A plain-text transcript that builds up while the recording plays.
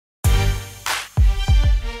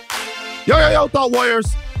Yo, Thought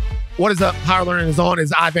Warriors. What is up? Higher Learning is on.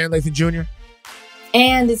 It's I, Van Lathan Jr.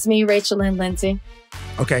 And it's me, Rachel Lindsay.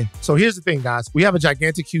 Okay, so here's the thing, guys. We have a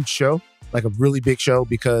gigantic, huge show, like a really big show,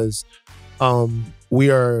 because we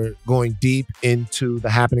are going deep into the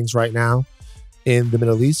happenings right now in the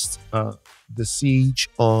Middle East. The siege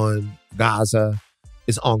on Gaza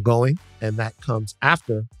is ongoing, and that comes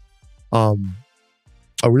after a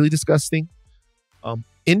really disgusting,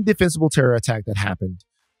 indefensible terror attack that happened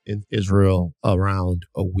in Israel around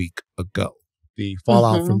a week ago. The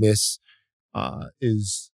fallout from this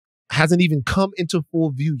hasn't even come into full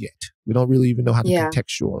view yet. We don't really even know how to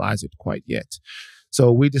contextualize it quite yet.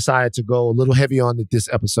 So we decided to go a little heavy on this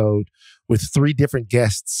episode with 3 different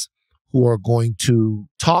guests who are going to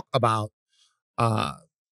talk about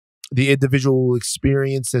the individual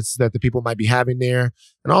experiences that the people might be having there,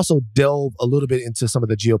 and also delve a little bit into some of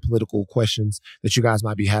the geopolitical questions that you guys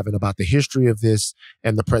might be having about the history of this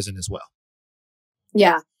and the present as well.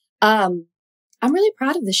 Yeah. I'm really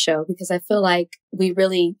proud of this show because I feel like we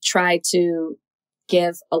really try to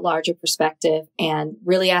give a larger perspective and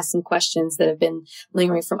really ask some questions that have been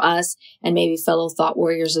lingering from us and maybe fellow thought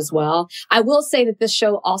warriors as well. I will say that this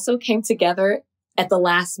show also came together at the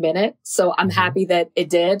last minute. So I'm happy that it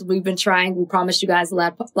did. We've been trying. We promised you guys the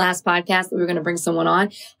last podcast that we were going to bring someone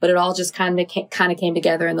on, but it all just kind of came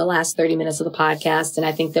together in the last 30 minutes of the podcast. And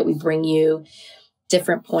I think that we bring you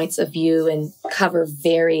different points of view and cover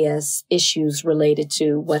various issues related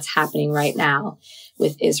to what's happening right now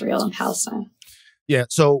with Israel and Palestine. Yeah.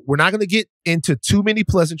 So we're not going to get into too many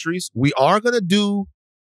pleasantries. We are going to do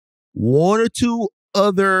 1 or 2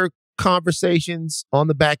 other conversations on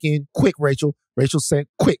the back end. Quick, Rachel. Rachel said,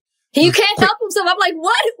 quick. You can't help himself. I'm like,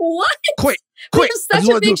 what? Quick. We have such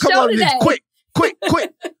a big show today. Quick.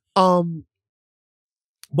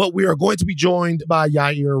 But we are going to be joined by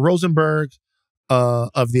Yair Rosenberg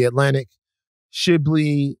of the Atlantic,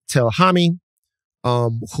 Shibley, Telhami,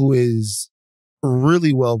 who is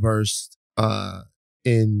really well-versed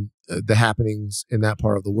in the happenings in that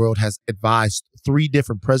part of the world, has advised 3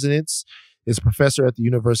 different presidents, is a professor at the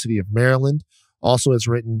University of Maryland, also has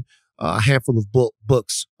written a handful of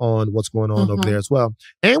books on what's going on over there as well.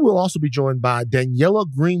 And we'll also be joined by Daniella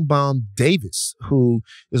Greenbaum Davis, who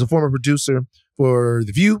is a former producer for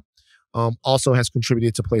The View, also has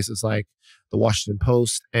contributed to places like The Washington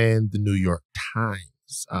Post and The New York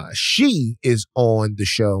Times. She is on the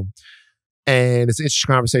show, and it's an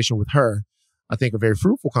interesting conversation with her. I think a very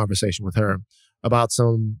fruitful conversation with her about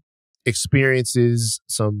some experiences,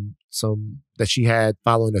 some that she had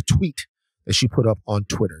following a tweet that she put up on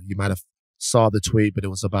Twitter. You might have saw the tweet, but it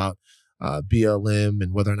was about BLM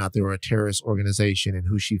and whether or not they were a terrorist organization and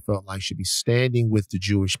who she felt like should be standing with the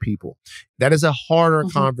Jewish people. That is a harder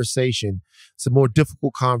conversation. It's a more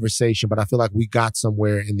difficult conversation, but I feel like we got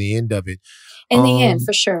somewhere in the end of it. In the end,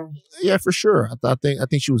 for sure. Yeah, for sure. I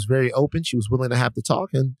think she was very open. She was willing to have the talk,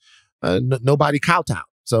 and nobody kowtowed.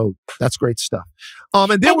 So that's great stuff.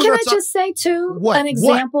 And then can I just say too, an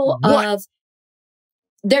example of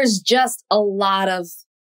there's just a lot of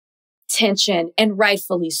tension, and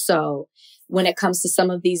rightfully so, when it comes to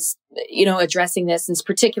some of these, addressing this, and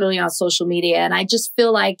particularly on social media. And I just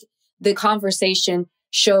feel like the conversation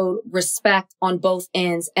showed respect on both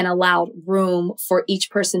ends and allowed room for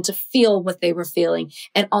each person to feel what they were feeling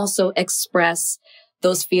and also express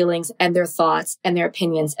those feelings and their thoughts and their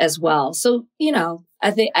opinions as well. So,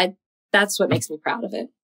 I think that's what makes me proud of it.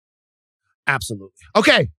 Absolutely.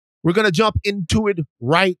 Okay. We're going to jump into it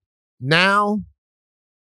right now.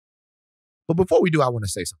 But before we do, I want to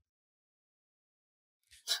say something.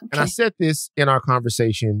 Okay. And I said this in our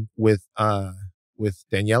conversation with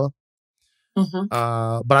Daniella. But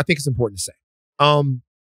I think it's important to say.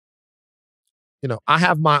 I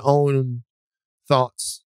have my own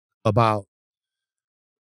thoughts about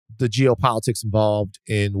the geopolitics involved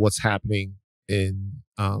in what's happening in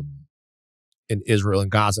Israel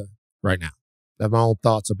and Gaza right now. I have my own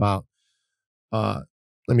thoughts about, let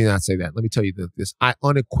me not say that. Let me tell you this. I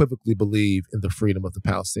unequivocally believe in the freedom of the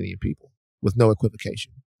Palestinian people with no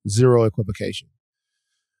equivocation, zero equivocation.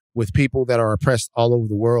 With people that are oppressed all over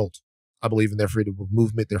the world, I believe in their freedom of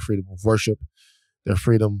movement, their freedom of worship, their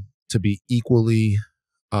freedom to be equally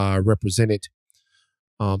represented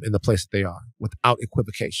in the place that they are without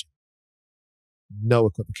equivocation. No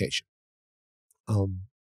equivocation.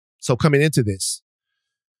 So coming into this,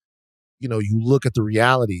 you look at the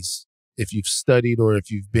realities, if you've studied or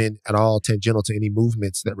if you've been at all tangential to any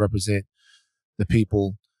movements that represent the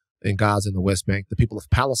people in Gaza and the West Bank, the people of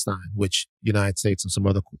Palestine, which the United States and some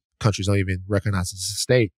other countries don't even recognize as a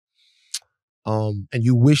state. And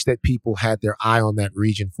you wish that people had their eye on that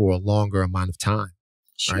region for a longer amount of time.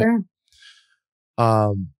 Sure.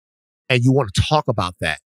 And you want to talk about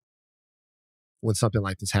that when something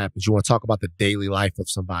like this happens. You want to talk about the daily life of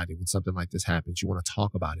somebody when something like this happens. You want to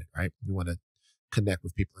talk about it, right? You want to connect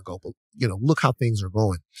with people and go, but, look how things are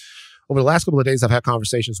going. Over the last couple of days, I've had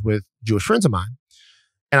conversations with Jewish friends of mine.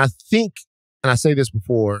 And I think, and I say this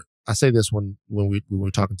before, I say this when we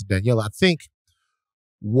were talking to Daniella, I think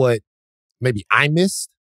what maybe I missed,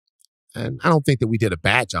 and I don't think that we did a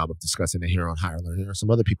bad job of discussing it here on Higher Learning, or some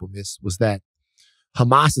other people missed, was that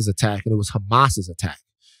Hamas's attack, and it was Hamas's attack.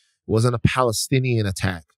 It wasn't a Palestinian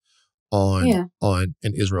attack on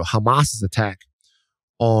in Israel. Hamas's attack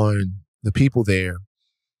on the people there,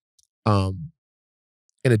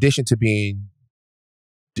 in addition to being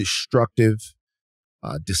destructive,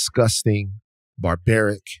 disgusting,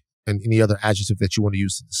 barbaric, and any other adjective that you want to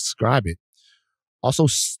use to describe it, also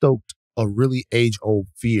stoked a really age-old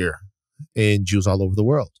fear in Jews all over the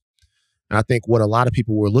world. And I think what a lot of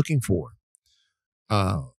people were looking for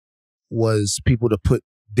was people to put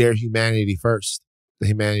their humanity first, the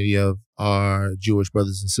humanity of our Jewish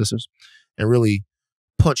brothers and sisters, and really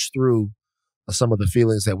punch through some of the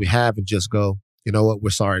feelings that we have and just go, you know what, we're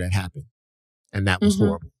sorry that happened. And that was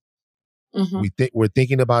horrible. We're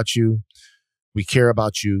thinking about you. We care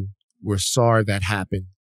about you. We're sorry that happened.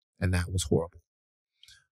 And that was horrible.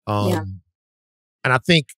 And I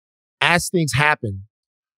think as things happen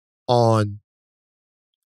on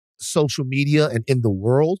social media and in the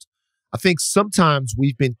world, I think sometimes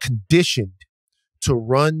we've been conditioned to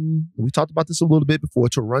run, we talked about this a little bit before,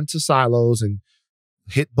 to run to silos and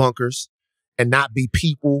hit bunkers and not be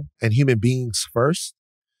people and human beings first.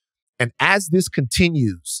 And as this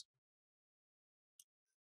continues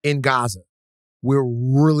in Gaza, we're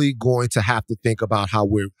really going to have to think about how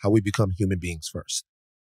we become human beings first.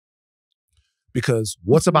 Because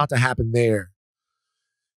what's about to happen there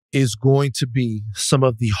is going to be some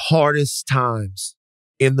of the hardest times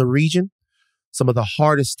in the region, some of the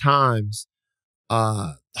hardest times,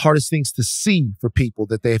 hardest things to see for people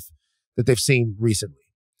that they've seen recently.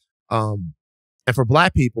 And for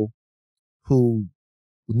Black people who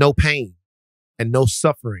know pain and know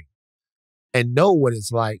suffering and know what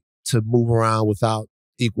it's like to move around without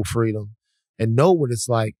equal freedom and know what it's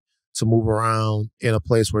like to move around in a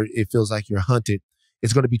place where it feels like you're hunted,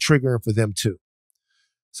 it's going to be triggering for them too.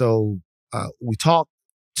 So we talked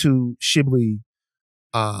to Shibley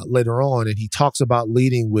later on, and he talks about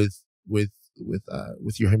leading with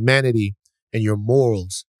your humanity and your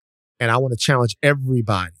morals. And I want to challenge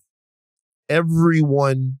everyone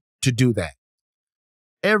to do that.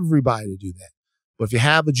 Everybody to do that. But if you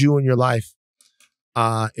have a Jew in your life,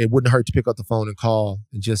 it wouldn't hurt to pick up the phone and call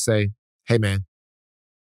and just say, "Hey, man,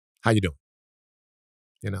 how you doing?"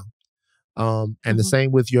 And the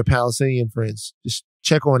same with your Palestinian friends. Just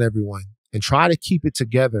check on everyone and try to keep it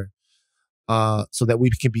together so that we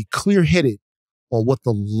can be clear-headed on what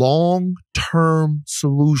the long-term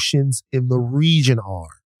solutions in the region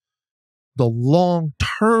are. The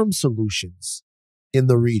long-term solutions in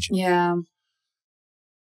the region. Yeah.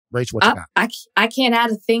 Rachel, what you got? I can't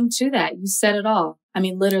add a thing to that. You said it all. I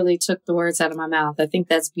mean, literally took the words out of my mouth. I think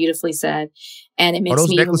that's beautifully said. And it makes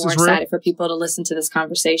me even more excited for people to listen to this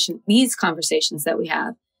conversation, these conversations that we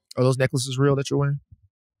have. Are those necklaces real that you're wearing?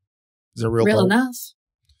 Is it real? Real enough.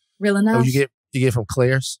 Real enough. Oh, you get from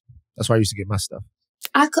Claire's? That's where I used to get my stuff.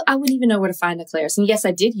 I wouldn't even know where to find a Claire's. And yes,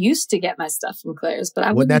 I did used to get my stuff from Claire's, but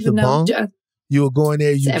I wouldn't even know. You would go in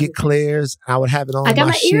there, you get Claire's. I would have it on. I got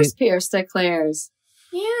my ears pierced at Claire's.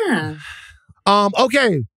 Yeah.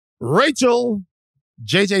 Okay. Rachel,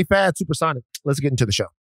 JJ Fad, Supersonic. Let's get into the show.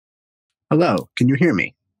 Hello. Can you hear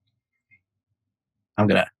me? I'm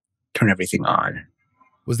going to turn everything on.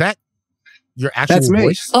 Was that your actual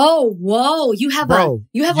voice? Oh, whoa. You have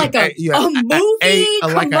like a movie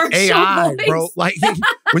like an AI, voice. Bro. Like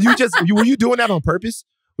were you doing that on purpose?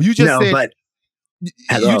 You just said, but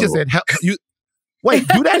hello. You just said, wait,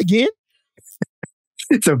 do that again?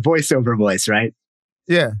 It's a voiceover voice, right?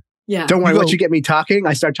 Yeah. Yeah. Don't worry, once you get me talking,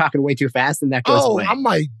 I start talking way too fast and that goes away. I'm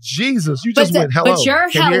like, Jesus, you just went hello. But your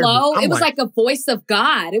hello, it was like a voice of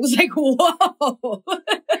God. It was like, whoa.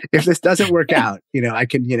 If this doesn't work out, I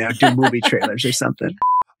can, do movie trailers or something.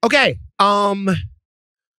 Okay.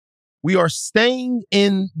 We are staying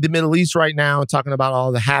in the Middle East right now and talking about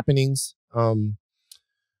all the happenings going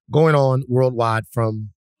on worldwide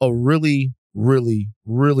from a really, really,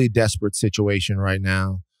 really desperate situation right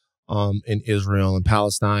now. In Israel and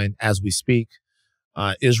Palestine as we speak.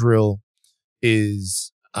 Israel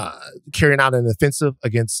is carrying out an offensive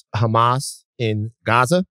against Hamas in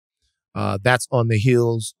Gaza. That's on the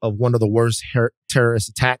heels of one of the worst terrorist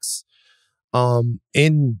attacks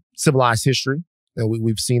in civilized history. And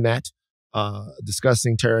we've seen that.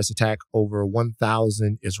 discussing terrorist attack, over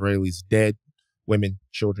 1,000 Israelis dead, women,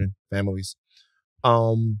 children, families.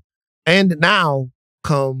 And now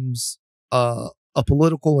comes a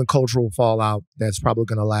political and cultural fallout that's probably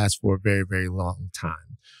going to last for a very, very long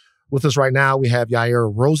time. With us right now, we have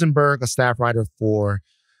Yair Rosenberg, a staff writer for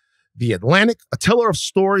The Atlantic, a teller of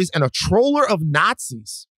stories and a troller of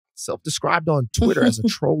Nazis, self-described on Twitter as a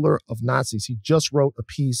troller of Nazis. He just wrote a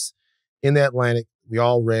piece in The Atlantic we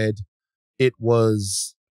all read. It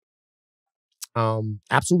was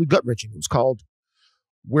absolutely gut-wrenching. It was called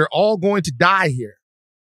 "We're All Going to Die Here."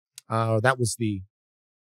 That was the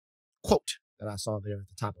quote that I saw there at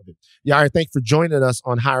the top of it. Yair, thank you for joining us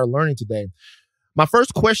on Higher Learning today. My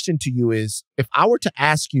first question to you is, if I were to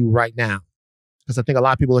ask you right now, because I think a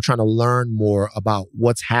lot of people are trying to learn more about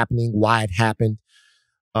what's happening, why it happened,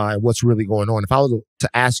 and what's really going on. If I were to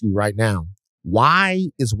ask you right now, why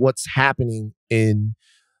is what's happening in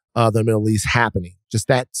the Middle East happening? Just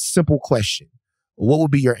that simple question. What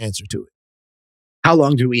would be your answer to it? How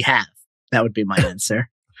long do we have? That would be my answer.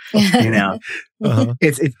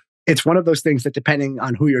 It's one of those things that, depending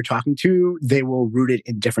on who you're talking to, they will root it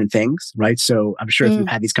in different things, right? So I'm sure if you've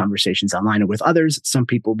had these conversations online or with others, some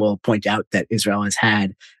people will point out that Israel has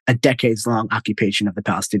had a decades-long occupation of the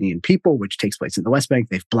Palestinian people, which takes place in the West Bank.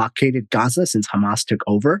 They've blockaded Gaza since Hamas took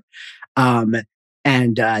over. And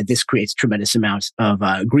this creates tremendous amounts of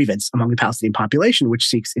grievance among the Palestinian population, which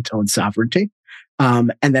seeks its own sovereignty.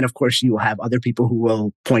 And then, of course, you will have other people who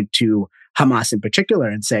will point to Hamas in particular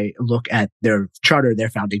and say, look at their charter, their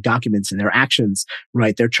founding documents, and their actions,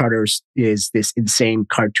 right? Their charters is this insane,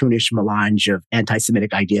 cartoonish melange of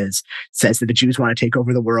anti-Semitic ideas. It says that the Jews want to take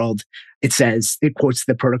over the world. It says, it quotes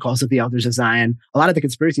the protocols of the elders of Zion. A lot of the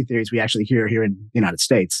conspiracy theories we actually hear here in the United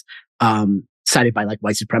States, cited by like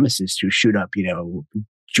white supremacists who shoot up,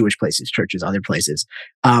 Jewish places, churches, other places,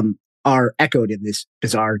 are echoed in this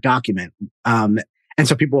bizarre document. And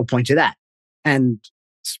so people will point to that. And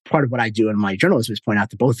part of what I do in my journalism is point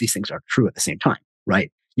out that both these things are true at the same time,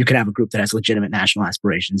 right? You can have a group that has legitimate national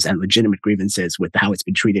aspirations and legitimate grievances with how it's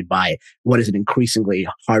been treated by what is an increasingly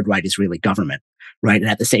hard-right Israeli government, right? And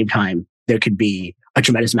at the same time, there could be a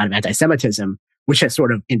tremendous amount of anti-Semitism, which has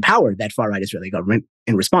sort of empowered that far-right Israeli government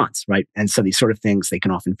in response, right? And so these sort of things, they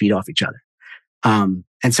can often feed off each other.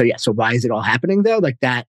 So why is it all happening though? Like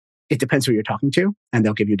that, it depends who you're talking to, and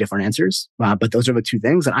they'll give you different answers. But those are the two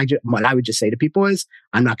things. And what I would just say to people is,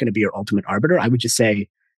 I'm not going to be your ultimate arbiter. I would just say,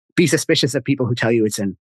 be suspicious of people who tell you it's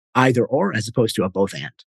an either or as opposed to a both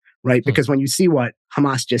and, right? Because when you see what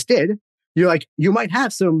Hamas just did, you're like, you might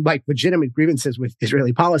have some like legitimate grievances with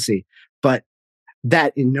Israeli policy, but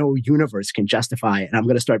that in no universe can justify. And I'm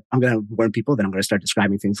going to warn people that I'm going to start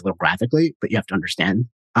describing things a little graphically, but you have to understand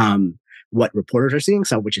what reporters are seeing,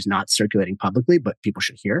 some which is not circulating publicly, but people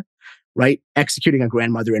should hear, right? Executing a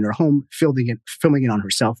grandmother in her home, filming it on her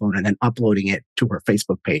cell phone, and then uploading it to her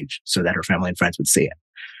Facebook page so that her family and friends would see it,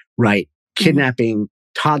 right? Kidnapping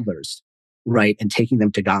toddlers, right? And taking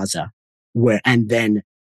them to Gaza, and then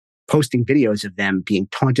posting videos of them being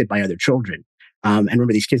taunted by other children. And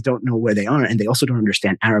remember, these kids don't know where they are, and they also don't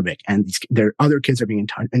understand Arabic. And their other kids are being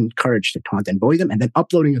encouraged to taunt and bully them, and then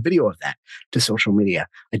uploading a video of that to social media.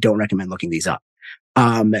 I don't recommend looking these up.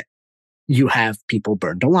 You have people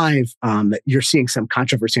burned alive. You're seeing some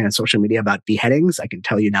controversy on social media about beheadings. I can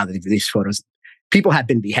tell you now that these photos, people have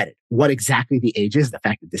been beheaded. What exactly the age is, the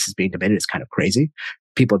fact that this is being debated is kind of crazy.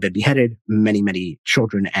 People have been beheaded. Many, many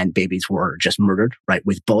children and babies were just murdered, right,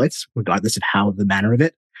 with bullets, regardless of how the manner of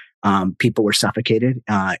it. People were suffocated,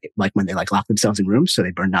 like when they locked themselves in rooms, so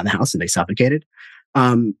they burned down the house and they suffocated.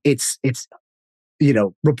 It's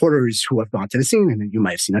reporters who have gone to the scene, and you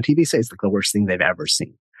might have seen on TV, say it's like the worst thing they've ever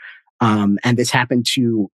seen. And this happened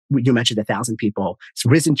to, you mentioned 1,000 people. It's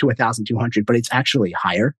risen to 1,200, but it's actually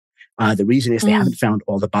higher. The reason is they haven't found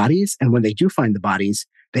all the bodies, and when they do find the bodies,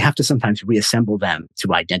 they have to sometimes reassemble them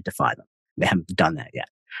to identify them. They haven't done that yet,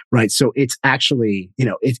 right? So it's actually,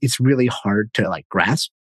 it's really hard to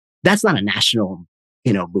grasp. That's not a national,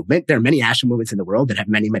 movement. There are many national movements in the world that have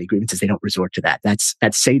many, many grievances. They don't resort to that. That's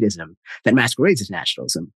sadism that masquerades as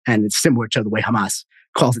nationalism. And it's similar to the way Hamas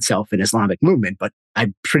calls itself an Islamic movement. But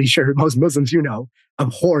I'm pretty sure most Muslims,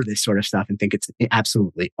 abhor this sort of stuff and think it's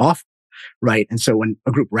absolutely awful, right? And so when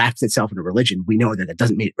a group wraps itself in a religion, we know that that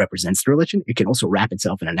doesn't mean it represents the religion. It can also wrap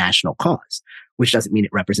itself in a national cause, which doesn't mean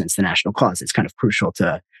it represents the national cause. It's kind of crucial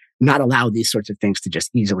to not allow these sorts of things to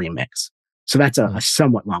just easily mix. So that's a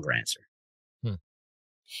somewhat longer answer.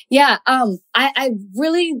 Yeah. I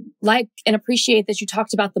really like and appreciate that you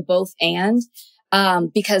talked about the both and,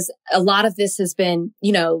 because a lot of this has been,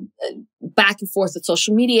 back and forth with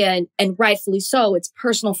social media and rightfully so. It's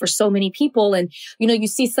personal for so many people. And, you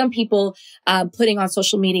see some people putting on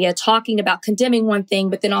social media, talking about condemning one thing,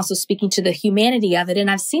 but then also speaking to the humanity of it. And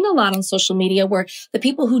I've seen a lot on social media where the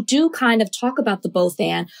people who do kind of talk about the both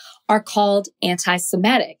and are called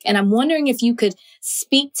anti-Semitic. And I'm wondering if you could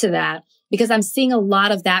speak to that, because I'm seeing a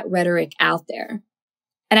lot of that rhetoric out there.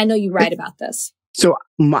 And I know you write about this. So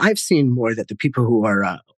I've seen more that the people who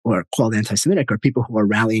are called anti-Semitic are people who are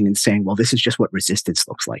rallying and saying, well, this is just what resistance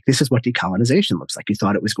looks like. This is what decolonization looks like. You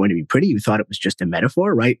thought it was going to be pretty. You thought it was just a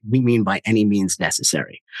metaphor, right? We mean by any means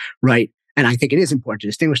necessary, right? And I think it is important to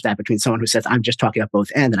distinguish that between someone who says, I'm just talking about both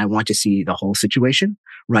and I want to see the whole situation,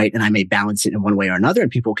 right? And I may balance it in one way or another,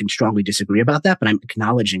 and people can strongly disagree about that, but I'm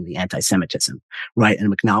acknowledging the anti-Semitism, right? And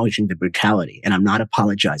I'm acknowledging the brutality, and I'm not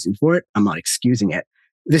apologizing for it. I'm not excusing it.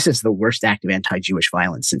 This is the worst act of anti-Jewish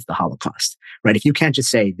violence since the Holocaust, right? If you can't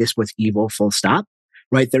just say this was evil, full stop,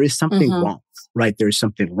 right? There is something wrong, right? There's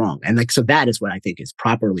something wrong. And so that is what I think is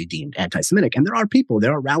properly deemed anti-Semitic. And there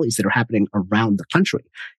are rallies that are happening around the country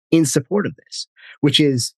in support of this, which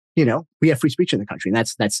is, we have free speech in the country. And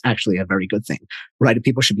that's actually a very good thing, right? And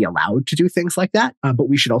people should be allowed to do things like that. But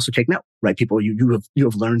we should also take note, right? People, you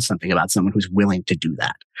have learned something about someone who's willing to do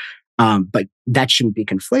that. But that shouldn't be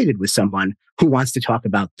conflated with someone who wants to talk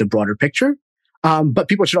about the broader picture. But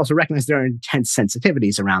people should also recognize there are intense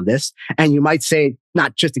sensitivities around this. And you might say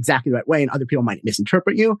not just exactly the right way, and other people might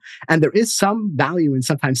misinterpret you. And there is some value in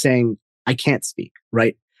sometimes saying, I can't speak,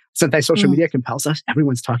 right? Sometimes social media compels us.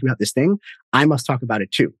 Everyone's talking about this thing. I must talk about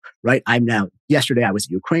it too, right? Yesterday I was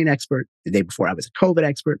a Ukraine expert. The day before I was a COVID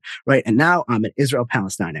expert, right? And now I'm an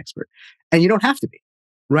Israel-Palestine expert. And you don't have to be.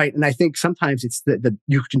 Right. And I think sometimes it's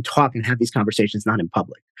you can talk and have these conversations not in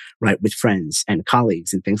public, right, with friends and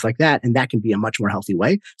colleagues and things like that. And that can be a much more healthy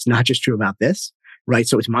way. It's not just true about this, right?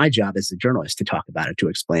 So it's my job as a journalist to talk about it, to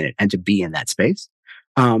explain it, and to be in that space.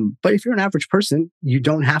 But if you're an average person, you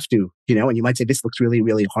don't have to, and you might say this looks really,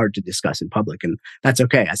 really hard to discuss in public. And that's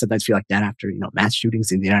okay. I sometimes feel like that after, mass shootings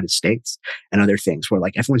in the United States and other things where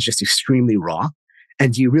like everyone's just extremely raw.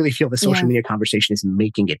 And do you really feel the social media conversation is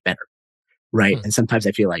making it better? Right. And sometimes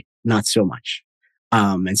I feel like not so much.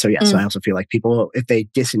 So I also feel like people, if they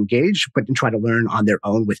disengage, but try to learn on their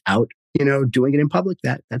own without, doing it in public,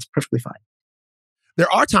 that's perfectly fine.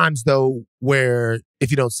 There are times though, where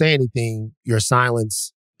if you don't say anything, your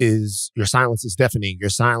silence is deafening. Your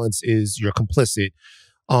silence is, you're complicit,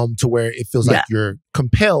 to where it feels like you're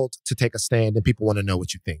compelled to take a stand and people want to know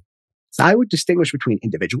what you think. So I would distinguish between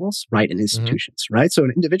individuals, right, and institutions, right? So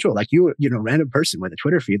an individual like you, random person with a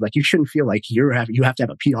Twitter feed, like you shouldn't feel like you have to have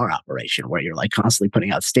a PR operation where you're like constantly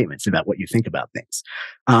putting out statements about what you think about things.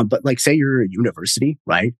 But like say you're a university,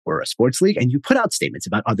 right, or a sports league, and you put out statements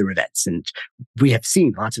about other events. And we have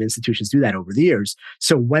seen lots of institutions do that over the years.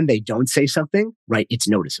 So when they don't say something, right, it's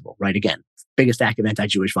noticeable, right? Again, biggest act of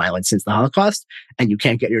anti-Jewish violence since the Holocaust. And you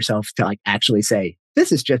can't get yourself to like actually say,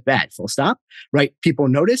 this is just bad, full stop, right? People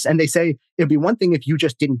notice and they say, it'd be one thing if you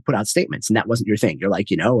just didn't put out statements and that wasn't your thing. You're like,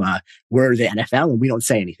 we're the NFL and we don't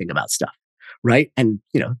say anything about stuff, right? And,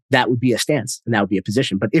 that would be a stance and that would be a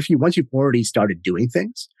position. But once you've already started doing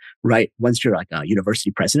things, right? Once you're like a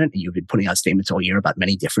university president and you've been putting out statements all year about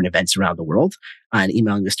many different events around the world and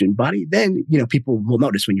emailing the student body, then, people will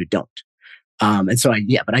notice when you don't.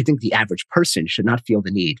 But I think the average person should not feel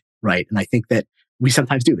the need, right? And I think that we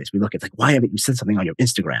sometimes do this. We look at like, why haven't you said something on your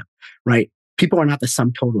Instagram, right? People are not the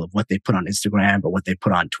sum total of what they put on Instagram or what they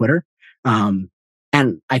put on Twitter. And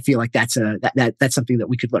I feel like that's something that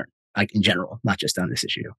we could learn, like in general, not just on this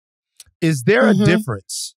issue. Is there a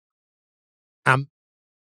difference?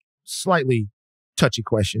 Slightly touchy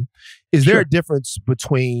question. Is there a difference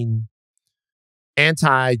between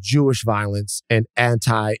anti-Jewish violence and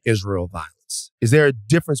anti-Israel violence? Is there a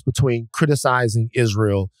difference between criticizing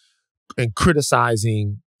Israel and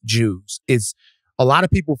criticizing Jews? It's a lot of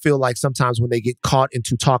people feel like sometimes when they get caught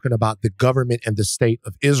into talking about the government and the state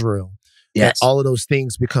of Israel, that all of those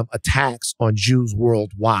things become attacks on Jews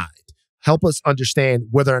worldwide. Help us understand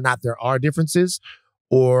whether or not there are differences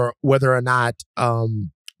or whether or not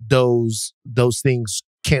those things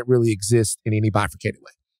can't really exist in any bifurcated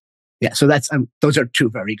way. Yeah, so those are two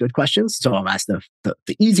very good questions. So I'll ask the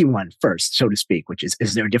easy one first, so to speak, which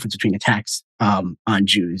is there a difference between attacks on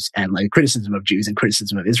Jews and like criticism of Jews and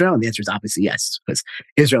criticism of Israel? And the answer is obviously yes, because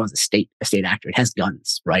Israel is a state actor. It has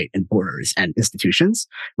guns, right, and borders and institutions,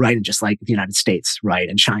 right, and just like the United States, right,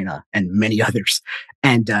 and China and many others.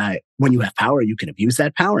 And when you have power, you can abuse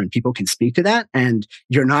that power, and people can speak to that. And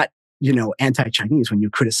you're not, anti-Chinese when you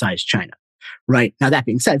criticize China. right? Now, that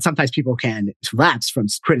being said, sometimes people can lapse from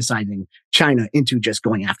criticizing China into just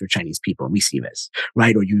going after Chinese people. And we see this,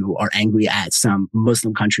 right? Or you are angry at some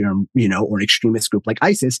Muslim country or, or an extremist group like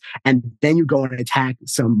ISIS, and then you go and attack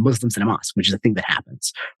some Muslims in a mosque, which is a thing that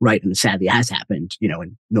happens, right? And sadly, it has happened,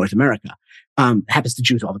 in North America. It happens to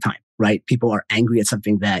Jews all the time, right? People are angry at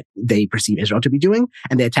something that they perceive Israel to be doing,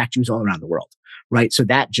 and they attack Jews all around the world, right? So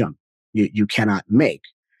that jump you cannot make.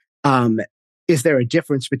 Is there a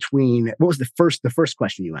difference between, what was the first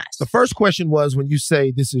question you asked? The first question was, when you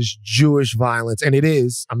say this is Jewish violence, and it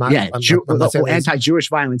is, I'm not saying anti-Jewish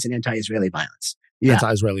violence and anti-Israeli violence. Yeah.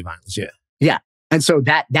 Anti-Israeli violence, yeah. Yeah. And so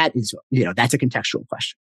that is, that's a contextual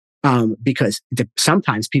question. Because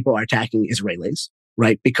sometimes people are attacking Israelis,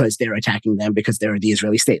 right? Because they're attacking them because they're the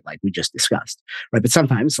Israeli state, like we just discussed, right? But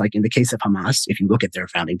sometimes, like in the case of Hamas, if you look at their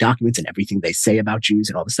founding documents and everything they say about Jews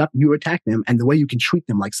and all this stuff, you attack them. And the way you can treat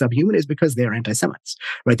them like subhuman is because they're anti-Semites,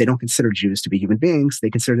 right? They don't consider Jews to be human beings. They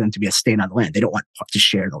consider them to be a stain on the land. They don't want to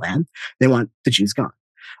share the land. They want the Jews gone.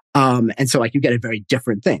 And so like you get a very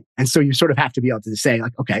different thing. And so you sort of have to be able to say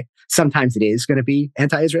like, okay, sometimes it is going to be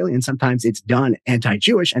anti-Israeli and sometimes it's done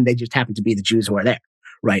anti-Jewish and they just happen to be the Jews who are there,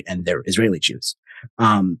 right? And they're Israeli Jews.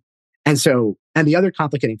 And the other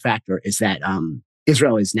complicating factor is that,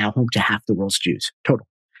 Israel is now home to half the world's Jews total.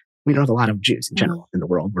 We don't have a lot of Jews in general in the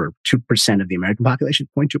world. We're 2% of the American population,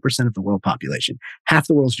 0.2% of the world population. Half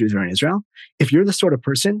the world's Jews are in Israel. If you're the sort of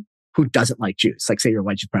person who doesn't like Jews, like say you're a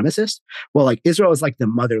white supremacist, well, like Israel is like the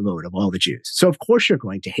mother lode of all the Jews. So of course you're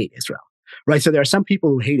going to hate Israel, right? So there are some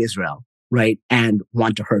people who hate Israel, right? And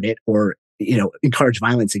want to hurt it or, encourage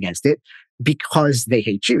violence against it because they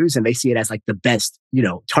hate Jews and they see it as like the best,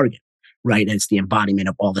 target, right? And it's the embodiment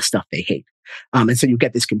of all the stuff they hate. And so you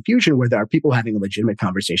get this confusion where there are people having a legitimate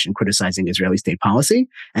conversation criticizing Israeli state policy,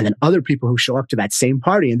 and then other people who show up to that same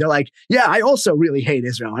party and they're like, yeah, I also really hate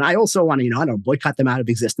Israel. And I also want to, boycott them out of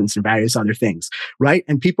existence and various other things, right?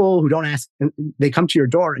 And people who don't ask, they come to your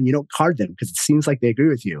door and you don't card them because it seems like they agree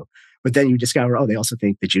with you. But then you discover, they also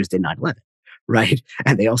think the Jews did 9/11. Right.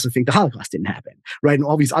 And they also think the Holocaust didn't happen. Right. And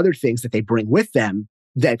all these other things that they bring with them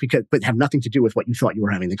but have nothing to do with what you thought you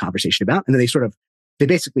were having the conversation about. And then they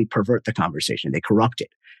basically pervert the conversation. They corrupt it.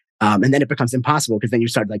 And then it becomes impossible because then you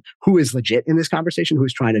start like, who is legit in this conversation?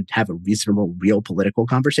 Who's trying to have a reasonable, real political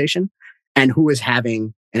conversation? And who is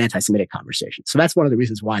having an anti-Semitic conversation? So that's one of the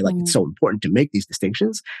reasons why it's so important to make these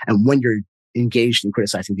distinctions. And when you're engaged in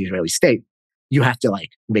criticizing the Israeli state, you have to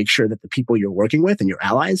make sure that the people you're working with and your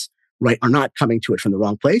allies, right, are not coming to it from the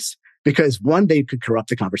wrong place. Because one, they could corrupt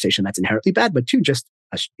the conversation. That's inherently bad. But two, just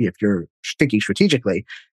if you're thinking strategically,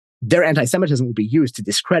 their anti-Semitism will be used to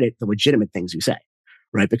discredit the legitimate things you say,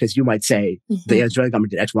 right? Because you might say the Israeli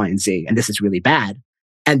government did X, Y, and Z, and this is really bad.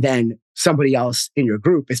 And then somebody else in your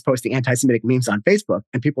group is posting anti-Semitic memes on Facebook,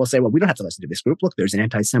 and people will say, well, we don't have to listen to this group. Look, there's an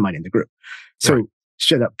anti-Semite in the group. So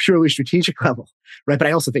at a purely strategic level, right? But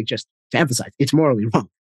I also think, just to emphasize, it's morally wrong,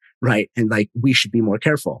 right? And we should be more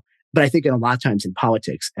careful. But I think in a lot of times in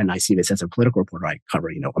politics, and I see this as a political reporter, I cover,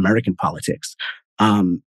 American politics,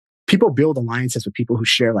 people build alliances with people who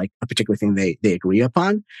share a particular thing they agree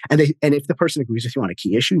upon. And if the person agrees with you on a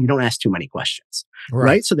key issue, you don't ask too many questions,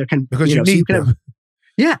 right? So there can, because you need them.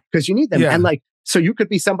 Because you need them. Yeah. And so you could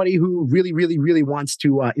be somebody who really, really, really wants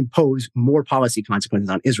to impose more policy consequences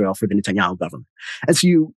on Israel for the Netanyahu government. And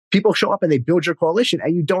so people show up and they build your coalition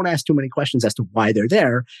and you don't ask too many questions as to why they're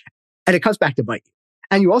there. And it comes back to bite you.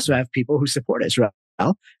 And you also have people who support Israel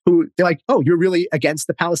who they're like, oh, you're really against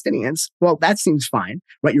the Palestinians. Well, that seems fine,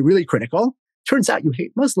 right? You're really critical. Turns out you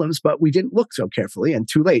hate Muslims, but we didn't look so carefully and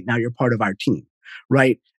too late. Now you're part of our team,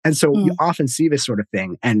 right? And so you often see this sort of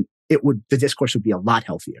thing, and the discourse would be a lot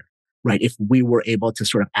healthier, right? If we were able to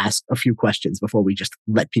sort of ask a few questions before we just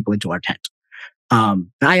let people into our tent. And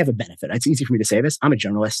I have a benefit. It's easy for me to say this. I'm a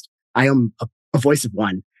journalist. I am a voice of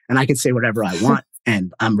one, and I can say whatever I want.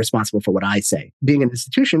 And I'm responsible for what I say. Being an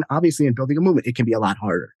institution, obviously, and building a movement, it can be a lot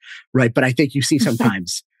harder, right? But I think you see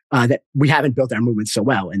sometimes that we haven't built our movement so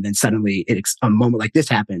well. And then suddenly a moment like this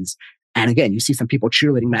happens. And again, you see some people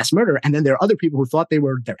cheerleading mass murder. And then there are other people who thought they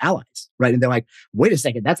were their allies, right? And they're like, wait a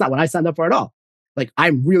second, that's not what I signed up for at all.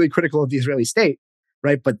 I'm really critical of the Israeli state,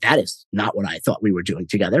 right? But that is not what I thought we were doing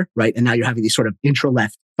together, right? And now you're having these sort of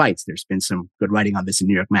intra-left fights. There's been some good writing on this in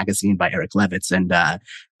New York Magazine by Eric Levitz and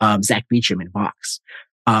Zach Beacham in Vox.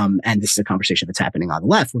 And this is a conversation that's happening on the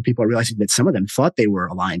left where people are realizing that some of them thought they were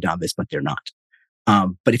aligned on this, but they're not.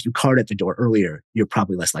 But if you card at the door earlier, you're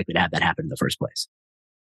probably less likely to have that happen in the first place.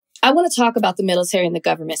 I want to talk about the military and the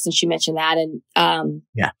government since you mentioned that. And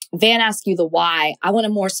Van asked you the why. I want to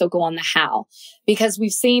more so go on the how, because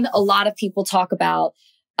we've seen a lot of people talk about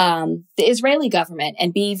the Israeli government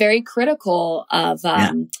and be very critical of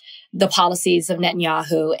the policies of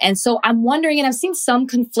Netanyahu. And so I'm wondering, and I've seen some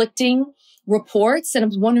conflicting reports, and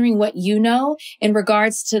I'm wondering what you know in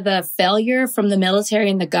regards to the failure from the military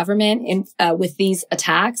and the government in with these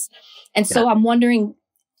attacks. And so I'm wondering,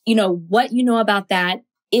 what you know about that.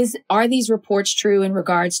 Are these reports true in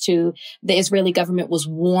regards to the Israeli government was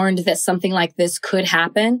warned that something like this could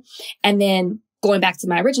happen? And then going back to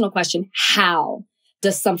my original question, how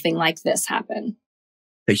does something like this happen?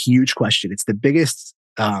 A huge question. It's the biggest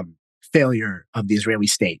failure of the Israeli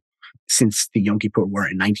state since the Yom Kippur War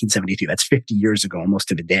in 1973. That's 50 years ago, almost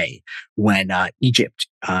to the day, when Egypt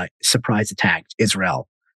surprise attacked Israel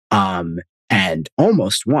and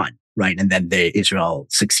almost won. Right. And then Israel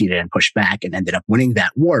succeeded and pushed back and ended up winning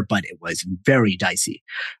that war, but it was very dicey.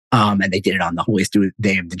 And they did it on the holiest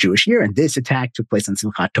day of the Jewish year. And this attack took place on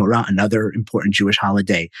Simchat Torah, another important Jewish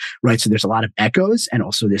holiday. Right. So there's a lot of echoes and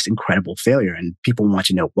also this incredible failure. And people want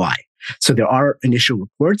to know why. So there are initial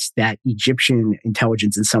reports that Egyptian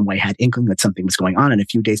intelligence in some way had inkling that something was going on. And a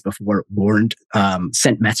few days before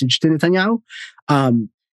sent message to Netanyahu.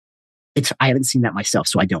 I haven't seen that myself,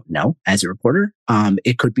 so I don't know as a reporter.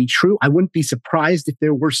 It could be true. I wouldn't be surprised if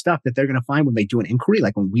there were stuff that they're going to find when they do an inquiry.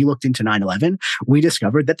 Like when we looked into 9/11, we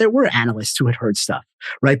discovered that there were analysts who had heard stuff,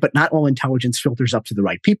 right? But not all intelligence filters up to the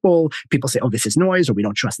right people. People say, oh, this is noise, or we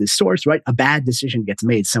don't trust this source, right? A bad decision gets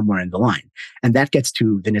made somewhere in the line. And that gets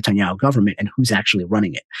to the Netanyahu government and who's actually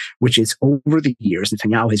running it, which is over the years,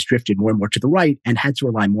 Netanyahu has drifted more and more to the right and had to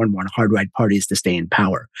rely more and more on hard right parties to stay in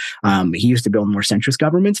power. He used to build more centrist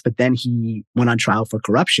governments, but then he went on trial for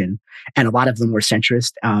corruption, and a lot of them were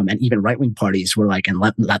centrist, and even right-wing parties were like, and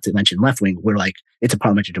not to mention left-wing, were like, it's a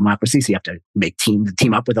parliamentary democracy, so you have to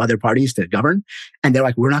team up with other parties to govern. And they're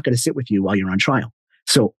like, we're not going to sit with you while you're on trial.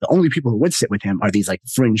 So the only people who would sit with him are these like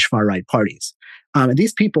fringe far-right parties. And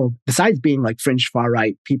these people, besides being like fringe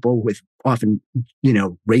far-right people with often,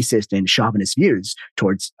 racist and chauvinist views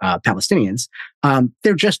towards Palestinians,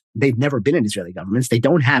 they've never been in Israeli governments. They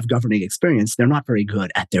don't have governing experience. They're not very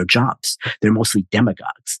good at their jobs. They're mostly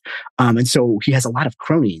demagogues. And so he has a lot of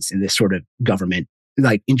cronies in this sort of government,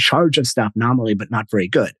 like in charge of stuff nominally, but not very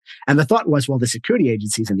good. And the thought was, well, the security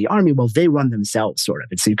agencies and the army, well, they run themselves sort of.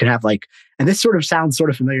 And so you could have and this sort of sounds sort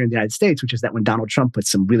of familiar in the United States, which is that when Donald Trump puts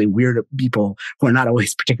some really weird people who are not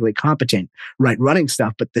always particularly competent, right, running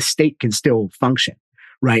stuff, but the state can still function.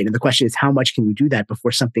 Right. And the question is, how much can you do that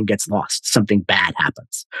before something gets lost, something bad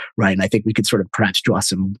happens? Right. And I think we could sort of perhaps draw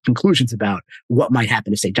some conclusions about what might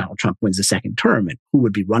happen if, say, Donald Trump wins a second term and who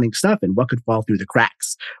would be running stuff and what could fall through the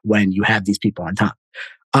cracks when you have these people on top.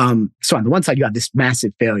 So on the one side, you have this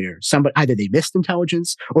massive failure. Either they missed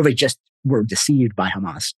intelligence or they just were deceived by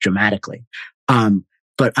Hamas dramatically.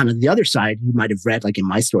 But on the other side, you might have read, like in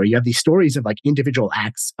my story, you have these stories of like individual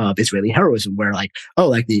acts of Israeli heroism where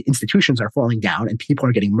the institutions are falling down and people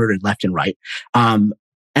are getting murdered left and right. And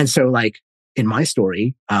so like in my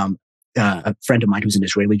story, a friend of mine who's an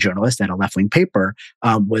Israeli journalist at a left-wing paper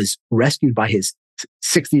was rescued by his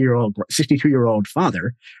 62-year-old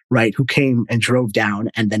father, right, who came and drove down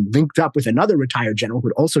and then linked up with another retired general who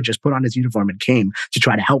had also just put on his uniform and came to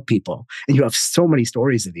try to help people. And you have so many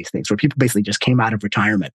stories of these things where people basically just came out of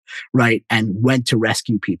retirement, right, and went to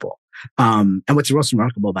rescue people. And what's most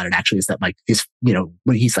remarkable about it actually is that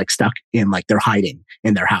when he's like stuck in they're hiding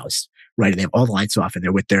in their house, right, and they have all the lights off and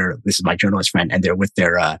they're with this is my journalist friend, and they're with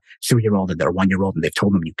their 3-year-old and their 1-year-old, and they've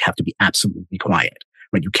told them you have to be absolutely quiet.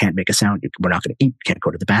 Right, you can't make a sound. We're not going to eat. You can't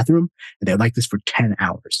go to the bathroom. And they're like this for 10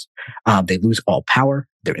 hours. They lose all power.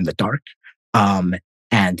 They're in the dark. And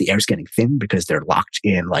the air's getting thin because they're locked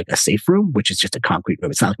in like a safe room, which is just a concrete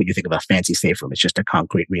room. It's not like when you think of a fancy safe room. It's just a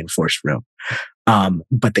concrete reinforced room.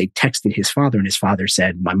 But they texted his father, and his father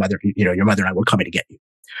said, your mother and I were coming to get you.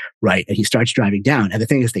 Right. And he starts driving down. And the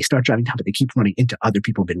thing is, they start driving down, but they keep running into other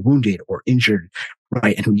people who've been wounded or injured,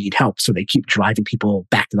 right, and who need help. So they keep driving people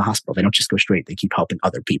back to the hospital. They don't just go straight. They keep helping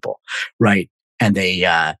other people. Right. And they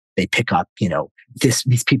pick up,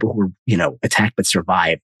 these people who were, attacked but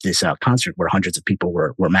survived this concert where hundreds of people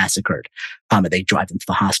were massacred. And they drive them to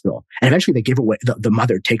the hospital. And eventually they give away, the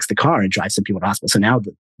mother takes the car and drives some people to the hospital. So now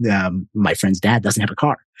my friend's dad doesn't have a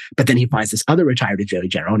car. But then he finds this other retired Israeli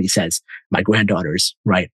general and he says, my granddaughters,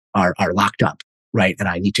 right, are locked up, right, and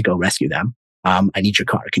I need to go rescue them. I need your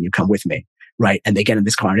car. Can you come with me? Right. And they get in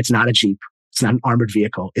this car, and it's not a Jeep. It's not an armored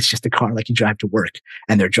vehicle. It's just a car like you drive to work,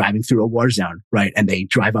 and they're driving through a war zone, right? And they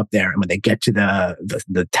drive up there, and when they get to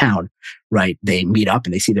the town, right, they meet up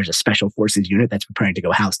and they see there's a special forces unit that's preparing to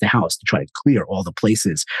go house to house to try to clear all the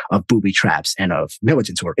places of booby traps and of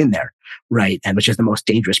militants who are in there, right? And which is the most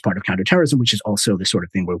dangerous part of counterterrorism, which is also the sort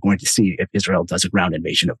of thing we're going to see if Israel does a ground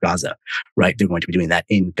invasion of Gaza, right? They're going to be doing that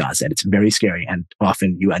in Gaza. And it's very scary. And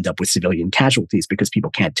often you end up with civilian casualties because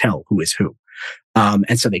people can't tell who is who.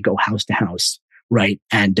 And so they go house to house, right?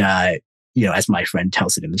 And, as my friend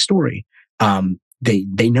tells it in the story,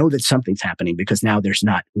 they know that something's happening because now there's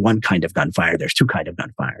not one kind of gunfire, there's two kind of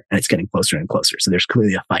gunfire, and it's getting closer and closer. So there's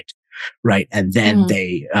clearly a fight, right? And then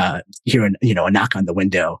they hear a knock on the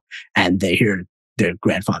window, and they hear their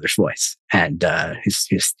grandfather's voice, and his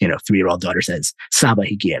 3-year-old daughter says, "Saba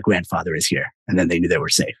higia, grandfather is here," and then they knew they were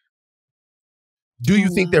safe. Do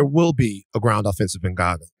you think there will be a ground offensive in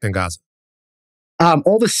Gaza?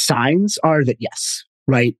 All the signs are that yes,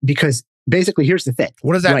 right? Because basically, here's the thing.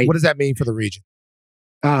 What does that right? What does that mean for the region?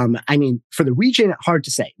 For the region, hard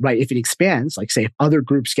to say, right? If it expands, like say if other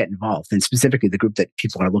groups get involved, and specifically the group that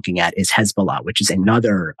people are looking at is Hezbollah, which is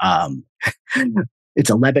another, it's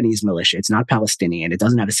a Lebanese militia. It's not Palestinian. It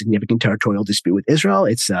doesn't have a significant territorial dispute with Israel.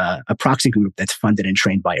 It's a proxy group that's funded and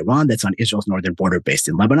trained by Iran that's on Israel's northern border based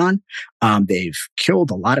in Lebanon. They've killed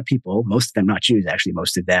a lot of people, most of them not Jews, actually,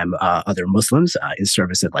 most of them other Muslims in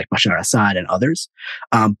service of like Bashar al-Assad and others.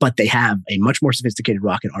 But they have a much more sophisticated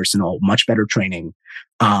rocket arsenal, much better training,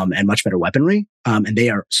 and much better weaponry. And they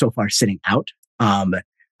are so far sitting out.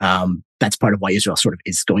 That's part of why Israel sort of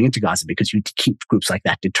is going into Gaza, because you need to keep groups like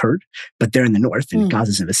that deterred. But they're in the north and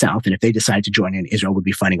Gaza's in the south. And if they decide to join in, Israel would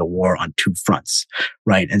be fighting a war on two fronts,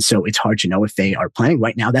 right? And so it's hard to know if they are planning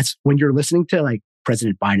right now. That's when you're listening to like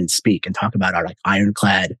President Biden speak and talk about our like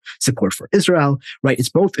ironclad support for Israel, right? It's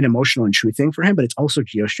both an emotional and true thing for him, but it's also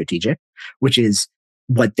geostrategic, which is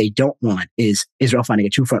what they don't want is Israel fighting a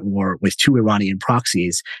two-front war with two Iranian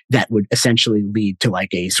proxies that would essentially lead to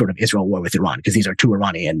like a sort of Israel war with Iran, because these are two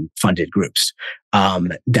Iranian-funded groups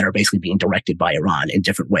that are basically being directed by Iran in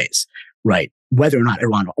different ways, right? Whether or not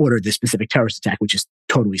Iran ordered this specific terrorist attack, which is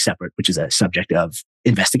totally separate, which is a subject of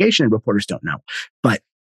investigation and reporters don't know. But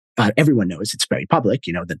everyone knows, it's very public,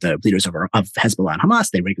 that the leaders of Hezbollah and Hamas,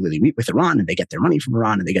 they regularly meet with Iran and they get their money from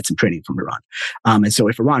Iran and they get some training from Iran. And so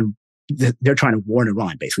if Iran, they're trying to warn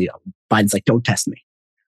Iran, basically. Biden's like, don't test me,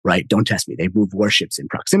 right? Don't test me. They move warships in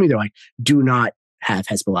proximity. They're like, do not have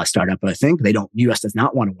Hezbollah start up a thing. U.S. does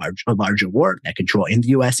not want a larger war that could draw in the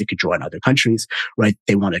U.S. It could draw in other countries, right?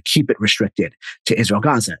 They want to keep it restricted to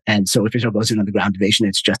Israel-Gaza. And so if Israel goes in on the ground invasion,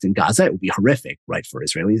 it's just in Gaza. It would be horrific, right? For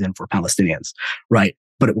Israelis and for Palestinians, right?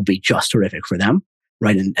 But it will be just horrific for them,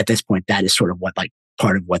 right? And at this point, that is sort of what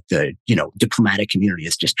part of what the, diplomatic community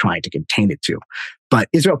is just trying to contain it to. But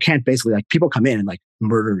Israel can't basically, people come in and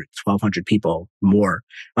murder 1,200 people more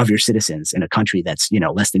of your citizens in a country that's,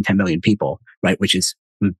 less than 10 million people, right? Which is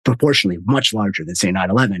proportionally much larger than, say,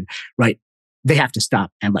 9/11, right? They have to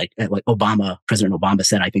stop. And President Obama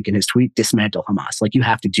said, I think in his tweet, dismantle Hamas.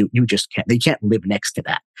 You just can't, they can't live next to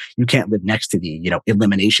that. You can't live next to the,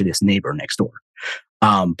 eliminationist neighbor next door.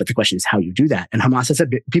 But the question is how you do that. And Hamas has said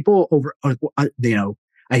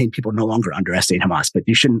I think people no longer underestimate Hamas, but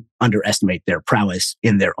you shouldn't underestimate their prowess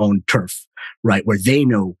in their own turf, right? Where they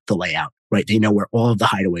know the layout, right? They know where all of the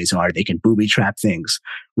hideaways are. They can booby trap things,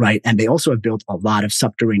 right? And they also have built a lot of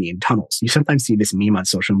subterranean tunnels. You sometimes see this meme on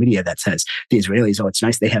social media that says the Israelis, it's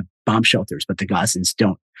nice they have bomb shelters, but the Gazans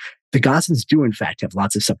don't. The Gazans do, in fact, have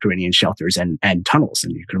lots of subterranean shelters and tunnels.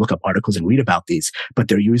 And you can look up articles and read about these, but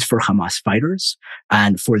they're used for Hamas fighters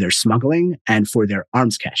and for their smuggling and for their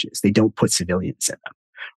arms caches. They don't put civilians in them,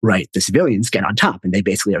 right? The civilians get on top and they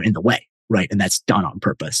basically are in the way, right? And that's done on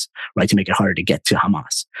purpose, right? To make it harder to get to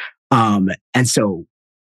Hamas. And so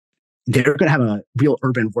they're going to have a real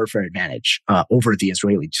urban warfare advantage over the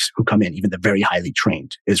Israelis who come in, even the very highly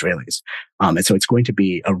trained Israelis. And so it's going to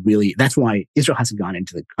be that's why Israel hasn't gone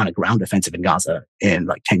on a ground offensive in Gaza in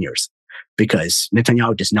 10 years, because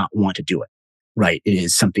Netanyahu does not want to do it, right? It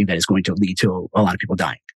is something that is going to lead to a lot of people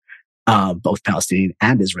dying, both Palestinian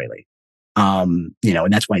and Israeli. And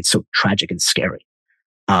that's why it's so tragic and scary.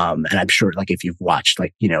 And I'm sure, if you've watched,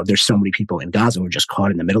 there's so many people in Gaza who are just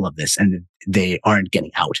caught in the middle of this and they aren't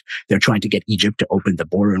getting out. They're trying to get Egypt to open the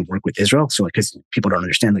border and work with Israel. So, because people don't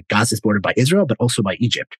understand, Gaza is bordered by Israel, but also by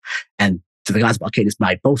Egypt. And so the Gaza blockade is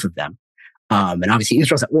by both of them. And obviously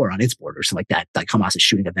Israel's at war on its border. So Hamas is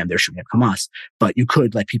shooting at them. They're shooting at Hamas. But you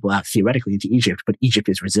could let people out theoretically into Egypt, but Egypt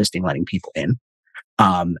is resisting letting people in.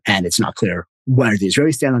 And it's not clear where the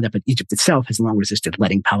Israelis stand on that, but Egypt itself has long resisted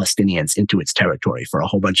letting Palestinians into its territory for a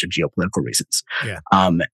whole bunch of geopolitical reasons. Yeah.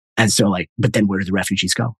 And so like, but then where do the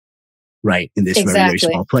refugees go? Right. In this very, very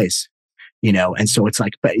Exactly. small place. And so it's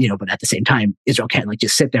like, but at the same time, Israel can't like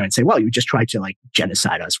just sit there and say, well, you just tried to like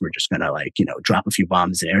genocide us. We're just going to like, drop a few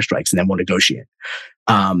bombs and airstrikes and then we'll negotiate.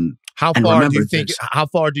 How far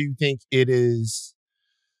do you think it is?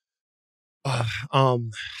 How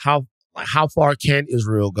far can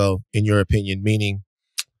Israel go, in your opinion? Meaning,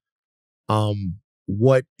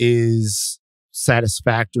 what is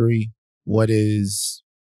satisfactory? What do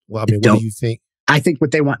you think? I think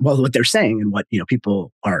what they're saying and what,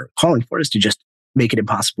 people are calling for is to just make it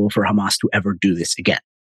impossible for Hamas to ever do this again,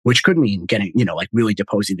 which could mean getting, like really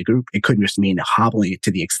deposing the group. It could just mean hobbling it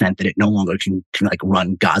to the extent that it no longer can like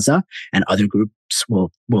run Gaza and other groups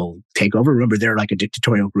will take over. Remember, they're like a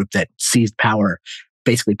dictatorial group that seized power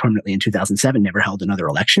basically permanently in 2007, never held another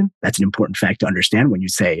election. That's an important fact to understand when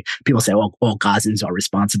people say, oh, all Gazans are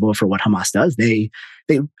responsible for what Hamas does.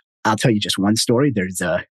 I'll tell you just one story. There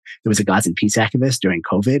was a Gazan peace activist during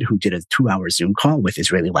COVID who did a 2-hour Zoom call with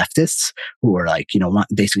Israeli leftists who were like,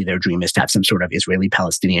 basically their dream is to have some sort of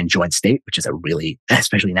Israeli-Palestinian joint state, which is a really,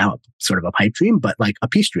 especially now, sort of a pipe dream, but like a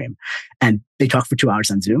peace dream. And they talked for 2 hours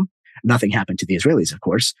on Zoom. Nothing happened to the Israelis, of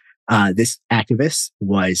course. This activist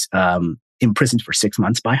was imprisoned for 6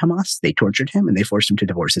 months by Hamas. They tortured him and they forced him to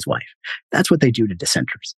divorce his wife. That's what they do to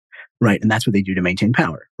dissenters. Right. And that's what they do to maintain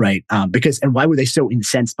power. Right. And why were they so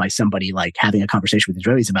incensed by somebody like having a conversation with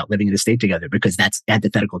Israelis about living in a state together? Because that's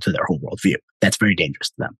antithetical to their whole worldview. That's very dangerous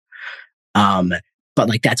to them. But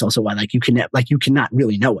like, that's also why you cannot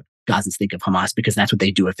really know what Gazans think of Hamas because that's what they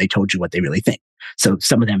do if they told you what they really think. So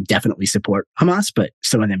some of them definitely support Hamas, but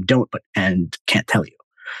some of them don't, and can't tell you.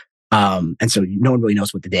 And so no one really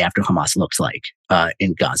knows what the day after Hamas looks like,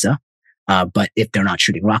 in Gaza. But if they're not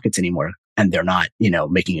shooting rockets anymore, and they're not,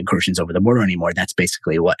 making incursions over the border anymore, that's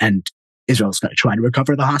basically and Israel's going to try to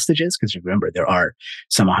recover the hostages because remember, there are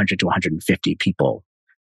some 100 to 150 people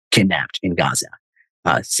kidnapped in Gaza,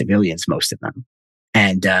 civilians, most of them.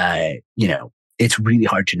 And, it's really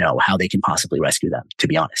hard to know how they can possibly rescue them, to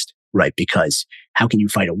be honest, right? Because how can you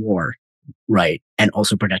fight a war, right? And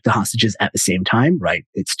also protect the hostages at the same time, right?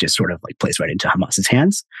 It's just sort of like plays right into Hamas's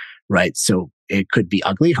hands, right? So it could be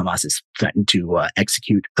ugly. Hamas has threatened to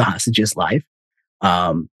execute the hostages live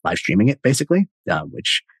streaming it, basically,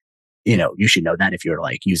 which, you should know that if you're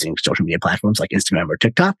like using social media platforms like Instagram or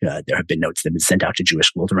TikTok. There have been notes that have been sent out to Jewish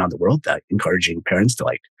schools around the world encouraging parents to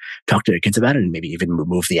like talk to their kids about it and maybe even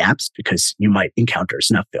remove the apps because you might encounter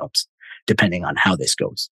snuff films depending on how this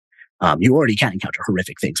goes. You already can encounter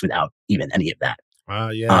horrific things without even any of that.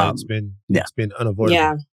 It's been unavoidable.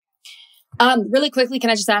 Yeah. Really quickly, can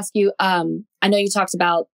I just ask you, I know you talked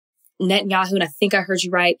about Netanyahu, and I think I heard you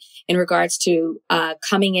right in regards to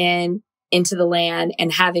coming into the land and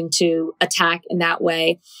having to attack in that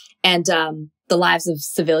way and the lives of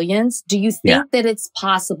civilians. Do you think that it's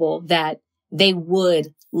possible that they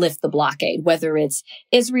would lift the blockade, whether it's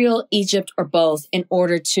Israel, Egypt, or both, in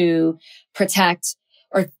order to protect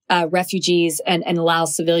or refugees and allow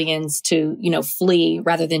civilians to, flee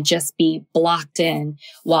rather than just be blocked in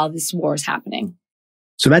while this war is happening?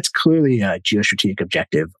 So that's clearly a geostrategic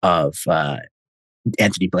objective of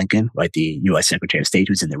Anthony Blinken, right? The U.S. Secretary of State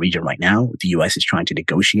who's in the region right now. The U.S. is trying to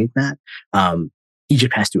negotiate that.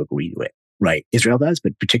 Egypt has to agree to it, right? Israel does,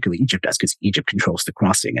 but particularly Egypt does because Egypt controls the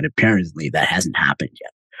crossing. And apparently that hasn't happened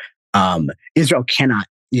yet. Israel cannot,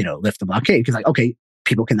 lift the blockade because okay,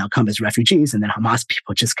 people can now come as refugees and then Hamas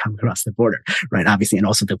people just come across the border, right? Obviously. And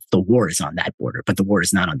also the war is on that border, but the war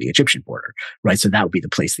is not on the Egyptian border, right? So that would be the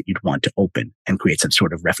place that you'd want to open and create some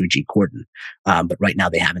sort of refugee cordon. But right now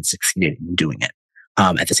they haven't succeeded in doing it.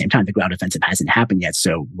 At the same time, the ground offensive hasn't happened yet.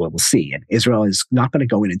 So we'll see. And Israel is not going to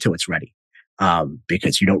go in until it's ready.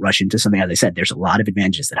 Because you don't rush into something. As I said, there's a lot of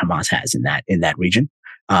advantages that Hamas has in that region.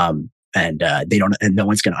 And no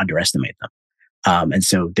one's going to underestimate them. And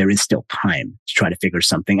so there is still time to try to figure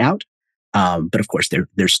something out. But of course,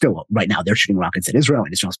 they're still, right now, they're shooting rockets at Israel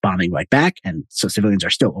and Israel's bombing right back. And so civilians are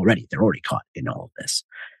still they're already caught in all of this.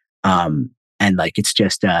 And like, it's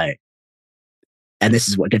just, and this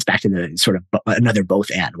is what gets back to the sort of another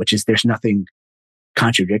both and, which is there's nothing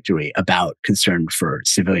contradictory about concern for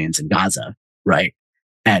civilians in Gaza, right?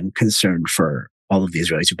 And concern for all of the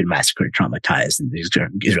Israelis who've been massacred, traumatized, and the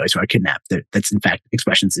Israelis who are kidnapped. That's in fact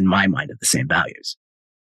expressions in my mind of the same values.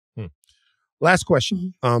 Last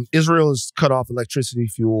question. Israel has cut off electricity,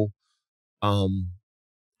 fuel, and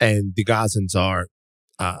the Gazans are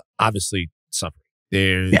obviously suffering.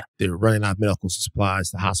 They're running out of medical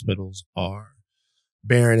supplies. The hospitals are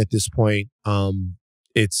barren at this point.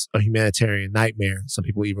 It's a humanitarian nightmare. Some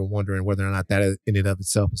people even wondering whether or not that in and of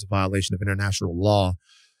itself is a violation of international law.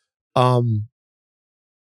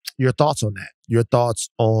 Your thoughts on that? Your thoughts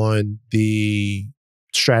on the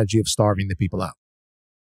strategy of starving the people out?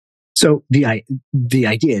 So the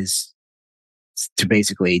idea is to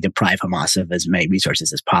basically deprive Hamas of as many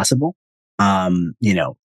resources as possible.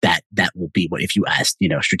 That will be what, if you ask,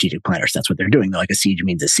 strategic planners, that's what they're doing. They're like, a siege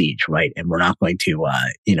means a siege, right? And we're not going to,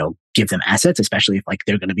 give them assets, especially if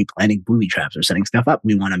they're going to be planning booby traps or setting stuff up.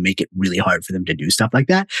 We want to make it really hard for them to do stuff like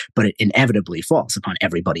that, but it inevitably falls upon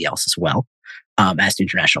everybody else as well. As to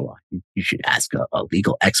international law, you should ask a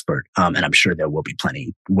legal expert, and I'm sure there will be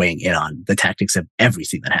plenty weighing in on the tactics of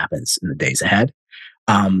everything that happens in the days ahead.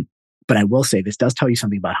 But I will say this does tell you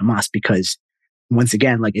something about Hamas, because once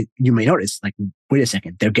again, you may notice, wait a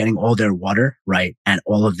second, they're getting all their water, right, and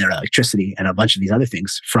all of their electricity and a bunch of these other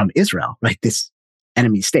things from Israel, right? This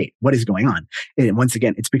enemy state. What is going on? And once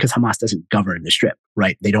again, it's because Hamas doesn't govern the Strip,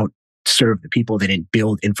 right? They don't serve the people. They didn't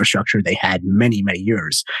build infrastructure. They had many, many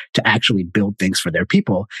years to actually build things for their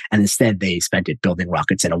people. And instead, they spent it building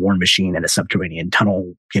rockets and a war machine and a subterranean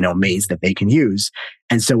tunnel, maze that they can use.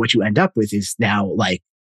 And so what you end up with is now,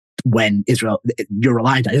 when you're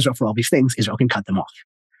reliant on Israel for all these things, Israel can cut them off,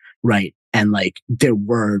 right? And there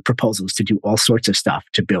were proposals to do all sorts of stuff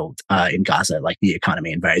to build in Gaza, like the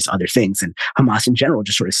economy and various other things. And Hamas in general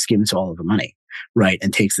just sort of skims all of the money, right?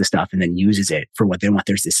 And takes the stuff and then uses it for what they want.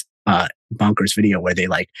 There's this bonkers video where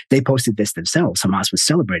they posted this themselves. Hamas was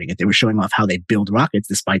celebrating it. They were showing off how they build rockets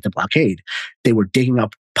despite the blockade. They were digging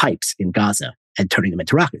up pipes in Gaza and turning them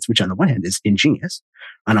into rockets, which on the one hand is ingenious.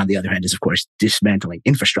 And on the other hand is, of course, dismantling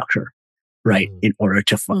infrastructure, right? In order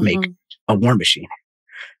to make a war machine.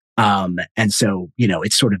 And so,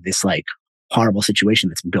 it's sort of this horrible situation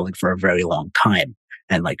that's been building for a very long time.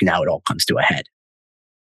 And now it all comes to a head.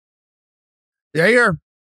 Yair,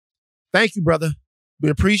 thank you, brother. We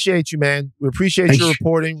appreciate you, man. We appreciate your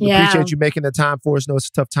reporting. We appreciate you making the time for us. Know it's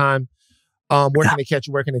a tough time. Where can they catch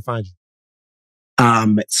you? Where can they find you?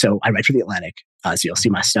 So I write for The Atlantic. So you'll see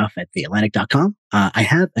my stuff at theatlantic.com. I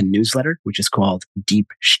have a newsletter, which is called Deep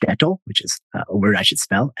Shtetl, which is a word I should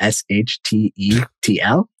spell,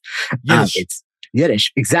 Shettel. It's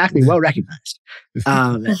Yiddish, exactly, well recognized.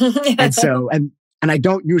 And so, and I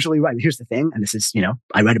don't usually write. Here's the thing, and this is,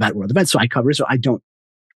 I write about world events, so I cover Israel. I don't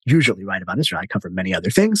usually write about Israel. I cover many other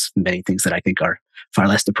things, many things that I think are far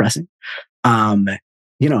less depressing. And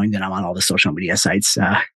then I'm on all the social media sites.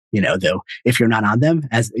 Though if you're not on them,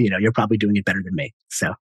 you're probably doing it better than me.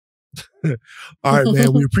 So. All right,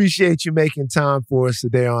 man. We appreciate you making time for us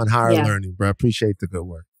today on Higher Learning, bro. I appreciate the good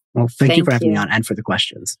work. Well, thank you for having me on and for the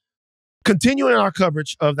questions. Continuing our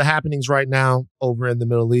coverage of the happenings right now over in the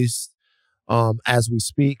Middle East, as we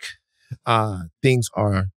speak, things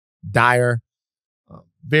are dire,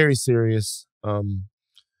 very serious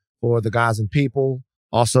for the Gazan people.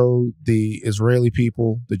 Also, the Israeli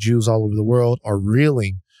people, the Jews all over the world are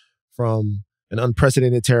reeling from an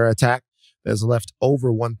unprecedented terror attack that has left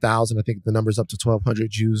over 1,000. I think the number's up to 1,200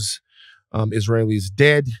 Jews, Israelis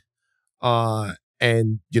dead,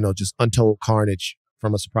 and, just untold carnage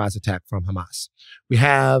from a surprise attack from Hamas. We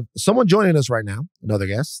have someone joining us right now, another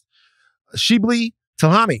guest, Shibley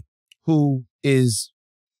Telhami, who is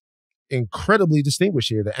incredibly distinguished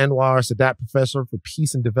here, the Anwar Sadat Professor for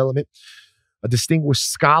Peace and Development, a distinguished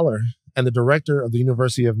scholar, and the director of the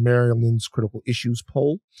University of Maryland's Critical Issues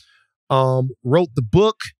Poll. Wrote the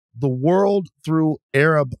book, The World Through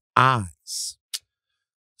Arab Eyes.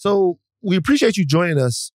 So we appreciate you joining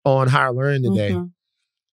us on Higher Learning today.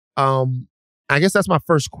 I guess that's my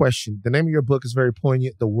first question. The name of your book is very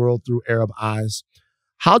poignant, The World Through Arab Eyes.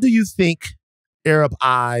 How do you think Arab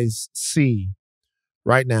eyes see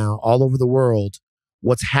right now all over the world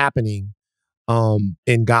what's happening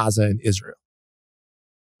in Gaza and Israel?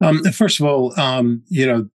 First of all,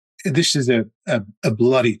 this is a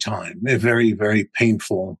bloody time, a very, very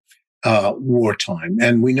painful wartime.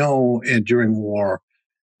 And we know during war,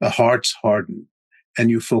 the hearts harden and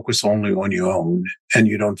you focus only on your own and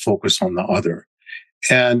you don't focus on the other.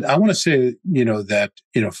 And I want to say, that,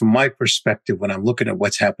 from my perspective, when I'm looking at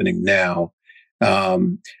what's happening now,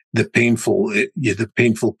 the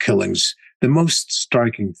painful killings, the most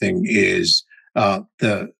striking thing is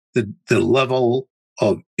the level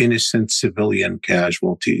of innocent civilian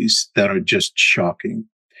casualties that are just shocking.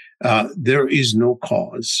 There is no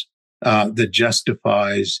cause that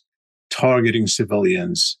justifies targeting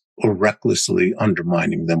civilians or recklessly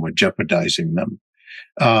undermining them or jeopardizing them.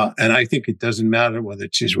 And I think it doesn't matter whether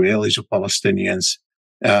it's Israelis or Palestinians.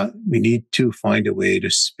 We need to find a way to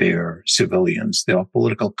spare civilians. There are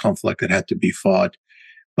political conflict that had to be fought,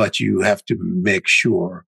 but you have to make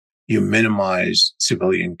sure you minimize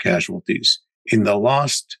civilian casualties. In the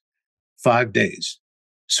last 5 days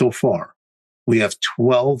so far, we have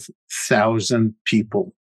 12,000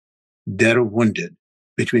 people dead or wounded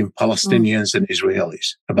between Palestinians and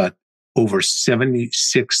Israelis, about over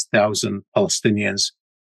 76,000 Palestinians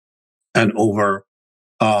and over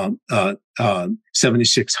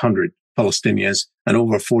 7,600 Palestinians and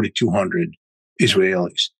over 4,200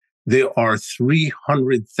 Israelis. There are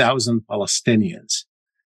 300,000 Palestinians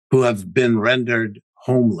who have been rendered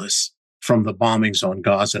homeless from the bombings on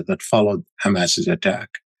Gaza that followed Hamas's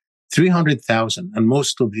attack. 300,000. And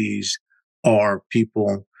most of these are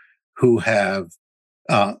people who have,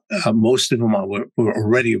 most of them were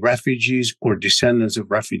already refugees or descendants of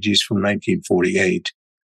refugees from 1948.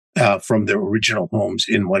 From their original homes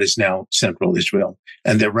in what is now central Israel.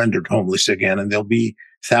 And they're rendered homeless again. And there'll be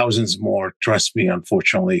thousands more, trust me,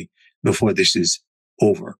 unfortunately, before this is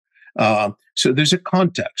over. So there's a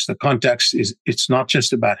context. The context is, it's not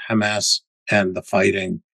just about Hamas and the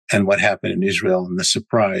fighting and what happened in Israel and the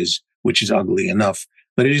surprise, which is ugly enough,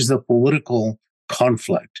 but it is the political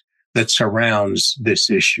conflict that surrounds this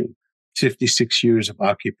issue. 56 years of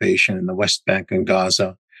occupation in the West Bank and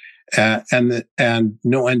Gaza, and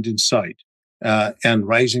no end in sight, and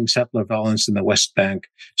rising settler violence in the West Bank.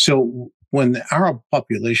 So when the Arab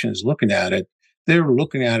population is looking at it, they're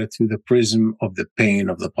looking at it through the prism of the pain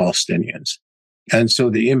of the Palestinians. And so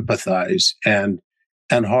they empathize and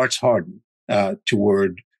hearts harden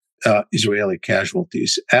toward Israeli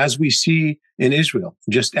casualties, as we see in Israel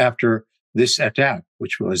just after this attack,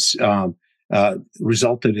 which was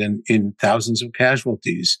resulted in thousands of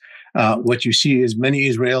casualties. What you see is many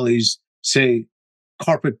Israelis say,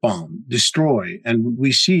 carpet bomb, destroy. And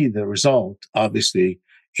we see the result, obviously,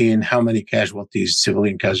 in how many casualties,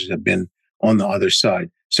 civilian casualties have been on the other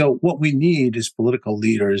side. So what we need is political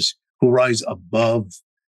leaders who rise above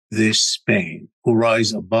this pain, who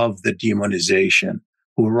rise above the demonization,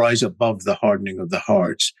 who rise above the hardening of the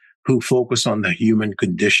hearts, who focus on the human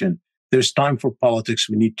condition. There's time for politics.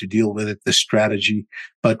 We need to deal with it, the strategy.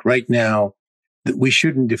 But right now, we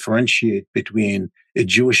shouldn't differentiate between a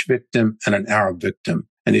Jewish victim and an Arab victim,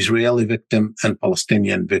 an Israeli victim and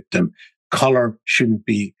Palestinian victim. Color shouldn't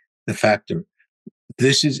be the factor.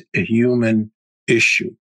 This is a human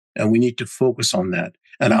issue, and we need to focus on that.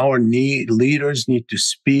 And our leaders need to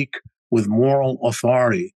speak with moral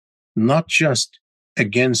authority, not just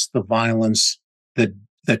against the violence that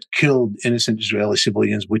killed innocent Israeli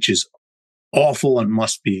civilians, which is awful and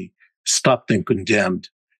must be stopped and condemned.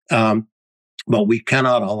 But we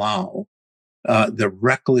cannot allow the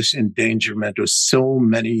reckless endangerment of so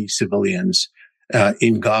many civilians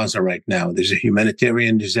in Gaza right now. There's a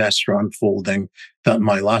humanitarian disaster unfolding that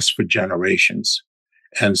might last for generations.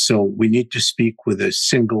 And so we need to speak with a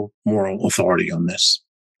single moral authority on this.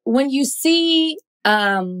 When you see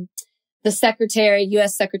the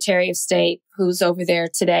U.S. Secretary of State, who's over there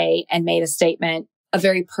today and made a statement, a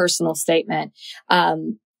very personal statement,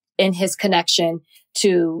 in his connection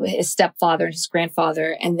to his stepfather and his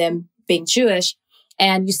grandfather and them being Jewish,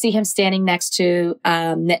 and you see him standing next to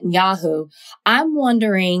Netanyahu, I'm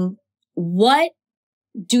wondering, what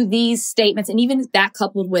do these statements, and even that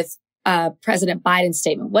coupled with President Biden's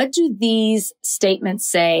statement, what do these statements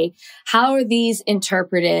say? How are these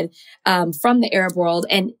interpreted from the Arab world?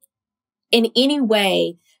 And in any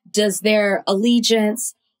way, does their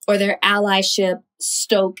allegiance or their allyship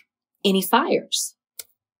stoke any fires?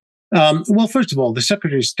 Well, first of all, the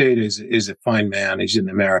Secretary of State is a fine man. He's an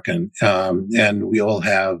American, and we all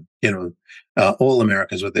have, all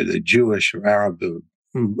Americans, whether they're Jewish or Arab,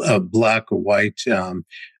 black or white,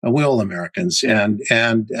 we're all Americans, and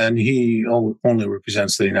he only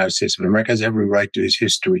represents the United States of America. Has every right to his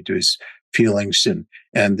history, to his feelings,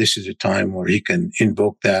 and this is a time where he can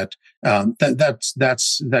invoke that.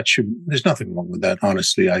 That should. There's nothing wrong with that.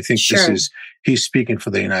 Honestly, I think Sure. He's speaking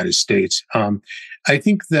for the United States. I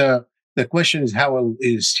think the question is how it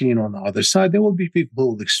is seen on the other side. There will be people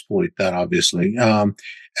who will exploit that, obviously. And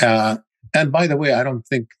by the way, I don't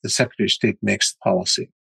think the Secretary of State makes the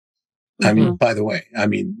policy. Mm-hmm. I mean, by the way,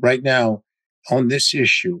 right now on this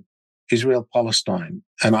issue, Israel-Palestine,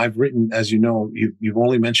 and I've written, as you know, you've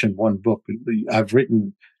only mentioned one book. I've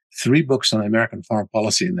written 3 books on American foreign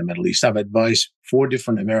policy in the Middle East. I've advised 4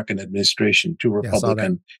 different American administrations, 2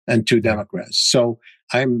 Republican and 2 Democrats. So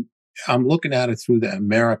I'm looking at it through the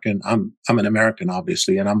American. I'm an American,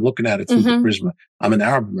 obviously, and I'm looking at it through the prism. I'm an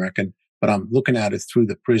Arab American, but I'm looking at it through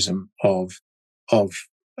the prism of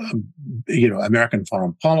American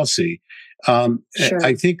foreign policy. Sure.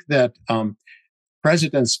 I think that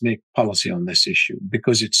presidents make policy on this issue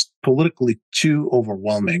because it's politically too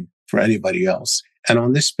overwhelming for anybody else. And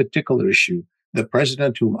on this particular issue, the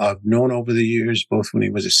president, whom I've known over the years, both when he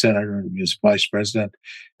was a senator and he was vice president,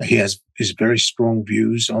 he has his very strong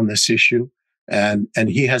views on this issue. And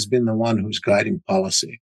he has been the one who's guiding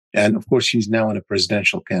policy. And of course, he's now in a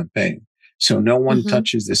presidential campaign. So no one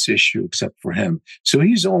touches this issue except for him. So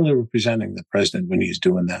he's only representing the president when he's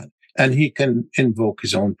doing that. And he can invoke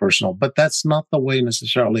his own personal, but that's not the way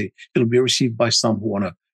necessarily it'll be received by some who want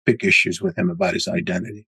to pick issues with him about his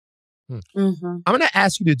identity. I'm going to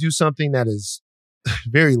ask you to do something that is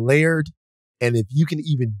very layered. And if you can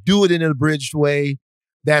even do it in an abridged way,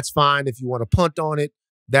 that's fine. If you want to punt on it,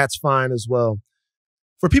 that's fine as well.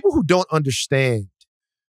 For people who don't understand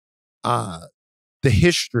the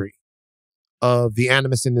history of the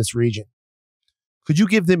animus in this region, could you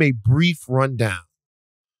give them a brief rundown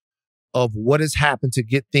of what has happened to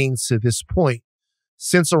get things to this point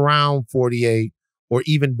since around 48 or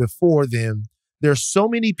even before then? There's so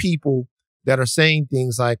many people that are saying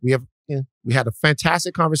things like we had a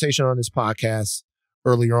fantastic conversation on this podcast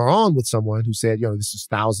earlier on with someone who said, this is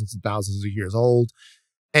thousands and thousands of years old.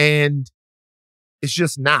 And it's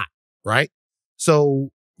just not, right? So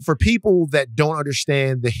for people that don't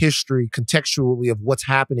understand the history contextually of what's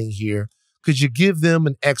happening here, could you give them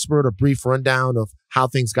an expert or brief rundown of how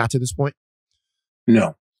things got to this point?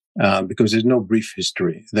 No, because there's no brief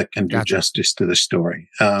history that can do justice to the story.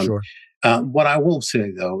 Sure. What I will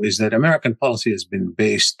say, though, is that American policy has been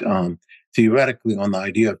based theoretically on the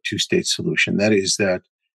idea of two-state solution. That is that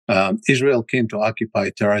Israel came to occupy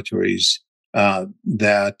territories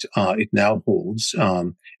that it now holds,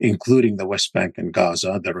 including the West Bank and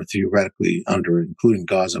Gaza, that are theoretically including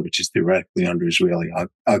Gaza, which is theoretically under Israeli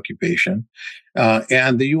occupation.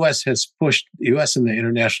 And the U.S. and the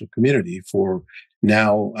international community for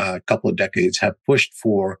now a couple of decades have pushed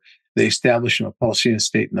for the establishment of a Palestinian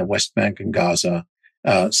state in the West Bank and Gaza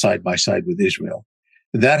side by side with Israel.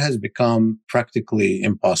 That has become practically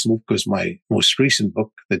impossible because my most recent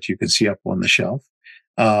book that you can see up on the shelf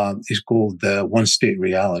is called The One State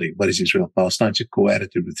Reality. What is Israel-Palestine? It's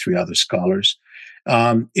co-edited with 3 other scholars.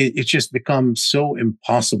 It's just become so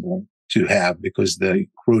impossible to have because the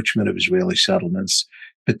encroachment of Israeli settlements,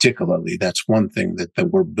 particularly, that's one thing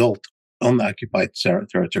that were built on the occupied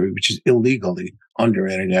territory, which is illegally under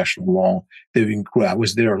international law. I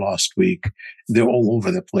was there last week. They're all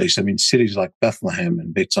over the place. I mean, cities like Bethlehem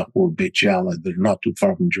and Beit Tzapor, Beit Jala, they're not too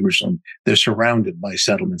far from Jerusalem. They're surrounded by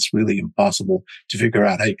settlements, really impossible to figure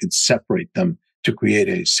out how you could separate them to create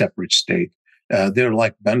a separate state. They're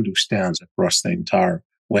like Bandustans across the entire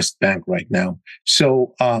West Bank right now.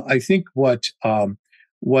 So I think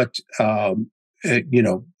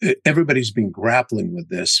everybody's been grappling with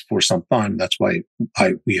this for some time. That's why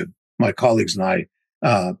my colleagues and I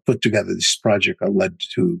put together this project that led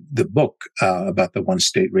to the book about the one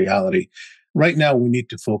state reality. Right now, we need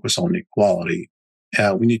to focus on equality.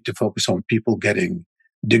 We need to focus on people getting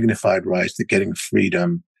dignified rights, getting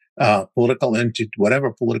freedom.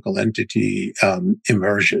 Whatever political entity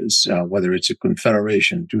emerges, whether it's a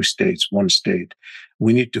confederation, 2 states, 1 state,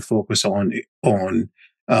 we need to focus on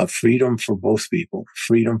freedom for both people,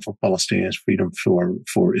 freedom for Palestinians, freedom for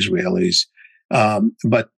Israelis.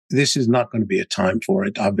 But this is not going to be a time for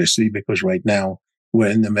it, obviously, because right now we're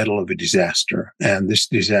in the middle of a disaster, and this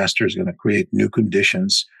disaster is going to create new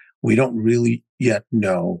conditions. We don't really yet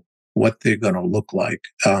know what they're going to look like.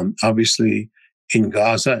 Obviously, in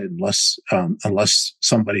Gaza, unless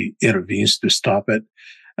somebody intervenes to stop it,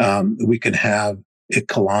 we can have a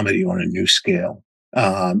calamity on a new scale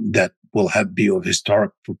that will be of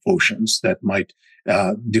historic proportions that might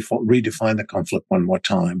redefine the conflict one more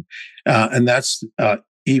time. And that's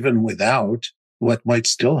even without what might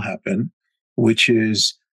still happen, which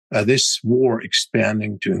is this war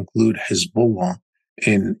expanding to include Hezbollah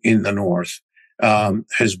in the north.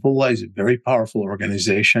 Hezbollah is a very powerful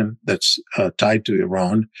organization that's tied to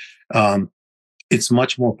Iran. It's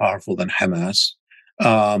much more powerful than Hamas.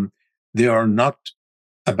 They are not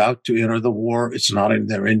about to enter the war. It's not in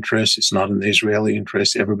their interest. It's not in the Israeli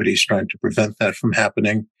interest. Everybody's trying to prevent that from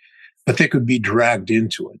happening. But they could be dragged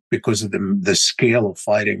into it because of the scale of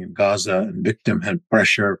fighting in Gaza and victim and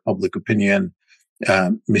pressure, public opinion,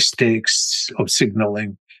 mistakes of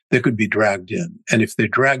signaling. They could be dragged in. And if they're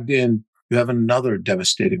dragged in, you have another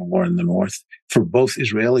devastating war in the north for both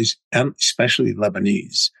Israelis and especially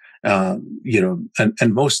Lebanese.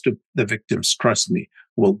 And most of the victims, trust me,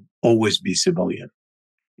 will always be civilian.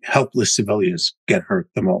 Helpless civilians get hurt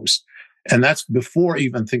the most. And that's before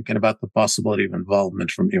even thinking about the possibility of involvement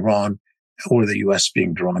from Iran or the U.S.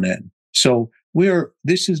 being drawn in. So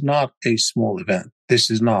this is not a small event. This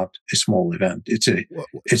is not a small event.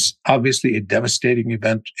 It's obviously a devastating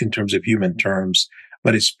event in terms of human terms,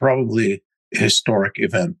 but it's probably historic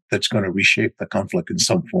event that's going to reshape the conflict in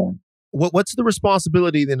some form. What's the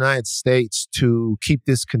responsibility of the United States to keep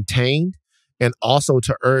this contained and also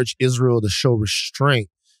to urge Israel to show restraint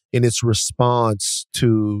in its response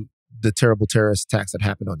to the terrible terrorist attacks that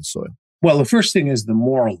happened on the soil? Well, the first thing is the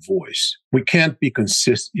moral voice. We can't be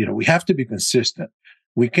consistent. We have to be consistent.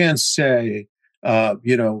 We can't say,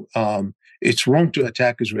 it's wrong to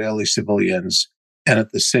attack Israeli civilians and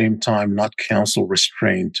at the same time not counsel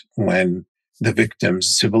restraint when the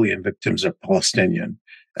victims, civilian victims, are Palestinian.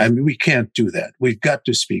 I mean, we can't do that. We've got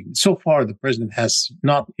to speak. So far, the president has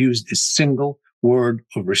not used a single word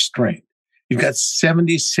of restraint. You've got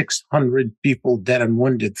 7,600 people dead and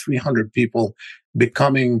wounded, 300 people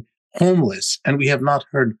becoming homeless, and we have not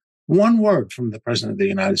heard one word from the president of the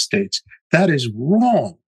United States. That is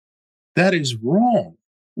wrong. That is wrong.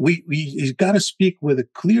 He's got to speak with a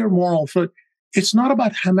clear moral foot. It's not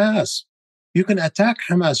about Hamas. You can attack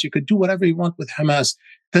Hamas. You could do whatever you want with Hamas.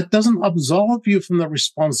 That doesn't absolve you from the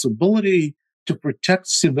responsibility to protect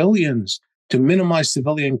civilians, to minimize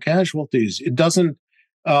civilian casualties. It doesn't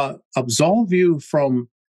absolve you from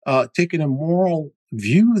taking a moral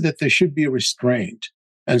view that there should be restraint.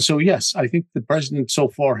 And so, yes, I think the president so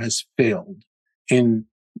far has failed in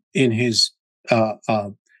his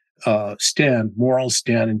moral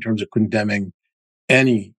stand in terms of condemning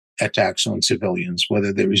any attacks on civilians,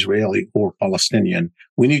 whether they're Israeli or Palestinian.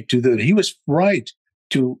 We need to do that. He was right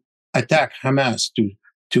to attack Hamas, to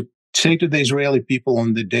say to the Israeli people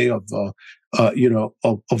on the day of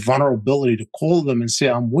vulnerability, to call them and say,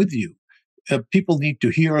 "I'm with you." People need to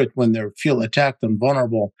hear it when they feel attacked and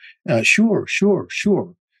vulnerable. Sure.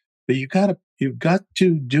 But you've got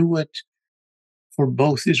to do it for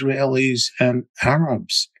both Israelis and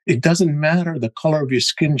Arabs. It doesn't matter. The color of your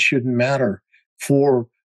skin shouldn't matter.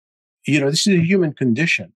 This is a human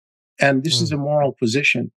condition, and this is a moral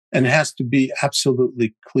position, and it has to be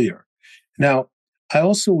absolutely clear. Now, I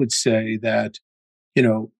also would say that,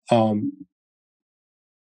 the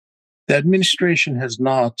administration has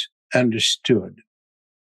not understood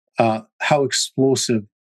how explosive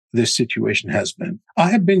this situation has been.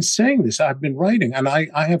 I have been saying this. I've been writing, and I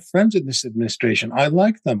have friends in this administration. I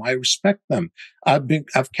like them. I respect them.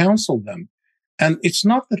 I've counseled them. And it's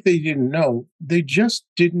not that they didn't know, they just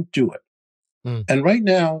didn't do it. And right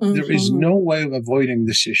now, there is no way of avoiding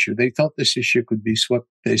this issue. They thought this issue could be swept.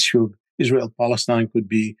 The issue of Israel-Palestine could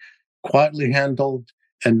be quietly handled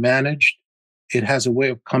and managed. It has a way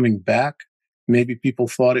of coming back. Maybe people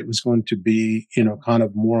thought it was going to be, kind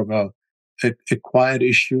of more of a quiet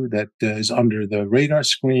issue that is under the radar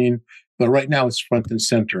screen. But right now, it's front and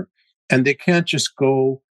center. And they can't just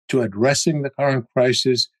go to addressing the current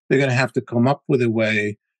crisis. They're going to have to come up with a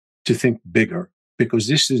way to think bigger, because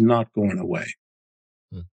this is not going away.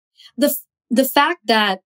 The fact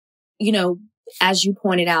that, as you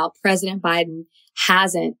pointed out, President Biden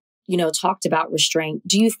hasn't, talked about restraint.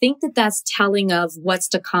 Do you think that that's telling of what's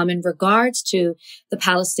to come in regards to the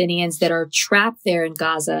Palestinians that are trapped there in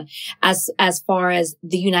Gaza, as far as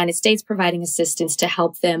the United States providing assistance to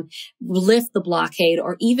help them lift the blockade,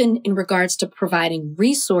 or even in regards to providing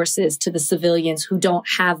resources to the civilians who don't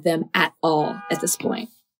have them at all at this point?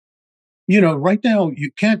 Right now,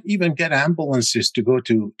 you can't even get ambulances to go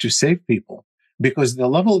to save people, because the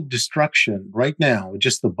level of destruction right now,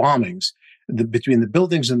 just the bombings, between the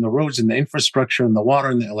buildings and the roads and the infrastructure and the water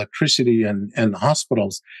and the electricity and the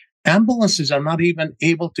hospitals, ambulances are not even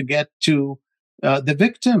able to get to the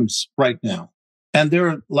victims right now. And there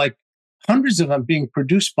are like hundreds of them being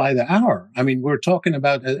produced by the hour. I mean, we're talking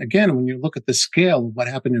about, again, when you look at the scale of what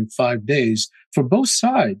happened in 5 days for both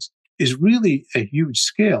sides, is really a huge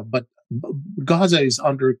scale. But Gaza is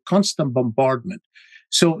under constant bombardment.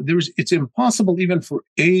 So it's impossible even for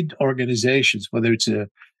aid organizations, whether it's a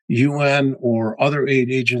UN or other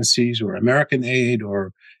aid agencies or American aid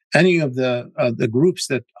or any of the groups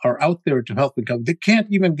that are out there to help them. They can't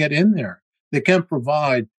even get in there. They can't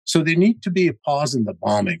provide. So there need to be a pause in the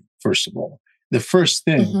bombing, first of all. The first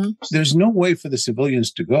thing, there's no way for the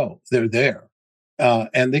civilians to go. They're there.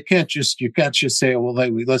 And you can't just say, well,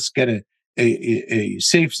 let's get a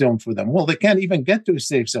safe zone for them. Well, they can't even get to a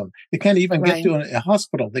safe zone. They can't even get to a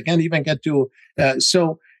hospital. They can't even get to,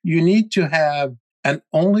 so you need to have, and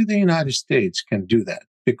only the United States can do that,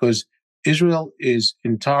 because Israel is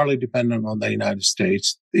entirely dependent on the United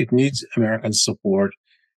States. It needs American support.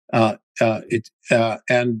 And the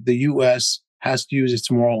U.S. has to use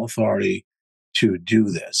its moral authority to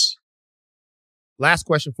do this. Last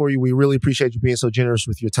question for you. We really appreciate you being so generous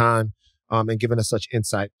with your time and giving us such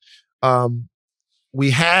insight.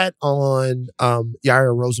 We had on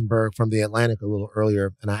Yair Rosenberg from The Atlantic a little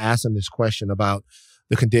earlier, and I asked him this question about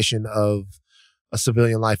the condition of a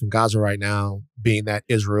civilian life in Gaza right now, being that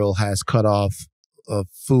Israel has cut off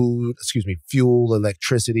fuel,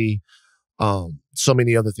 electricity, so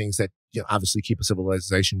many other things that obviously keep a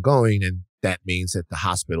civilization going. And that means that the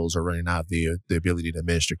hospitals are running out of the ability to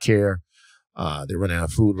administer care. They're running out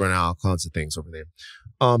of food, running out of all kinds of things over there.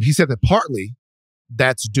 He said that partly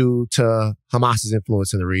that's due to Hamas's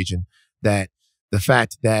influence in the region, that the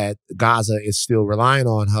fact that Gaza is still relying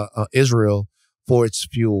on Israel for its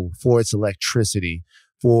fuel, for its electricity,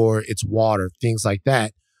 for its water, things like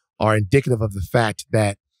that, are indicative of the fact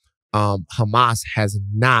that Hamas has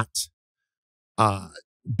not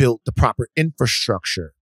built the proper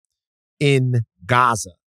infrastructure in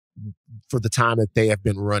Gaza for the time that they have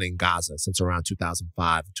been running Gaza since around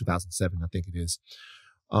 2005, 2007, I think it is.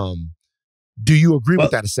 Do you agree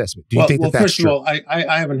with that assessment? Do you think that that's true? First of all,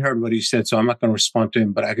 I haven't heard what he said, so I'm not going to respond to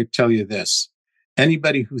him, but I could tell you this.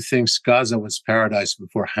 Anybody who thinks Gaza was paradise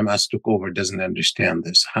before Hamas took over doesn't understand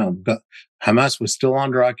this. Hamas was still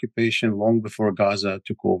under occupation long before Gaza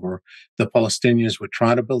took over. The Palestinians were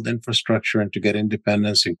trying to build infrastructure and to get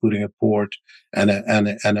independence, including a port and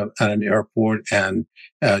an airport, and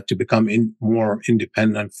to become more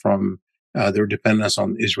independent from their dependence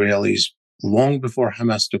on Israelis long before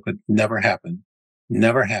Hamas took it. Never happened.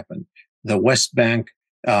 Never happened. The West Bank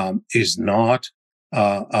is not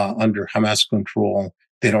under Hamas control.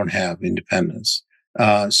 They don't have independence.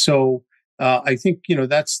 So I think,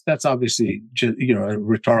 that's obviously just, a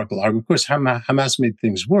rhetorical argument. Of course, Hamas made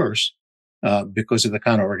things worse because of the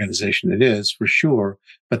kind of organization it is, for sure.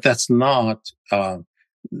 But that's not the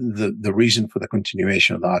reason for the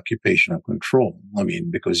continuation of the occupation of control. I mean,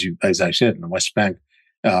 because as I said, in the West Bank,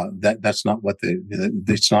 that's not what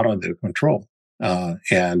it's not under control.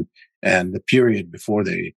 And the period before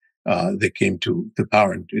they came to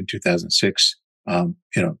power in 2006,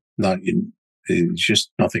 it's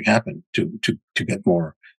just nothing happened to get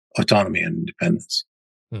more autonomy and independence.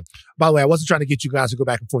 By the way, I wasn't trying to get you guys to go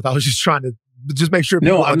back and forth. I was just trying to make sure.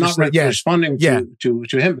 No, I'm not responding to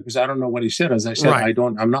him because I don't know what he said. As I said, right.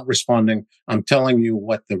 I'm not responding. I'm telling you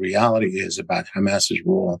what the reality is about Hamas's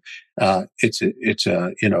role. The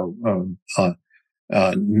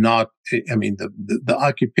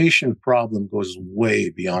occupation problem goes way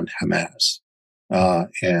beyond Hamas,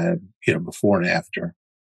 before and after.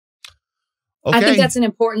 Okay. I think that's an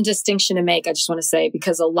important distinction to make. I just want to say,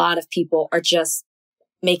 because a lot of people are just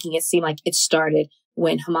making it seem like it started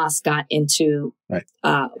when Hamas got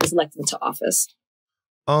was elected into office.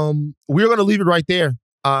 We're going to leave it right there.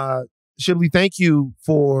 Shibley, thank you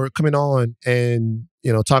for coming on and,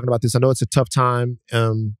 talking about this. I know it's a tough time,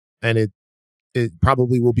 and it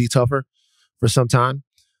probably will be tougher for some time.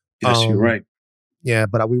 Yes, you're right. Yeah,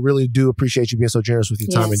 but we really do appreciate you being so generous with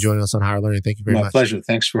your time and joining us on Higher Learning. Thank you very much. My pleasure.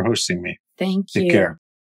 Thanks for hosting me. Thank you. Take care.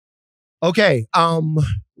 Okay.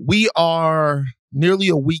 We are nearly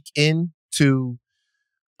a week into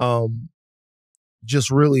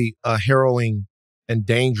just really a harrowing and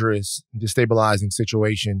dangerous, destabilizing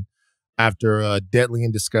situation after a deadly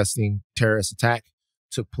and disgusting terrorist attack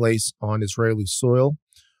took place on Israeli soil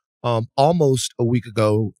almost a week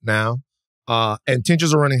ago now. And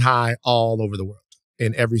tensions are running high all over the world.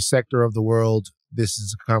 In every sector of the world, this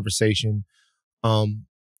is a conversation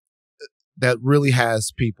that really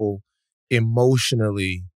has people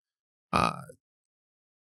emotionally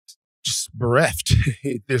just bereft.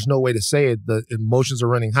 There's no way to say it. The emotions are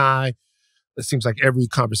running high. It seems like every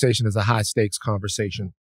conversation is a high stakes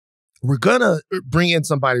conversation. We're going to bring in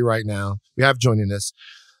somebody right now. We have joining us,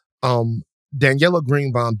 Daniella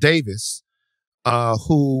Greenbaum Davis,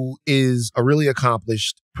 who is a really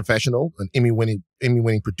accomplished professional, an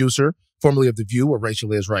Emmy-winning producer, formerly of The View, where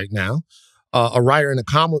Rachel is right now, a writer and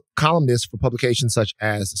a columnist for publications such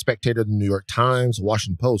as The Spectator, The New York Times,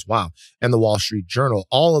 Washington Post, and The Wall Street Journal.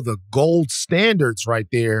 All of the gold standards right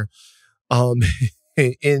there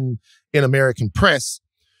in American press.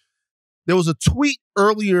 There was a tweet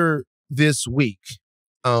earlier this week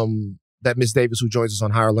that Ms. Davis, who joins us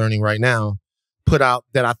on Higher Learning right now, put out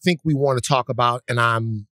that I think we want to talk about, and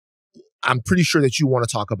I'm pretty sure that you want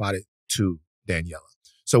to talk about it too, Daniella.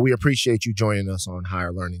 So we appreciate you joining us on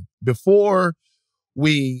Higher Learning. Before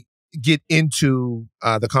we get into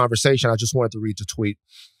the conversation, I just wanted to read the tweet.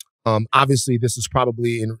 Obviously, this is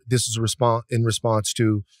in response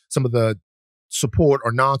to some of the support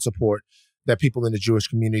or non-support that people in the Jewish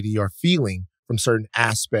community are feeling from certain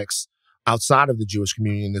aspects outside of the Jewish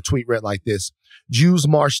community. And the tweet read like this: Jews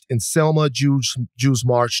marched in Selma. Jews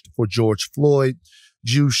marched for George Floyd.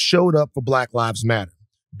 Jews showed up for Black Lives Matter.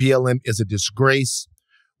 BLM is a disgrace.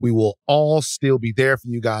 We will all still be there for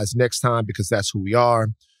you guys next time because that's who we are.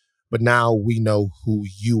 But now we know who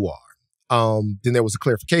you are. Then there was a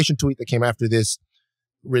clarification tweet that came after this,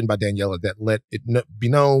 written by Daniella, that let it be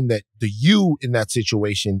known that the you in that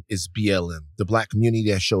situation is BLM. The Black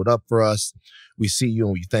community that showed up for us. We see you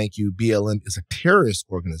and we thank you. BLM is a terrorist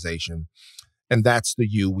organization. And that's the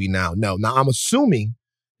you we now know. Now, I'm assuming,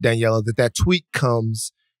 Daniella, that tweet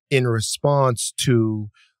comes in response to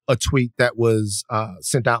a tweet that was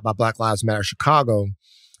sent out by Black Lives Matter Chicago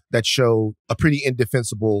that showed a pretty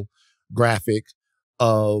indefensible graphic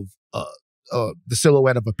of the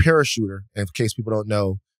silhouette of a parachuter. And in case people don't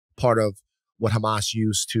know, part of what Hamas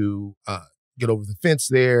used to get over the fence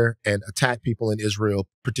there and attack people in Israel,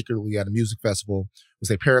 particularly at a music festival, was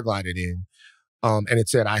they paraglided in. And it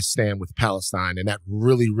said, "I stand with Palestine." And that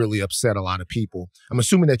really, really upset a lot of people. I'm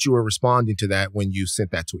assuming that you were responding to that when you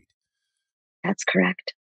sent that tweet. That's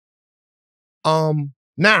correct.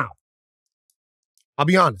 Now, I'll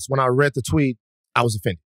be honest. When I read the tweet, I was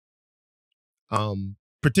offended.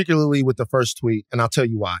 Particularly with the first tweet, and I'll tell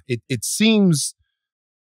you why. It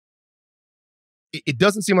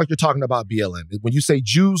doesn't seem like you're talking about BLM. When you say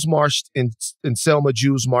Jews marched in Selma,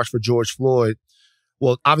 Jews marched for George Floyd,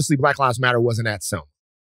 well, obviously Black Lives Matter wasn't at Selma.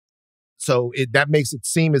 So that makes it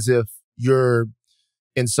seem as if you're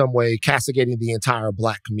in some way castigating the entire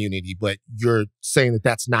Black community, but you're saying that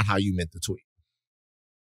that's not how you meant the tweet.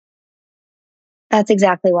 That's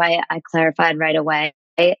exactly why I clarified right away.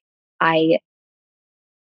 I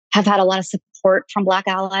have had a lot of support from Black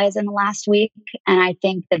allies in the last week. And I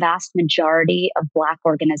think the vast majority of Black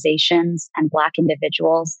organizations and Black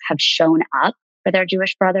individuals have shown up for their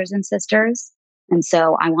Jewish brothers and sisters. And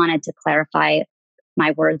so I wanted to clarify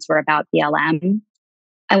my words were about BLM.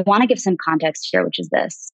 I want to give some context here, which is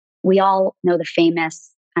this. We all know the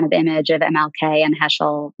famous kind of image of MLK and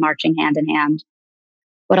Heschel marching hand in hand.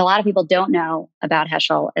 What a lot of people don't know about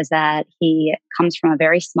Heschel is that he comes from a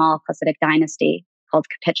very small Hasidic dynasty called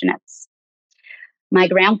Kapitschnitz. My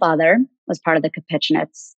grandfather was part of the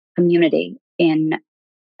Kapitschnitz community in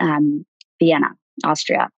Vienna,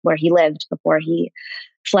 Austria, where he lived before he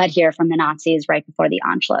fled here from the Nazis right before the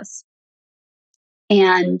Anschluss.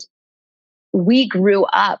 And we grew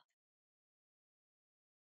up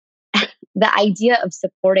the idea of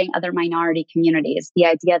supporting other minority communities, the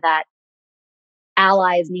idea that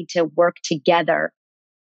allies need to work together,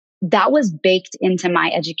 that was baked into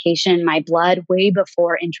my education, my blood, way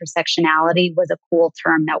before intersectionality was a cool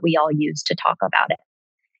term that we all use to talk about it.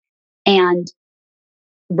 And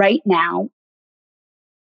right now,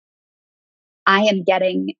 I am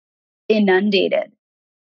getting inundated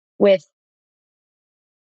with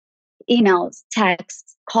emails,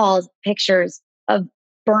 texts, calls, pictures of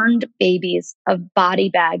burned babies, of body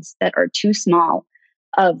bags that are too small,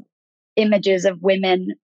 of images of women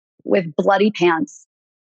with bloody pants,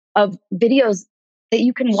 of videos that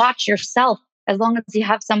you can watch yourself as long as you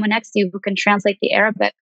have someone next to you who can translate the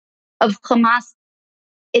Arabic, of Hamas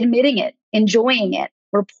admitting it, enjoying it,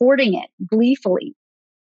 reporting it gleefully.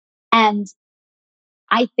 And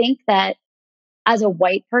I think that as a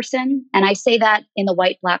white person, and I say that in the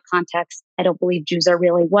white-Black context, I don't believe Jews are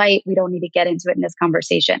really white. We don't need to get into it in this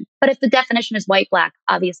conversation. But if the definition is white-Black,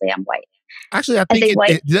 obviously I'm white. Actually, I think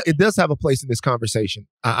it does have a place in this conversation.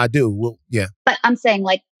 I do. Well, yeah. But I'm saying,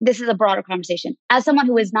 like, this is a broader conversation. As someone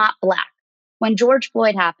who is not Black, when George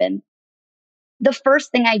Floyd happened, the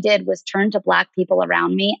first thing I did was turn to Black people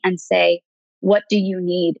around me and say, what do you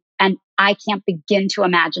need? And I can't begin to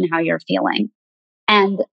imagine how you're feeling.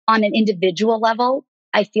 And on an individual level,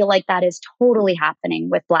 I feel like that is totally happening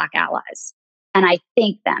with Black allies. And I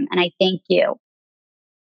thank them and I thank you.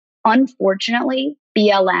 Unfortunately,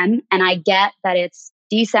 BLM, and I get that it's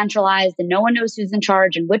decentralized and no one knows who's in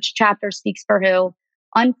charge and which chapter speaks for who.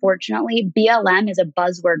 Unfortunately, BLM is a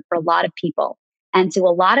buzzword for a lot of people. And to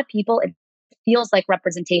a lot of people, it feels like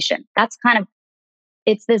representation. That's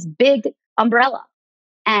it's this big umbrella.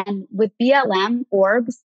 And with BLM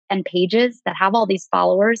orgs and pages that have all these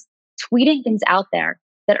followers tweeting things out there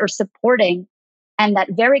that are supporting and that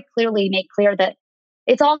very clearly make clear that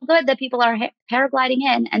it's all good that people are paragliding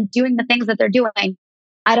in and doing the things that they're doing.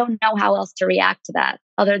 I don't know how else to react to that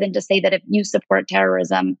other than to say that if you support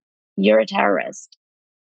terrorism, you're a terrorist.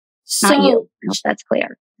 So, not you. I hope that's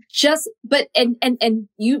clear. And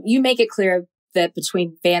you make it clear that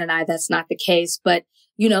between Van and I, that's not the case. But,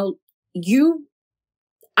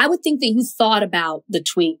 I would think that you thought about the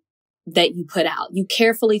tweet that you put out. You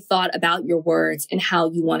carefully thought about your words and how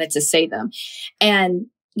you wanted to say them. And,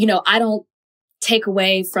 I don't take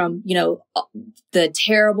away from, the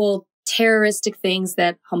terrible terroristic things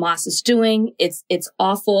that Hamas is doing. It's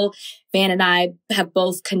awful. Van and I have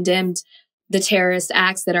both condemned the terrorist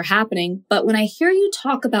acts that are happening. But when I hear you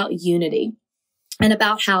talk about unity, and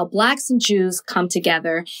about how Blacks and Jews come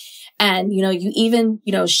together. And, you even,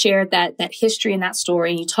 shared that history and that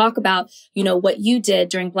story. And you talk about, what you did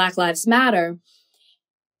during Black Lives Matter.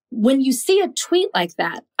 When you see a tweet like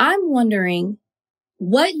that, I'm wondering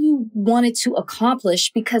what you wanted to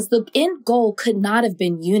accomplish, because the end goal could not have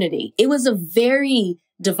been unity. It was a very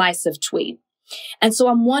divisive tweet. And so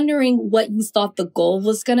I'm wondering what you thought the goal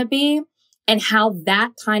was going to be and how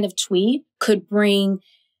that kind of tweet could bring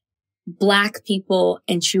Black people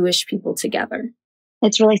and Jewish people together.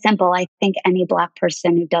 It's really simple. I think any Black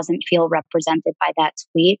person who doesn't feel represented by that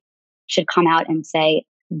tweet should come out and say,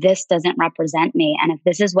 this doesn't represent me. And if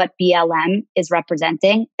this is what BLM is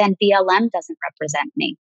representing, then BLM doesn't represent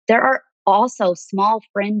me. There are also small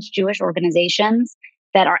fringe Jewish organizations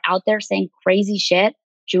that are out there saying crazy shit.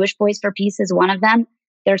 Jewish Voice for Peace is one of them.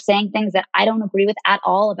 They're saying things that I don't agree with at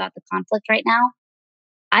all about the conflict right now.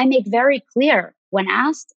 I make very clear when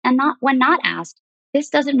asked and not when not asked, this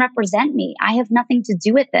doesn't represent me. I have nothing to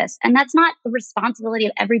do with this. And that's not the responsibility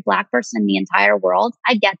of every Black person in the entire world.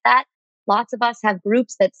 I get that. Lots of us have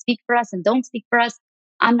groups that speak for us and don't speak for us.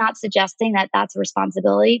 I'm not suggesting that that's a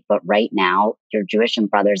responsibility, but right now, your Jewish and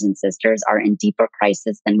brothers and sisters are in deeper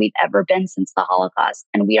crisis than we've ever been since the Holocaust.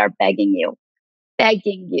 And we are begging you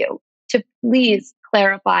to please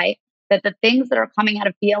clarify that the things that are coming out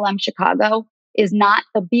of BLM Chicago is not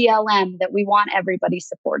the BLM that we want everybody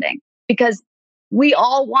supporting, because we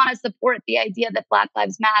all want to support the idea that Black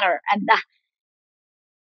Lives Matter. And that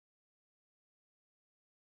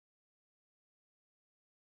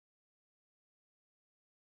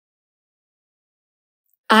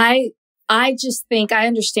I just think I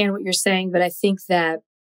understand what you're saying, but I think that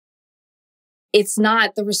it's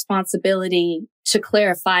not the responsibility to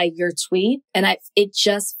clarify your tweet. And it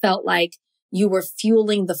just felt like you were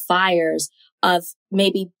fueling the fires of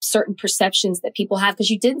maybe certain perceptions that people have, because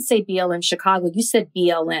you didn't say BLM Chicago, you said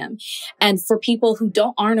BLM. And for people who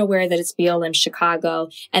aren't aware that it's BLM Chicago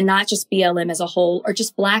and not just BLM as a whole, or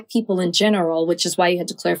just Black people in general, which is why you had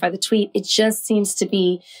to clarify the tweet, it just seems to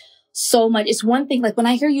be so much. It's one thing, like when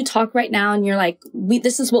I hear you talk right now and you're like,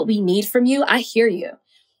 this is what we need from you. I hear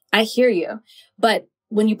you. But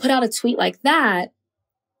when you put out a tweet like that,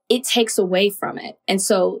 it takes away from it. And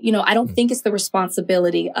so, I don't think it's the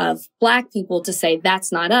responsibility of Black people to say,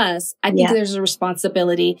 that's not us. I think there's a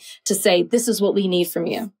responsibility to say, this is what we need from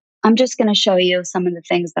you. I'm just going to show you some of the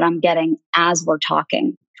things that I'm getting as we're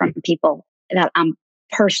talking from people that I'm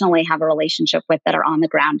personally have a relationship with that are on the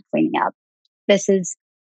ground cleaning up. This is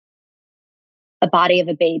a body of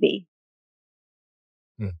a baby.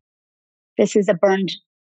 This is a burned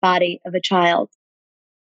body of a child.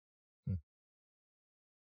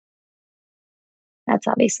 That's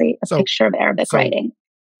obviously a picture of Arabic writing.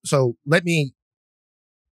 So let me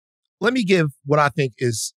give what I think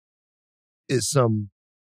is some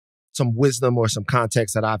wisdom or some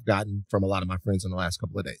context that I've gotten from a lot of my friends in the last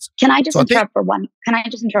couple of days. Can I just interrupt for one? Can I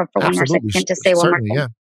just interrupt for one more second? Just say one more thing. Yeah.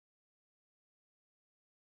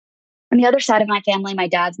 On the other side of my family, my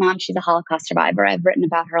dad's mom, she's a Holocaust survivor. I've written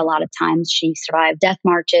about her a lot of times. She survived death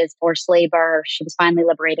marches, forced labor. She was finally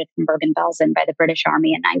liberated from Bergen-Belsen by the British Army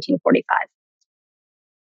in 1945.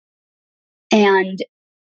 And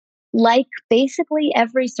like basically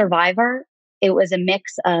every survivor, it was a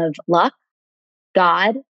mix of luck,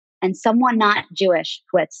 God, and someone not Jewish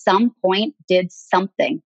who at some point did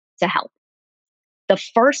something to help. The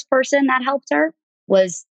first person that helped her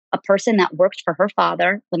was a person that worked for her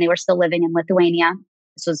father when they were still living in Lithuania.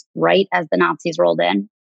 This was right as the Nazis rolled in,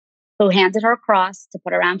 who handed her a cross to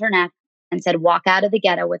put around her neck and said, walk out of the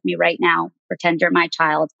ghetto with me right now. Pretend you're my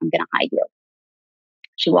child. I'm going to hide you.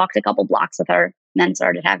 She walked a couple blocks with her and then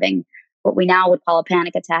started having what we now would call a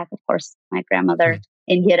panic attack. Of course, my grandmother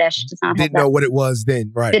in Yiddish does not didn't know what it was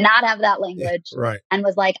then, right? Did not have that language, right? And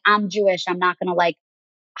was like, I'm Jewish. I'm not going to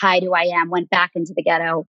hide who I am. Went back into the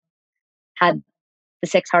ghetto, had the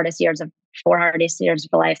four hardest years of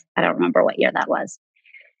her life. I don't remember what year that was.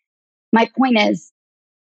 My point is,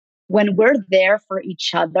 when we're there for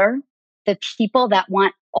each other, the people that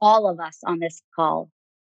want all of us on this call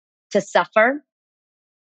to suffer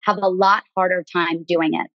have a lot harder time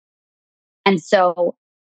doing it. And so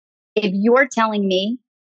if you're telling me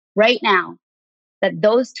right now that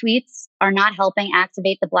those tweets are not helping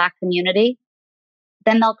activate the Black community,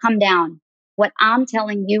 then they'll come down. What I'm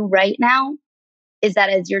telling you right now is that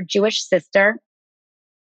as your Jewish sister,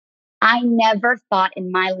 I never thought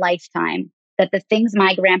in my lifetime that the things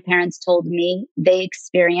my grandparents told me they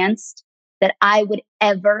experienced that I would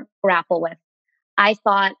ever grapple with. I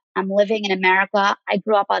thought, I'm living in America. I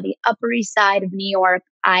grew up on the Upper East Side of New York.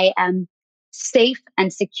 I am safe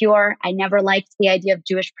and secure. I never liked the idea of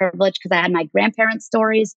Jewish privilege because I had my grandparents'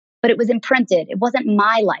 stories, but it was imprinted. It wasn't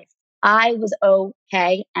my life. I was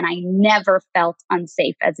okay, and I never felt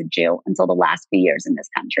unsafe as a Jew until the last few years in this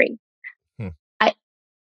country.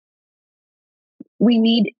 We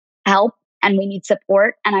need help and we need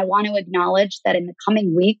support. And I want to acknowledge that in the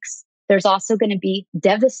coming weeks, there's also going to be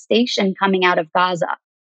devastation coming out of Gaza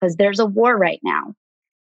because there's a war right now.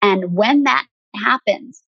 And when that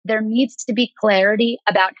happens, there needs to be clarity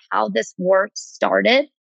about how this war started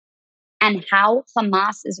and how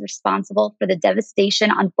Hamas is responsible for the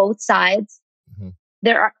devastation on both sides. Mm-hmm.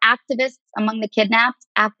 There are activists among the kidnapped,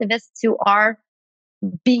 activists who are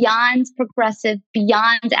beyond progressive,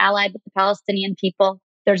 beyond allied with the Palestinian people.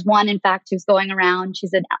 There's one, in fact, who's going around.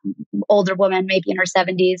 She's an older woman, maybe in her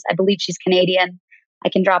 70s. I believe she's Canadian. I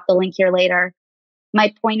can drop the link here later.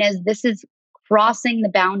 My point is, this is crossing the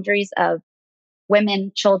boundaries of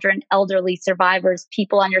women, children, elderly, survivors,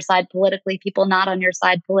 people on your side politically, people not on your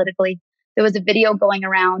side politically. There was a video going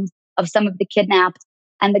around of some of the kidnapped,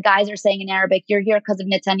 and the guys are saying in Arabic, "You're here because of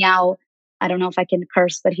Netanyahu." I don't know if I can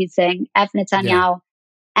curse, but he's saying F Netanyahu.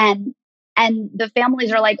 Yeah. And the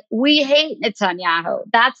families are like, "We hate Netanyahu.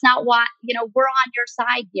 That's not why, we're on your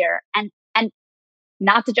side here." And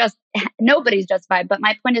not to just, nobody's justified, but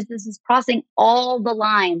my point is this is crossing all the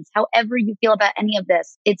lines. However you feel about any of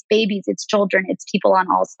this, it's babies, it's children, it's people on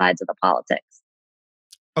all sides of the politics.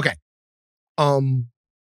 Okay.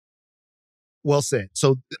 Well said.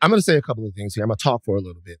 So I'm going to say a couple of things here. I'm going to talk for a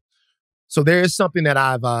little bit. So there is something that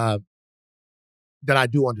that I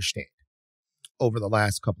do understand over the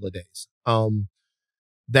last couple of days.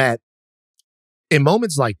 That in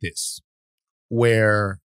moments like this,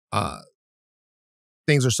 where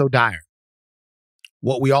things are so dire,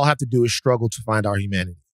 what we all have to do is struggle to find our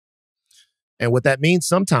humanity. And what that means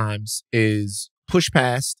sometimes is push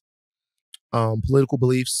past political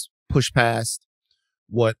beliefs, push past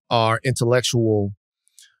what our intellectual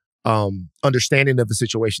understanding of the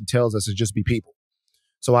situation tells us, is just be people.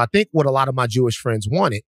 So I think what a lot of my Jewish friends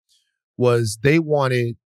wanted was they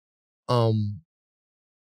wanted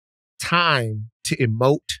time to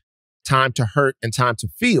emote, time to hurt, and time to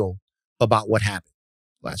feel about what happened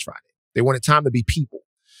last Friday. They wanted time to be people.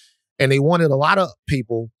 And they wanted a lot of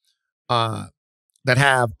people that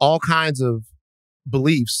have all kinds of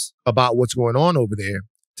beliefs about what's going on over there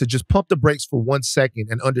to just pump the brakes for 1 second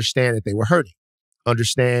and understand that they were hurting.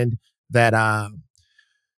 Understand that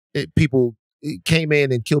people came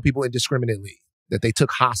in and killed people indiscriminately, that they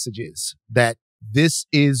took hostages, that this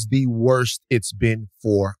is the worst it's been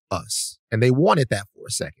for us. And they wanted that for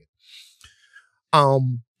a second.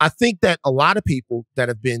 I think that a lot of people that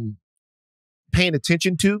have been paying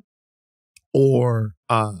attention to or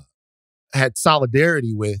had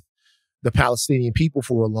solidarity with the Palestinian people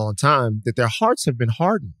for a long time, that their hearts have been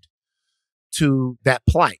hardened to that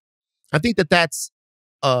plight. I think that that's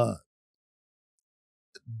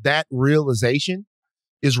that realization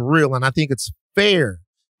is real. And I think it's fair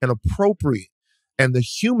and appropriate and the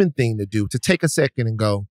human thing to do to take a second and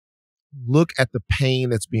go, look at the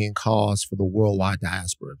pain that's being caused for the worldwide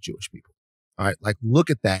diaspora of Jewish people. All right. Like,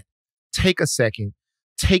 look at that. Take a second,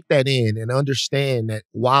 take that in and understand that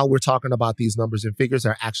while we're talking about these numbers and figures,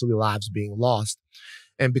 there are actually lives being lost.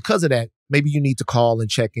 And because of that, maybe you need to call and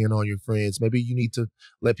check in on your friends. Maybe you need to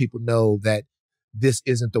let people know that this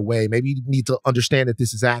isn't the way. Maybe you need to understand that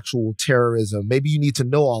this is actual terrorism. Maybe you need to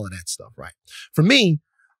know all of that stuff, right? For me,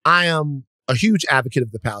 I am a huge advocate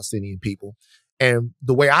of the Palestinian people. And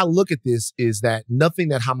the way I look at this is that nothing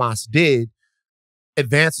that Hamas did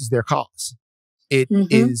advances their cause. It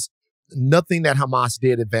is nothing that Hamas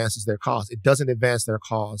did advances their cause. It doesn't advance their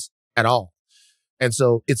cause at all. And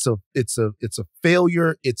so it's a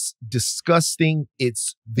failure. It's disgusting.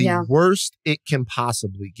 It's the worst it can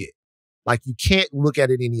possibly get. Like, you can't look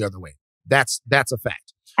at it any other way. That's a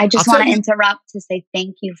fact. I just want to interrupt to say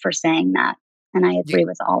thank you for saying that. And I agree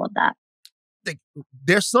with all of that.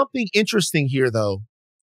 There's something interesting here, though,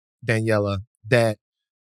 Daniella, that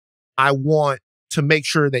I want to make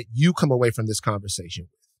sure that you come away from this conversation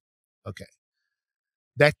with. Okay.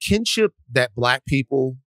 That kinship that Black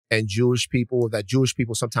people and Jewish people, that Jewish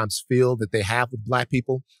people sometimes feel that they have with Black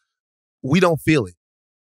people, we don't feel it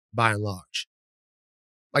by and large.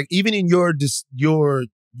 Like, even in your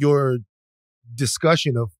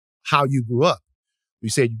discussion of how you grew up, you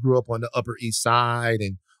said you grew up on the Upper East Side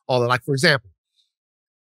and all that. Like, for example,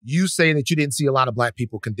 you say that you didn't see a lot of Black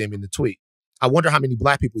people condemning the tweet. I wonder how many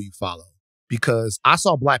Black people you follow, because I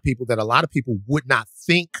saw Black people that a lot of people would not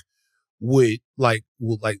think would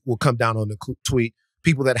come down on the tweet.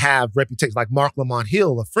 People that have reputations, like Mark Lamont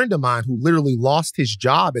Hill, a friend of mine who literally lost his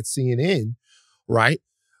job at CNN right?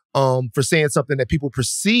 For saying something that people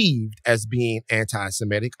perceived as being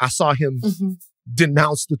anti-Semitic. I saw him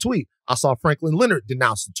denounce the tweet. I saw Franklin Leonard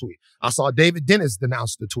denounce the tweet. I saw David Dennis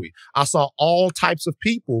denounce the tweet. I saw all types of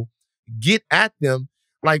people get at them,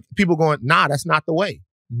 like people going, nah, that's not the way.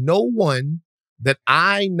 No one that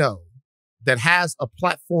I know that has a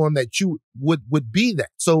platform that you would be that.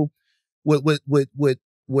 So would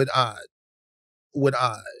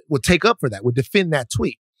take up for that, would defend that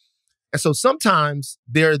tweet. And so sometimes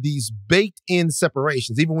there are these baked in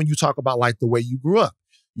separations, even when you talk about like the way you grew up.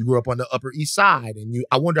 You grew up on the Upper East Side, and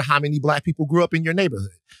I wonder how many Black people grew up in your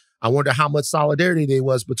neighborhood. I wonder how much solidarity there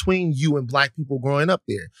was between you and Black people growing up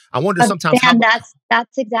there. I wonder sometimes Dan,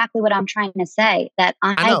 that's exactly what I'm trying to say, that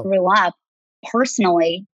I grew up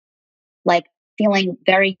personally, like, feeling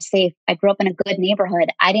very safe. I grew up in a good neighborhood.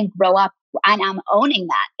 I didn't grow up, and I'm owning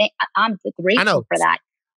that. I'm grateful for that.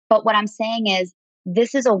 But what I'm saying is,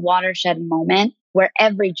 this is a watershed moment where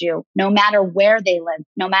every Jew, no matter where they live,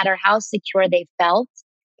 no matter how secure they felt,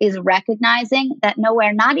 is recognizing that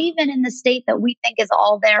nowhere, not even in the state that we think is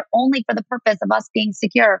all there only for the purpose of us being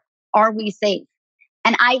secure, are we safe.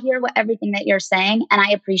 And I hear everything that you're saying, and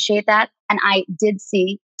I appreciate that. And I did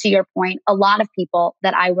see, to your point, a lot of people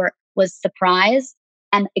that I was surprised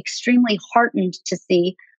and extremely heartened to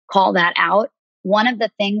see call that out. One of the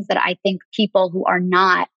things that I think people who are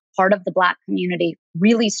not part of the Black community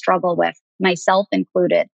really struggle with, myself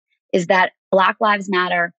included, is that Black Lives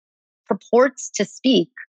Matter purports to speak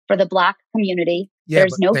for the Black community.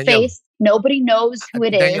 There's no face. Nobody knows who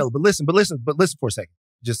it is. But listen for a second.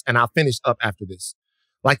 And I'll finish up after this.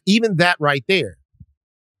 Like, even that right there,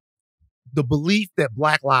 the belief that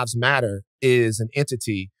Black Lives Matter is an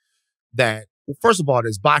entity that, well, first of all,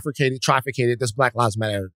 there's bifurcated, trifurcated. There's Black Lives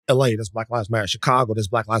Matter LA. There's Black Lives Matter Chicago. There's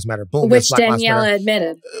Black Lives Matter boom. Which Daniella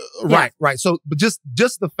admitted. Right. So, but just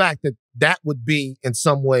the fact that would be in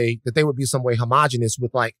some way, that they would be some way homogenous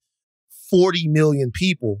with like 40 million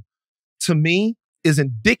people, to me, is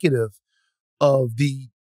indicative of the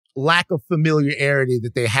lack of familiarity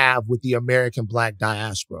that they have with the American Black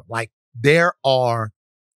diaspora. Like, there are,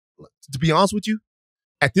 to be honest with you,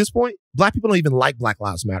 at this point, Black people don't even like Black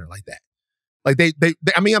Lives Matter like that. Like they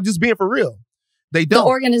I mean, I'm just being for real. They don't. The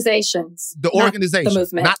organizations. The organization. The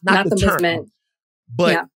movement. Not the term. Movement.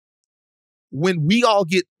 But when we all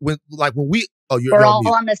get, we're all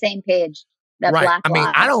on the same page. That right. Black I mean,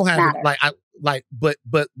 Lives I don't have matter.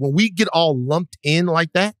 but when we get all lumped in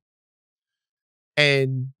like that,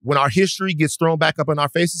 and when our history gets thrown back up in our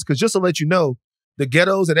faces, because just to let you know, the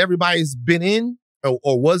ghettos that everybody's been in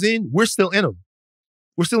or was in, we're still in them.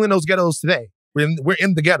 We're still in those ghettos today. We're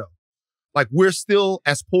in the ghetto. Like, we're still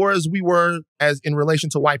as poor as we were as in relation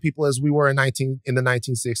to white people as we were in the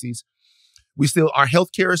 1960s. Our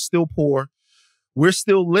healthcare is still poor. We're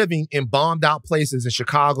still living in bombed out places in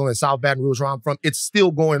Chicago and South Baton Rouge, where I'm from. It's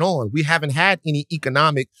still going on. We haven't had any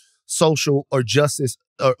economic, social, or justice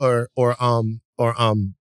or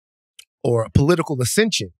political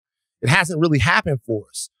ascension. It hasn't really happened for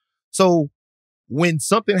us. So when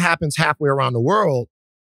something happens halfway around the world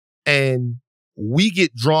and we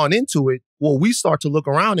get drawn into it, well, we start to look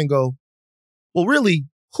around and go, well, really,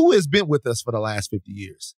 who has been with us for the last 50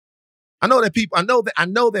 years? I know that people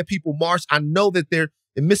marched. I know that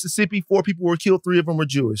in Mississippi, 4 people were killed, 3 of them were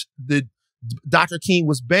Jewish. Dr. King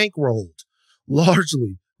was bankrolled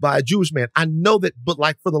largely by a Jewish man. I know that, but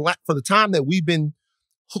like for the time that we've been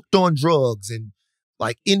hooked on drugs and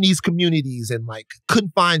like in these communities and like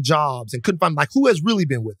couldn't find jobs and couldn't find, like, who has really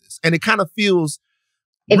been with us? And it kind of feels,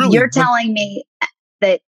 if you're telling me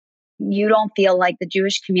that you don't feel like the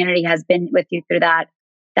Jewish community has been with you through that,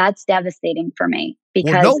 that's devastating for me,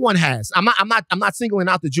 because no one has. I'm not singling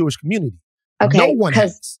out the Jewish community. Okay, no one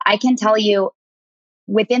has. I can tell you,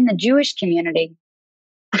 within the Jewish community,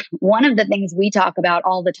 one of the things we talk about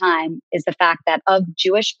all the time is the fact that of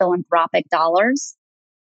Jewish philanthropic dollars,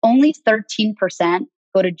 only 13%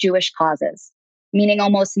 go to Jewish causes, meaning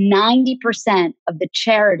almost 90% of the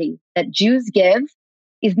charity that Jews give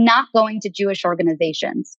is not going to Jewish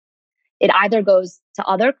organizations. It either goes to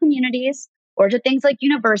other communities or to things like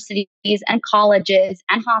universities and colleges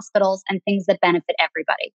and hospitals and things that benefit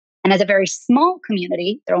everybody. And as a very small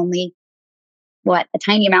community, there are only, a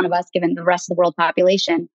tiny amount of us given the rest of the world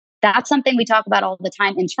population. That's something we talk about all the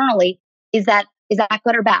time internally. Is that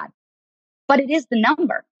good or bad? But it is the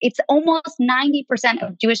number. It's almost 90%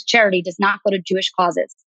 of Jewish charity does not go to Jewish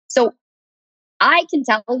causes. So I can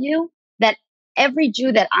tell you that every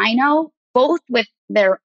Jew that I know, both with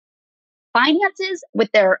their finances,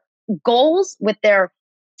 with their goals, with their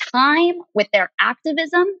time, with their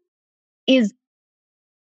activism, is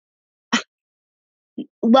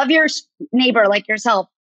love your neighbor like yourself.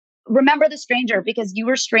 Remember the stranger because you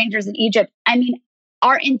were strangers in Egypt. I mean,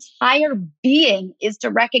 our entire being is to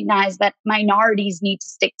recognize that minorities need to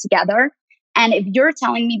stick together. And if you're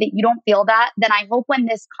telling me that you don't feel that, then I hope when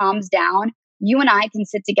this calms down, you and I can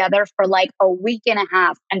sit together for like a week and a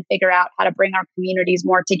half and figure out how to bring our communities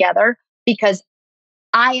more together, because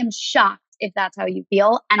I am shocked if that's how you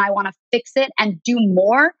feel. And I want to fix it and do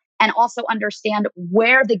more and also understand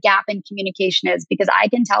where the gap in communication is, because I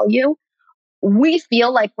can tell you, we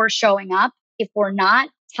feel like we're showing up. If we're not,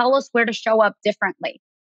 tell us where to show up differently.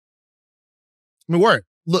 I mean, word.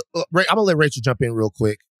 Look, I'm going to let Rachel jump in real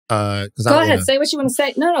quick. Go ahead. Say what you want to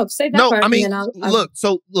say. No, say that part. No, I mean,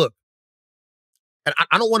 look. And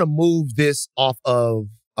I don't want to move this off of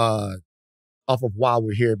while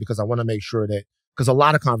we're here, because I want to make sure that, because a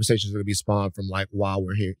lot of conversations are going to be spawned from like while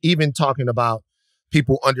we're here. Even talking about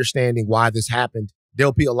people understanding why this happened,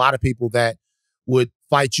 there'll be a lot of people that would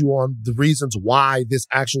fight you on the reasons why this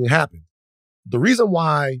actually happened. The reason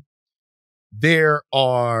why there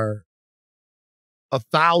are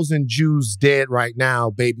 1,000 Jews dead right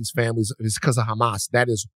now, babies, families, is because of Hamas. That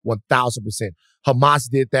is 1,000%. Hamas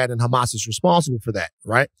did that, and Hamas is responsible for that,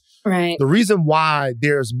 right? Right. The reason why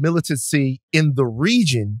there's militancy in the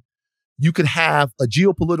region, you could have a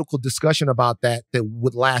geopolitical discussion about that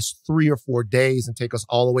would last 3 or 4 days and take us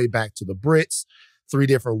all the way back to the Brits, 3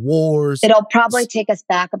 different wars. It'll probably take us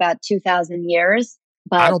back about 2,000 years.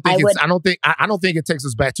 But I don't think it takes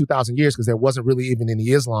us back 2,000 years, because there wasn't really even any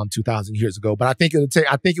Islam 2,000 years ago. But I think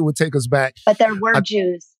it would take us back. But there were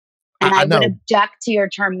Jews. And I would object to your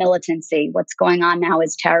term militancy. What's going on now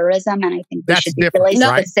is terrorism, and I think we should be really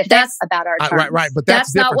specific about our terms. Right, but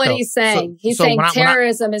that's not what he's saying. He's saying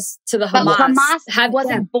terrorism is to the Hamas. But Hamas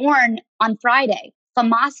wasn't born on Friday.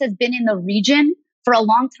 Hamas has been in the region for a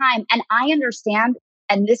long time, and I understand.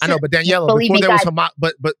 And this, I know, but Daniella, before there was Hamas,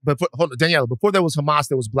 hold on, Daniella, before there was Hamas,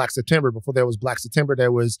 there was Black September. Before there was Black September,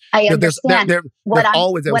 there was I understand. There was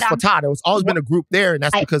always Fatah. There was always been a group there, and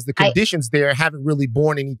that's because the conditions there haven't really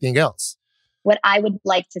borne anything else. What I would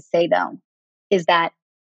like to say, though, is that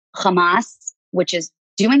Hamas, which is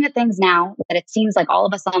doing the things now that it seems like all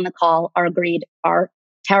of us on the call are agreed are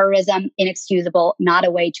terrorism, inexcusable, not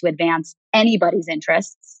a way to advance anybody's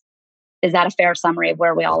interests. Is that a fair summary of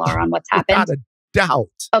where we all are on what's happened? Without a doubt.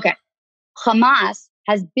 Okay. Hamas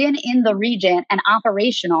has been in the region and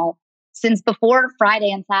operational since before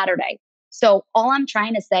Friday and Saturday. So all I'm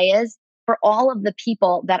trying to say is, for all of the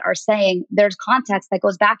people that are saying there's context that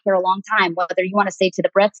goes back here a long time, whether you want to say to the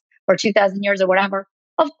Brits or 2,000 years or whatever,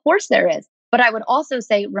 of course there is. But I would also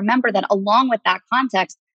say, remember that along with that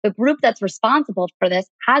context, the group that's responsible for this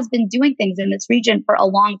has been doing things in this region for a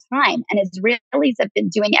long time. And Israelis have been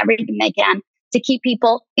doing everything they can to keep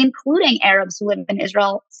people, including Arabs who live in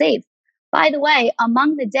Israel, safe. By the way,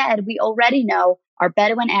 among the dead, we already know are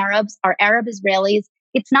Bedouin Arabs, are Arab Israelis.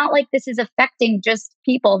 It's not like this is affecting just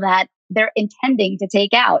people that they're intending to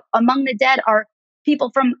take out. Among the dead are people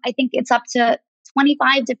from, I think it's up to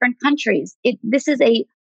 25 different countries. This is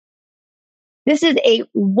a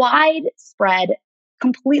widespread,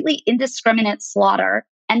 completely indiscriminate slaughter.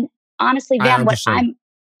 And honestly, Van,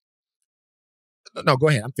 No, go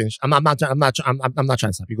ahead. I'm finished. I'm not trying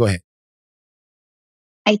to stop you. Go ahead.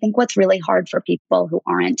 I think what's really hard for people who are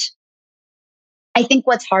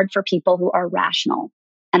rational,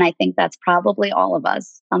 and I think that's probably all of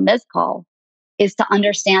us on this call, is to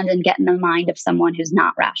understand and get in the mind of someone who's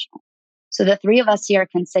not rational. So the three of us here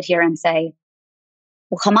can sit here and say,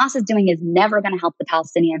 what Hamas is doing is never going to help the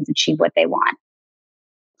Palestinians achieve what they want.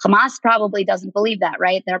 Hamas probably doesn't believe that,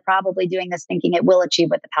 right? They're probably doing this thinking it will achieve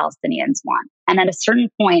what the Palestinians want. And at a certain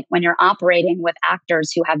point, when you're operating with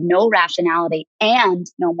actors who have no rationality and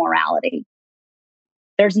no morality,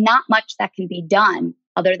 there's not much that can be done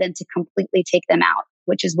other than to completely take them out,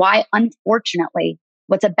 which is why, unfortunately,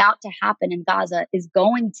 what's about to happen in Gaza is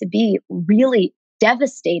going to be really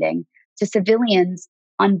devastating to civilians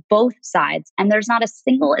on both sides. And there's not a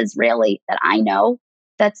single Israeli that I know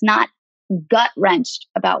that's not gut-wrenched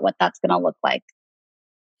about what that's going to look like.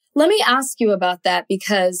 Let me ask you about that,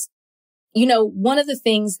 because, one of the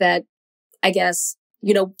things that I guess,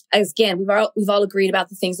 again, we've all agreed about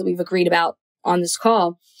the things that we've agreed about on this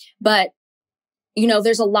call, but,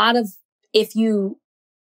 there's a lot of, if you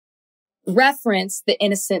reference the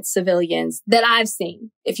innocent civilians that I've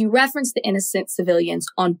seen, if you reference the innocent civilians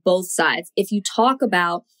on both sides, if you talk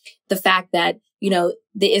about the fact that, the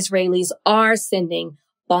Israelis are sending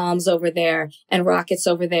bombs over there and rockets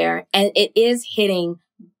over there, and it is hitting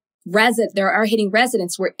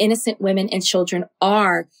residents where innocent women and children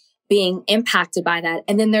are being impacted by that.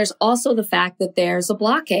 And then there's also the fact that there's a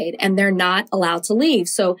blockade and they're not allowed to leave.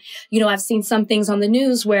 So, I've seen some things on the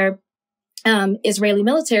news where Israeli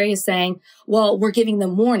military is saying, well, we're giving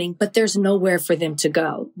them warning, but there's nowhere for them to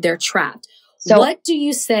go. They're trapped. So what do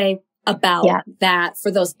you say about that for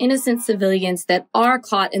those innocent civilians that are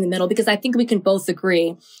caught in the middle? Because I think we can both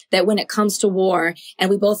agree that when it comes to war, and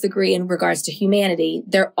we both agree in regards to humanity,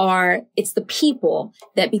 it's the people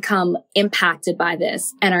that become impacted by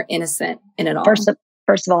this and are innocent in it all.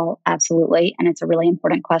 First of all, absolutely. And it's a really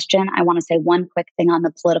important question. I want to say one quick thing on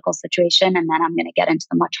the political situation, and then I'm going to get into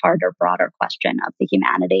the much harder, broader question of the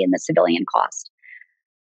humanity and the civilian cost.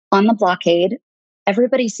 On the blockade,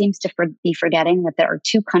 everybody seems to be forgetting that there are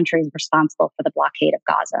two countries responsible for the blockade of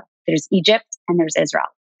Gaza. There's Egypt and there's Israel.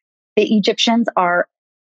 The Egyptians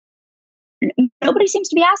nobody seems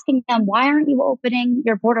to be asking them, why aren't you opening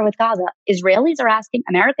your border with Gaza? Israelis are asking,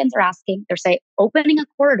 Americans are asking, they're saying, opening a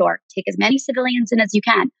corridor, take as many civilians in as you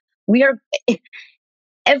can.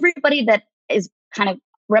 Everybody that is kind of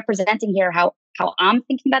representing here how I'm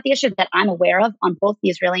thinking about the issue that I'm aware of on both the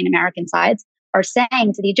Israeli and American sides are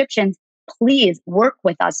saying to the Egyptians, please work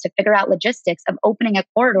with us to figure out logistics of opening a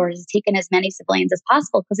corridor to take in as many civilians as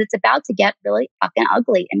possible, because it's about to get really fucking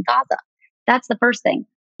ugly in Gaza. That's the first thing.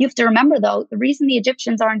 You have to remember, though, the reason the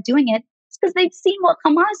Egyptians aren't doing it is because they've seen what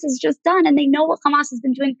Hamas has just done, and they know what Hamas has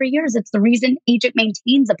been doing for years. It's the reason Egypt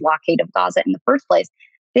maintains a blockade of Gaza in the first place.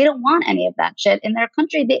 They don't want any of that shit in their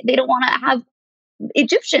country. They don't want to have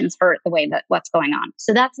Egyptians for the way that what's going on.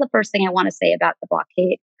 So that's the first thing I want to say about the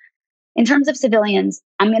blockade. In terms of civilians,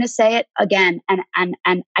 I'm going to say it again, and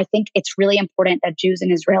I think it's really important that Jews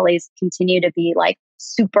and Israelis continue to be like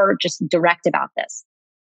super just direct about this.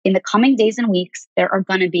 In the coming days and weeks, there are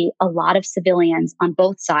going to be a lot of civilians on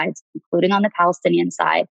both sides, including on the Palestinian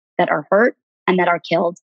side, that are hurt and that are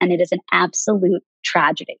killed. And it is an absolute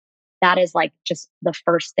tragedy. That is like just the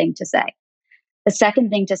first thing to say. The second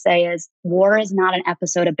thing to say is war is not an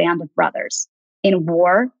episode of Band of Brothers. In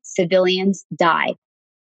war, civilians die.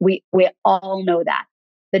 We all know that.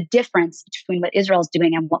 The difference between what Israel is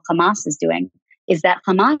doing and what Hamas is doing is that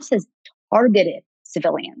Hamas has targeted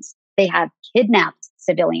civilians. They have kidnapped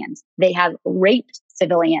civilians. They have raped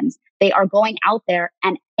civilians. They are going out there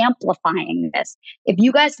and amplifying this. If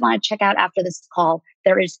you guys want to check out after this call,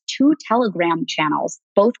 there is 2 Telegram channels,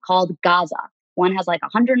 both called Gaza. One has like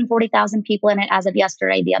 140,000 people in it as of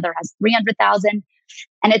yesterday. The other has 300,000.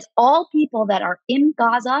 And it's all people that are in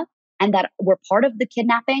Gaza and that were part of the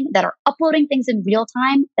kidnapping, that are uploading things in real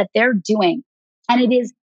time that they're doing. And it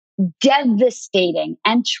is devastating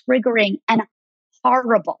and triggering and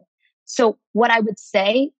horrible. So what I would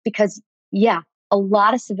say, because a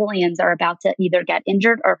lot of civilians are about to either get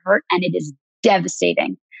injured or hurt, and it is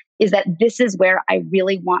devastating, is that this is where I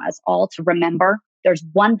really want us all to remember there's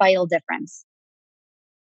one vital difference.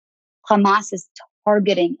 Hamas is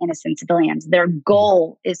targeting innocent civilians. Their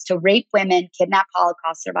goal is to rape women, kidnap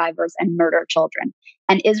Holocaust survivors, and murder children.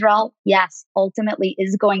 And Israel, yes, ultimately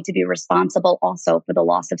is going to be responsible also for the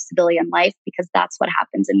loss of civilian life, because that's what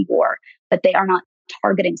happens in war. But they are not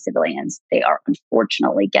targeting civilians. They are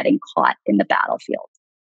unfortunately getting caught in the battlefield.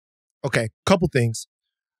 Okay, couple things.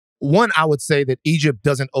 One, I would say that Egypt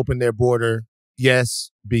doesn't open their border,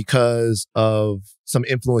 yes, because of some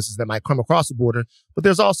influences that might come across the border, but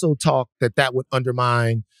there's also talk that would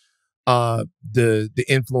undermine the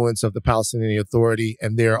influence of the Palestinian Authority,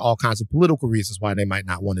 and there are all kinds of political reasons why they might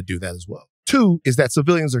not want to do that as well. 2 is that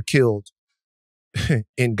civilians are killed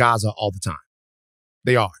in Gaza all the time.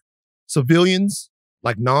 They are. Civilians,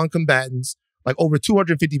 like non-combatants, like over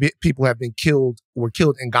 250 people were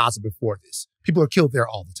killed in Gaza before this. People are killed there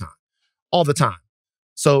all the time.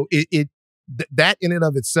 So that in and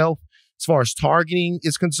of itself, as far as targeting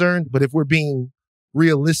is concerned, but if we're being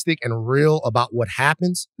realistic and real about what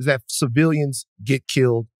happens, is that civilians get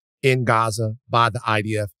killed in Gaza by the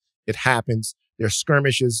IDF. It happens. There's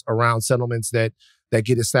skirmishes around settlements that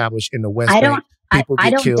get established in the West Bank. I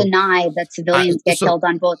don't deny that civilians get killed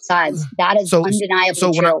on both sides. That is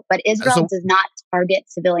undeniably true. But Israel does not target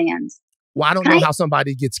civilians. Well, I don't know how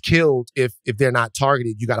somebody gets killed if they're not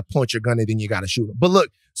targeted. You got to point your gun and then you got to shoot them. But look,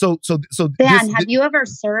 so Dan, have you ever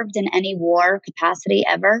served in any war capacity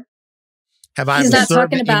ever? Have I ever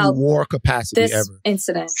served in any war capacity this ever?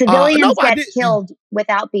 Incident. Civilians get killed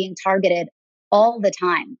without being targeted all the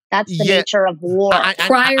time. That's the nature of war.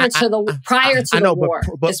 Prior to the war.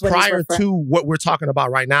 But prior to what we're talking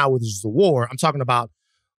about right now, which is the war, I'm talking about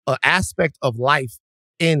an aspect of life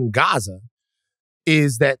in Gaza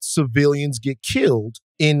is that civilians get killed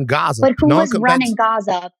in Gaza. But who was running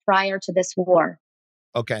Gaza prior to this war?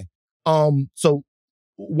 Okay. So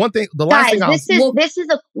one thing, the last thing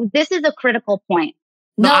this is a critical point.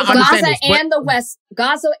 No, Gaza and the West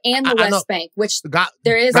Bank, which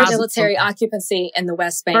there is a military occupancy in the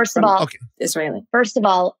West Bank. First of all, Israeli. First of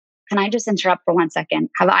all, can I just interrupt for 1 second?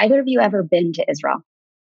 Have either of you ever been to Israel?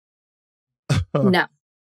 No.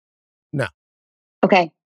 No.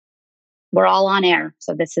 Okay. We're all on air,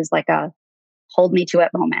 so this is like a hold me to it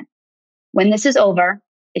moment. When this is over,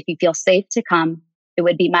 if you feel safe to come, it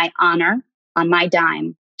would be my honor on my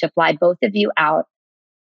dime to fly both of you out,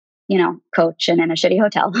 coach and in a shitty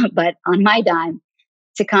hotel, but on my dime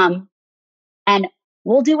to come, and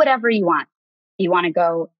we'll do whatever you want. You want to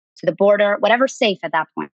go to the border, whatever's safe at that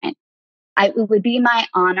point. It would be my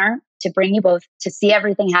honor to bring you both to see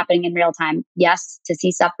everything happening in real time. Yes, to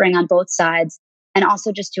see suffering on both sides, and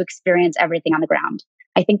also just to experience everything on the ground.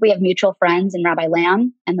 I think we have mutual friends in Rabbi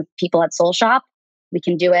Lamb and the people at Soul Shop. We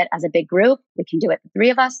can do it as a big group. We can do it, the three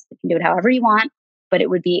of us. We can do it however you want. But it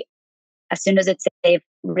would be, as soon as it's safe,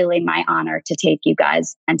 really my honor to take you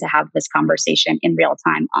guys and to have this conversation in real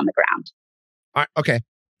time on the ground. All right, okay.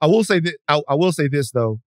 I will say that. I will say this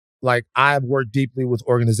though. Like, I've worked deeply with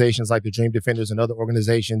organizations like the Dream Defenders and other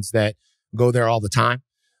organizations that go there all the time.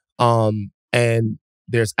 And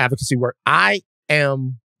there's advocacy work. I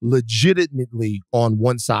am legitimately on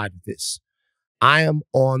one side of this. I am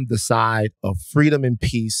on the side of freedom and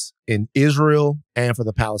peace in Israel and for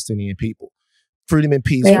the Palestinian people. Freedom and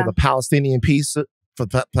peace for the Palestinian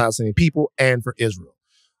people and for Israel.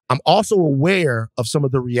 I'm also aware of some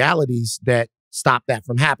of the realities that stop that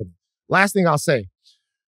from happening. Last thing I'll say,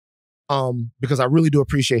 because I really do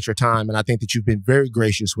appreciate your time, and I think that you've been very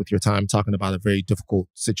gracious with your time talking about a very difficult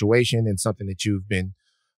situation and something that you've been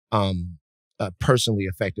personally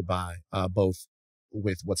affected by, both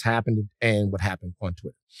with what's happened and what happened on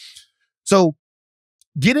Twitter. So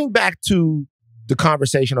getting back to the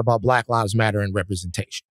conversation about Black Lives Matter and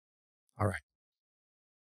representation. All right.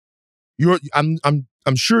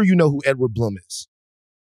 I'm sure you know who Edward Blum is.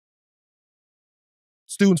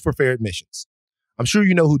 Students for Fair Admissions. I'm sure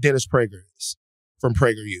you know who Dennis Prager is from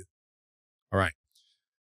PragerU. All right.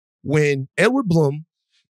 When Edward Blum,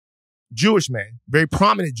 Jewish man, very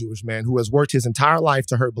prominent Jewish man who has worked his entire life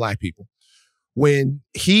to hurt Black people, when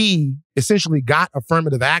he essentially got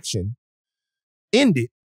affirmative action ended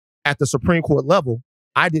at the Supreme Court level,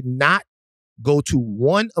 I did not go to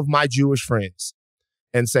one of my Jewish friends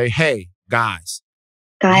and say, hey, guys,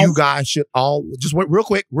 you guys should all, just wait real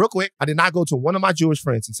quick. I did not go to one of my Jewish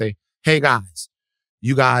friends and say, hey, guys,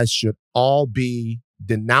 you guys should all be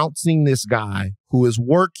denouncing this guy who is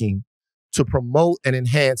working to promote and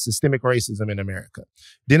enhance systemic racism in America.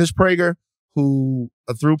 Dennis Prager, who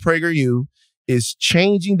through PragerU is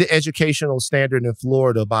changing the educational standard in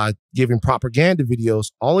Florida by giving propaganda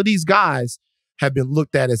videos. All of these guys have been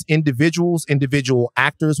looked at as individuals, individual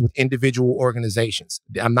actors with individual organizations.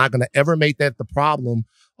 I'm not going to ever make that the problem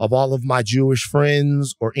of all of my Jewish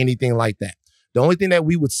friends or anything like that. The only thing that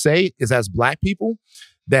we would say is, as Black people,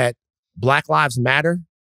 that Black Lives Matter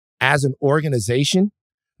as an organization,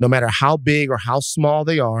 no matter how big or how small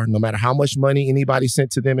they are, no matter how much money anybody sent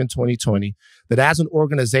to them in 2020, that as an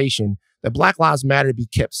organization, that Black Lives Matter be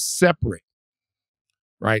kept separate,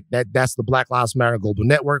 right? That's the Black Lives Matter Global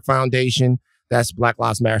Network Foundation. That's Black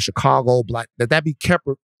Lives Matter Chicago. That be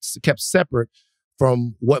kept separate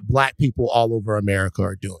from what Black people all over America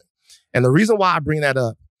are doing. And the reason why I bring that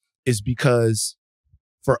up is because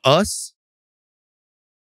for us,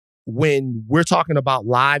 when we're talking about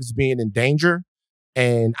lives being in danger,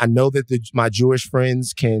 and I know that my Jewish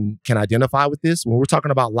friends can identify with this, when we're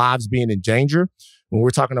talking about lives being in danger, when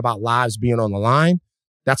we're talking about lives being on the line,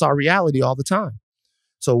 that's our reality all the time.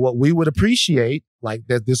 So what we would appreciate, like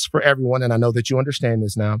that this is for everyone, and I know that you understand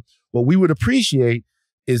this now, what we would appreciate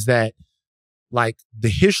is that, like, the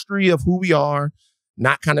history of who we are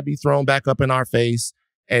not kind of be thrown back up in our face,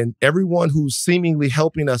 and everyone who's seemingly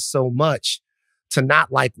helping us so much to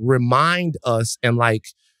not like remind us, and like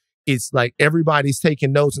it's like everybody's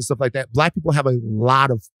taking notes and stuff like that. Black people have a lot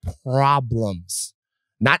of problems.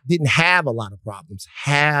 Didn't have a lot of problems,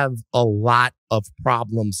 have a lot of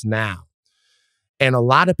problems now. And a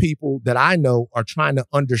lot of people that I know are trying to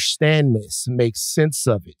understand this, make sense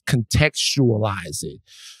of it, contextualize it.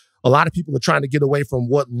 A lot of people are trying to get away from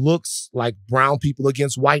what looks like brown people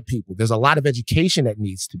against white people. There's a lot of education that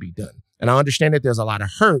needs to be done. And I understand that there's a lot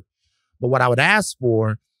of hurt. But what I would ask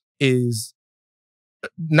for is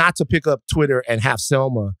not to pick up Twitter and have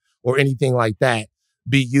Selma or anything like that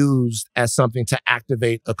be used as something to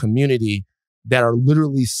activate a community that are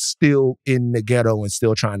literally still in the ghetto and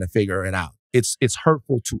still trying to figure it out. It's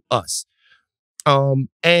hurtful to us.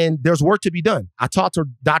 And there's work to be done. I talk to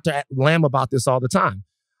Dr. Lamb about this all the time.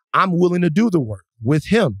 I'm willing to do the work with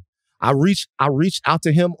him. I reached out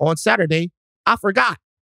to him on Saturday. I forgot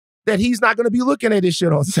that he's not going to be looking at this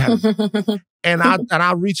shit on Saturday. and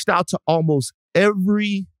I reached out to almost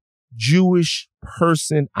every Jewish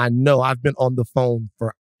person I know. I've been on the phone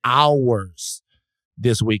for hours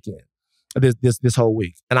this weekend, this whole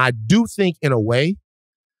week. And I do think in a way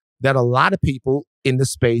that a lot of people in the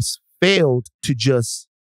space failed to just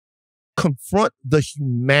confront the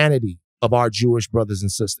humanity of our Jewish brothers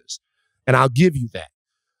and sisters. And I'll give you that.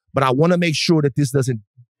 But I want to make sure that this doesn't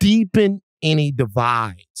deepen any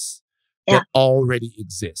divides that already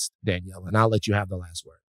exist, Danielle. And I'll let you have the last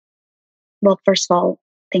word. Well, first of all,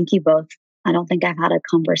 thank you both. I don't think I've had a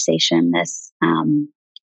conversation this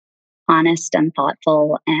honest and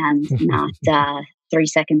thoughtful and not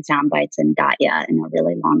 3-second sound bites and got ya in a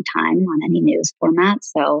really long time on any news format.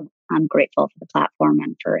 So I'm grateful for the platform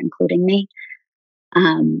and for including me.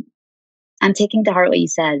 I'm taking to heart what you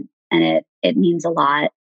said, and it means a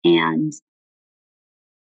lot. And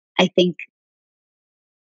I think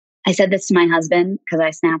I said this to my husband because I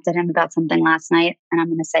snapped at him about something last night, and I'm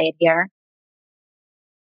going to say it here.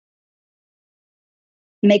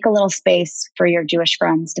 Make a little space for your Jewish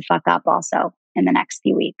friends to fuck up also in the next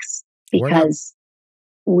few weeks, because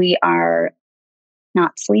we are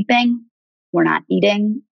not sleeping. We're not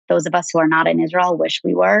eating. Those of us who are not in Israel wish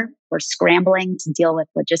we were. We're scrambling to deal with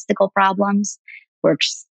logistical problems. We're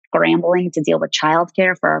scrambling to deal with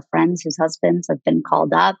childcare for our friends whose husbands have been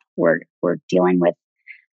called up. We're dealing with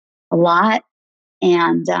a lot.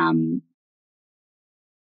 And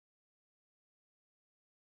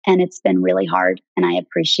it's been really hard. And I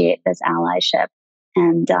appreciate this allyship.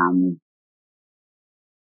 And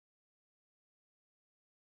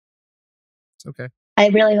it's okay. I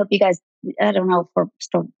really hope you guys, I don't know if we're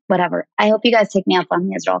still, whatever. I hope you guys take me up on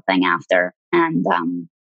the Israel thing after. And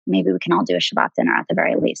maybe we can all do a Shabbat dinner at the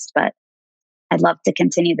very least. But I'd love to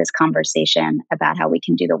continue this conversation about how we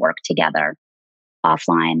can do the work together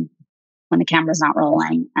offline when the camera's not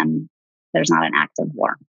rolling and there's not an active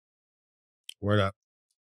war. Word up.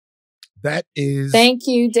 That is... Thank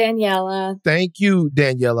you, Daniella. Thank you,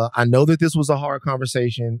 Daniella. I know that this was a hard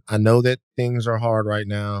conversation. I know that things are hard right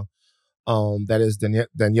now. That is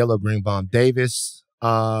Daniella Greenbaum Davis.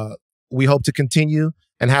 We hope to continue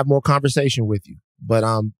and have more conversation with you. But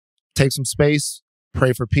take some space,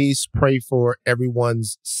 pray for peace, pray for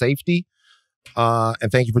everyone's safety.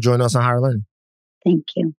 And thank you for joining us on Higher Learning. Thank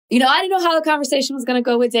you. You know, I didn't know how the conversation was going to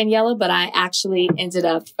go with Daniella, but I actually ended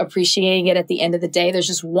up appreciating it at the end of the day. There's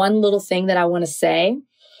just one little thing that I want to say,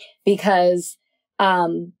 because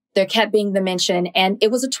there kept being the mention, and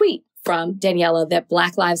it was a tweet from Daniella, that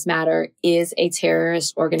Black Lives Matter is a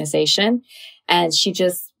terrorist organization. And she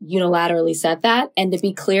just unilaterally said that. And to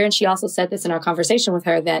be clear, and she also said this in our conversation with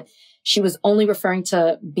her, that she was only referring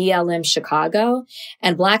to BLM Chicago,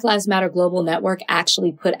 and Black Lives Matter Global Network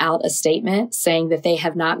actually put out a statement saying that they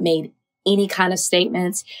have not made any kind of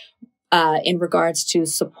statements in regards to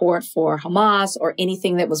support for Hamas or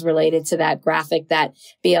anything that was related to that graphic that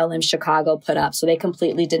BLM Chicago put up. So they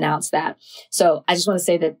completely denounced that. So I just want to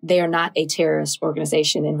say that they are not a terrorist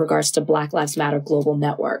organization in regards to Black Lives Matter Global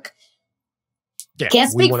Network. Yeah,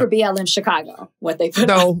 can't speak for BLM Chicago, what they put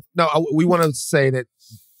up. No, we want to say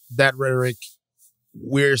that rhetoric,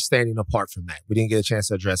 we're standing apart from that. We didn't get a chance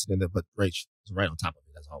to address it in there, but Rach is right on top of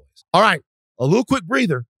it as always. All right, a little quick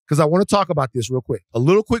breather, because I want to talk about this real quick. A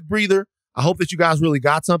little quick breather. I hope that you guys really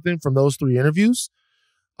got something from those 3 interviews.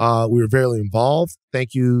 We were very involved.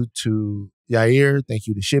 Thank you to Yair. Thank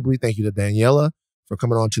you to Shibley. Thank you to Daniella for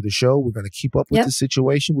coming on to the show. We're going to keep up with the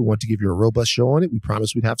situation. We want to give you a robust show on it. We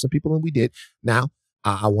promised we'd have some people, and we did. Now,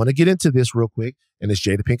 I want to get into this real quick, and it's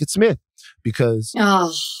Jada Pinkett Smith, because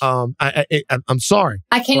I'm sorry.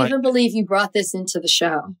 I can't even believe you brought this into the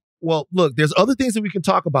show. Well, look, there's other things that we can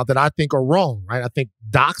talk about that I think are wrong, right? I think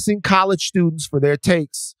doxing college students for their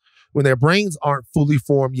takes when their brains aren't fully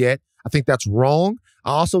formed yet, I think that's wrong.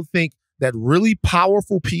 I also think that really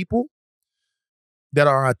powerful people that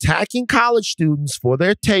are attacking college students for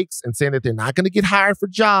their takes and saying that they're not going to get hired for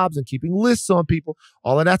jobs and keeping lists on people,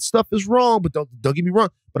 all of that stuff is wrong, but don't get me wrong.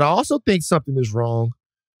 But I also think something is wrong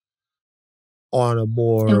on a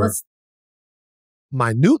more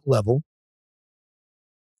minute level.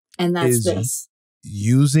 And that's this.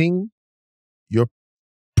 Using your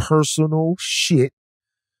personal shit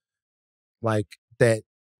like that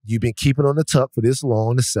you've been keeping on the tuck for this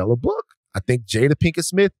long to sell a book. I think Jada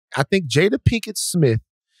Pinkett Smith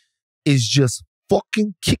is just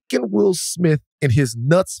fucking kicking Will Smith in his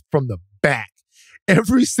nuts from the back.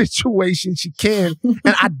 every situation she can.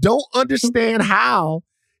 And I don't understand how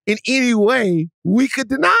in any way we could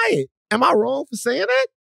deny it. Am I wrong for saying that?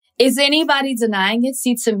 Is anybody denying it?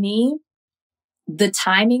 See, to me, the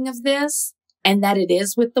timing of this and that it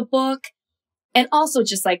is with the book, and also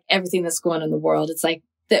just like everything that's going on in the world, it's like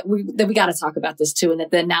that we got to talk about this too, and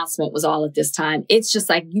that the announcement was all at this time. It's just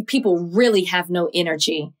like people really have no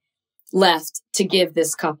energy left to give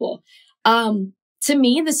this couple. To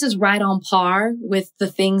me, this is right on par with the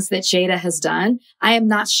things that Jada has done. I am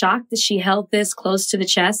not shocked that she held this close to the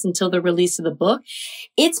chest until the release of the book.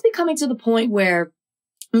 It's becoming to the point where,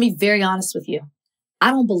 let me be very honest with you,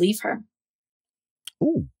 I don't believe her.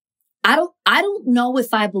 Ooh. I don't know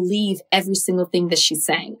if I believe every single thing that she's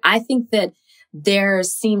saying. I think that there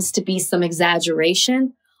seems to be some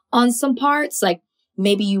exaggeration on some parts. Like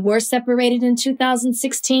maybe you were separated in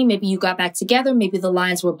 2016. Maybe you got back together. Maybe the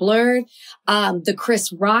lines were blurred. The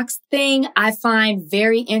Chris Rock's thing, I find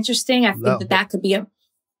very interesting. I think that could be a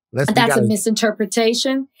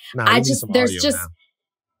misinterpretation.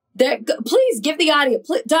 Please give the audio.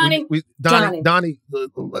 Donnie. Donnie,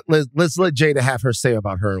 let's let Jada have her say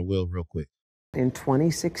about her and Will real quick. In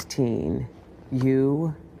 2016,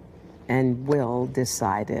 you and Will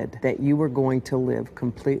decided that you were going to live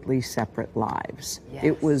completely separate lives. Yes.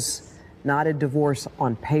 It was not a divorce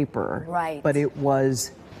on paper, right, but it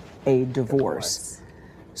was a divorce.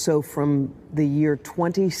 So from the year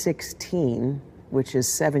 2016, which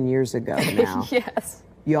is 7 years ago now, yes,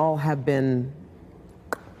 y'all have been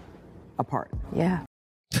apart. Yeah.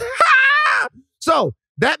 So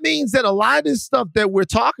that means that a lot of this stuff that we're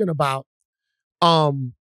talking about,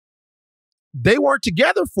 they weren't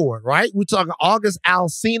together for it, right? We're talking August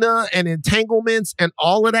Alsina and entanglements and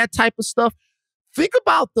all of that type of stuff. Think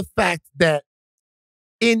about the fact that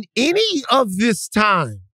in any of this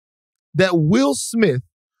time that Will Smith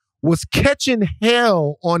was catching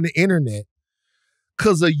hell on the internet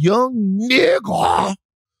because a young nigga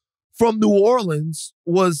from New Orleans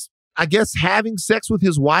was, I guess, having sex with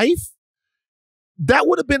his wife, that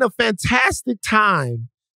would have been a fantastic time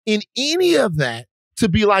in any of that to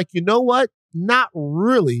be like, you know what? Not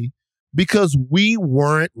really, because we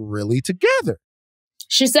weren't really together.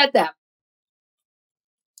 She said that.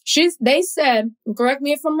 They said, correct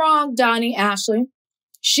me if I'm wrong, Donnie, Ashleigh.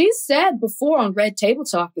 She said before on Red Table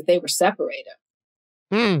Talk that they were separated.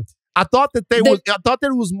 I thought that I thought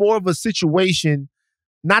that it was more of a situation,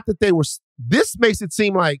 not that they were. This makes it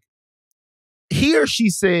seem like here she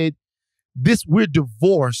said we're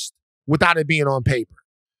divorced without it being on paper.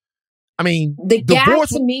 I mean, the gag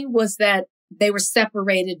to me was that they were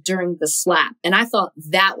separated during the slap. And I thought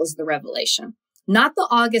that was the revelation, not the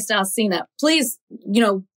August Alsina. Please,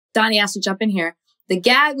 Donnie has to jump in here. The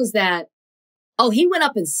gag was that, he went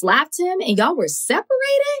up and slapped him and y'all were separated?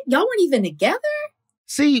 Y'all weren't even together?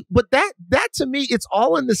 See, but that to me, it's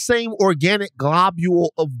all in the same organic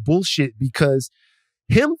globule of bullshit, because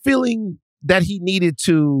him feeling that he needed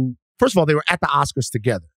to, first of all, they were at the Oscars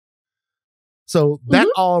together. So that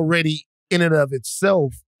already in and of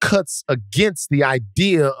itself cuts against the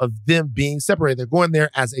idea of them being separated. They're going there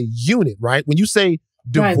as a unit, right? When you say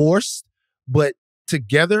divorced, but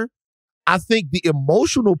together, I think the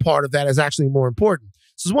emotional part of that is actually more important.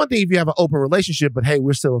 So it's one thing if you have an open relationship, but hey,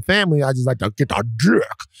 we're still a family. I just like to get a dick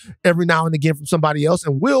every now and again from somebody else.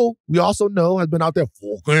 And Will, we also know, has been out there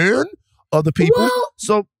fucking other people. Well,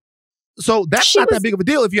 so that's not that big of a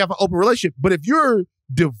deal if you have an open relationship. But if you're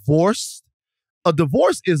divorced, a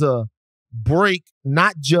divorce is a break,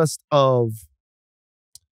 not just of,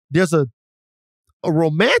 there's a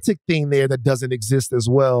romantic thing there that doesn't exist as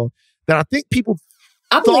well, that I think people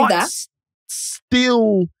thought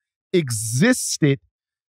still existed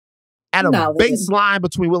at a baseline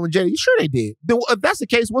between Will and Jada. You sure they did? Then if that's the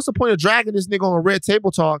case, what's the point of dragging this nigga on Red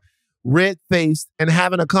Table Talk, red-faced, and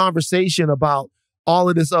having a conversation about all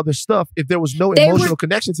of this other stuff if there was no emotional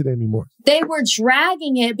connection to them anymore? They were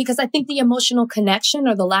dragging it because I think the emotional connection,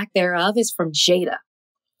 or the lack thereof, is from Jada.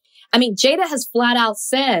 I mean, Jada has flat out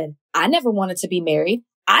said, I never wanted to be married.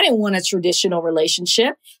 I didn't want a traditional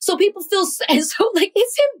relationship. So people feel like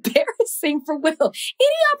it's embarrassing for Will.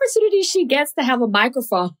 Any opportunity she gets to have a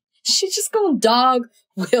microphone, she's just going to dog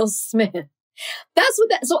Will Smith.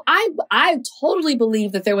 So I totally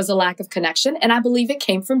believe that there was a lack of connection, and I believe it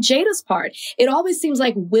came from Jada's part. It always seems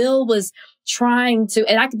like Will was trying to,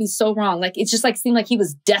 and I could be so wrong. Like, it just seemed like he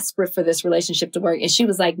was desperate for this relationship to work. And she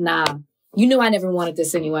was like, nah, you knew I never wanted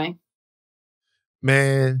this anyway.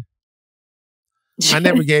 Man, I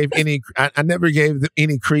never gave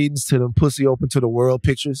any credence to them pussy open to the world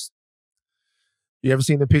pictures. You ever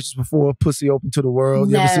seen the pictures before? Pussy open to the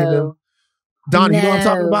world. You ever seen them? Donnie, you know what I'm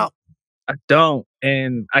talking about? I don't,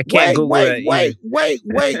 and I can't Google it.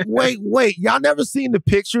 Wait. Y'all never seen the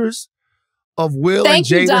pictures of Will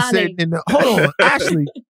Thank and you, Jada Donnie. sitting in the? Hold on, Ashleigh,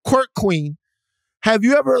 Quirk Queen. Have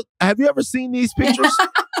you ever seen these pictures?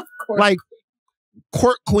 Like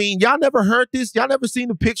Quirk Queen. Y'all never heard this? Y'all never seen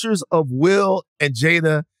the pictures of Will and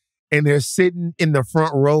Jada, and they're sitting in the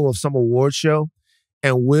front row of some award show,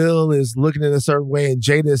 and Will is looking in a certain way, and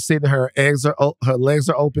Jada is sitting, her legs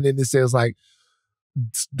are open, and it says like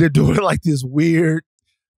they're doing like this weird,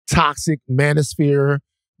 toxic manosphere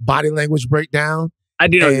body language breakdown. I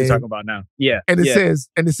do know what you're talking about now. Yeah. And it says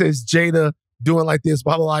Jada doing like this,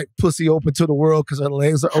 blah, blah, like pussy open to the world because her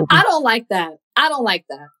legs are open. I don't like that.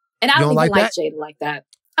 And I don't even like Jada like that.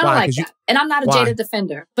 I don't like that. And I'm not a Jada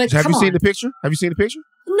defender. But have you seen the picture? Have you seen the picture?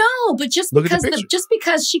 No, but just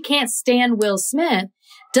because she can't stand Will Smith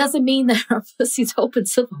doesn't mean that her pussy's open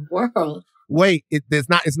to the world. Wait,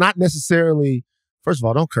 it's not necessarily. First of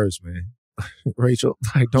all, don't curse, man. Rachel,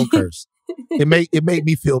 like, don't curse. It made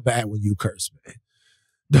me feel bad when you curse, man.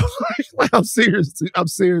 I'm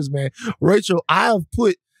serious, man. Rachel, I have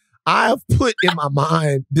put in my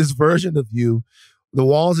mind this version of you, the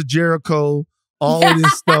walls of Jericho, all of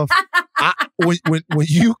this stuff. When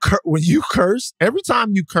you curse, every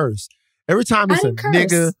time you curse, every time it's a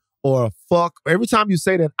nigga or a fuck, every time you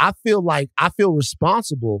say that, I feel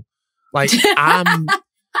responsible. Like I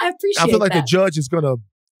feel like the judge is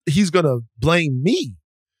he's gonna blame me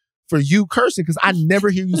for you cursing because I never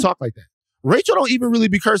hear you talk like that. Rachel don't even really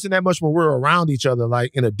be cursing that much when we're around each other, like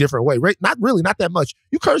in a different way. Not that much.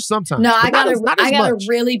 You curse sometimes. No, I gotta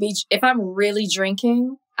really be. If I'm really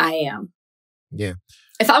drinking, I am. Yeah.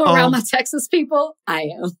 If I'm around my Texas people, I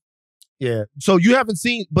am. Yeah. So you haven't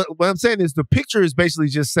seen, but what I'm saying is the picture is basically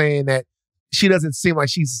just saying that she doesn't seem like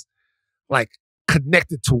she's like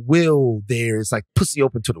connected to Will there. It's like pussy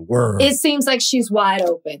open to the world. It seems like she's wide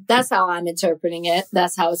open. That's how I'm interpreting it.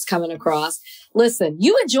 That's how it's coming across. Listen,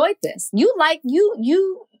 you enjoyed this. You like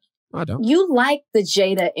I don't. You like the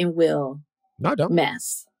Jada and Will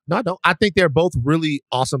mess. No, I don't. I think they're both really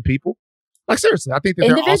awesome people. Like seriously, I think that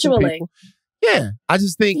they're awesome people. Yeah. I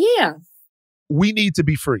just think we need to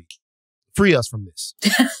be free. Free us from this.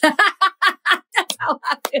 That's how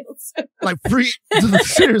I feel too. Like free,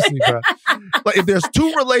 seriously, bro. Like if there's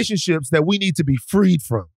two relationships that we need to be freed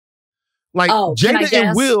from, like Jada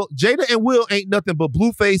and Will ain't nothing but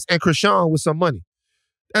Blueface and Krishan with some money.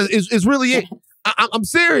 It's really it. I'm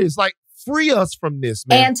serious. Like free us from this,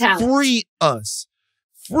 man. And talent. Free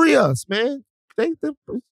us, man. And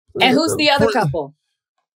who's the other couple?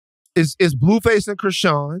 It's Blueface and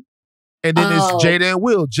Krishan. And then it's Jada and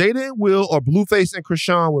Will. Jada and Will or Blueface and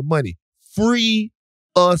Krishan with money. Free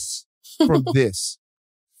us from this.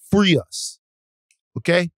 Free us.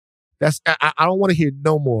 Okay? I don't want to hear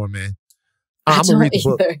no more, man. I'm gonna read the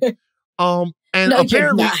book. And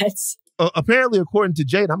apparently, according to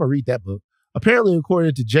Jada, I'm gonna read that book. Apparently,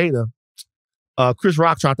 according to Jada, Chris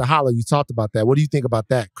Rock tried to holler. You talked about that. What do you think about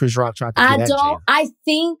that? Chris Rock tried to get at Jada. I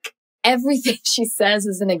think everything she says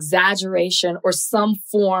is an exaggeration or some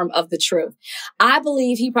form of the truth. I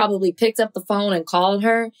believe he probably picked up the phone and called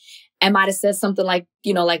her and might have said something like,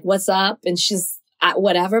 like, what's up? And she's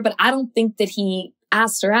whatever. But I don't think that he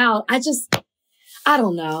asked her out. I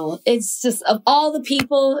don't know. It's just, of all the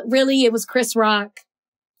people, really, it was Chris Rock.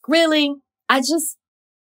 Really?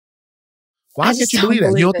 Why can't you believe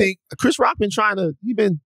that? You don't think Chris Rock he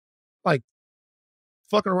been like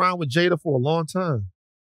fucking around with Jada for a long time.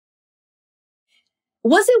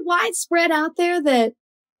 Was it widespread out there that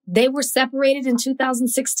they were separated in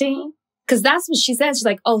 2016? Because that's what she said. She's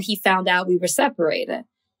like, oh, he found out we were separated.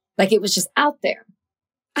 Like it was just out there.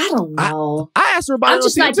 I don't know. I asked her about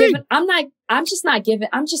it on I'm just not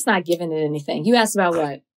giving it anything. You asked about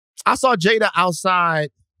what? I saw Jada outside.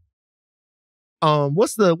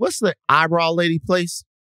 What's the eyebrow lady place?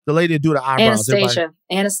 The lady that do the eyebrows.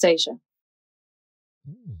 Anastasia.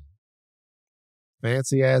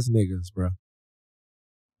 Fancy ass niggas, bro.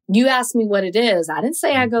 You asked me what it is. I didn't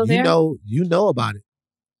say I go there. You know about it.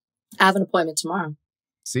 I have an appointment tomorrow.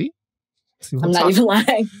 See I'm not even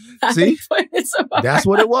lying. See? That's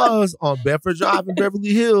what it was on Bedford Drive in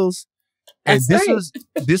Beverly Hills. And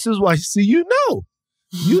this is why, see, you're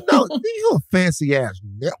a fancy ass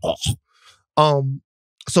nigga.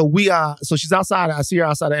 So she's outside. I see her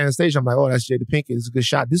outside of Anastasia. I'm like, oh, that's Jada Pinkett. It's a good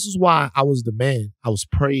shot. This is why I was the man. I was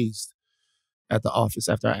praised at the office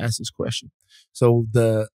after I asked this question. So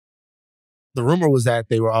the rumor was that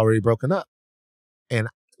they were already broken up. And,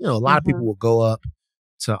 a lot of people would go up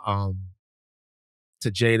to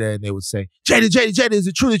Jada and they would say, Jada, is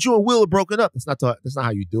it true that you and Will are broken up? That's not how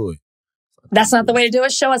you do it. That's not the way to do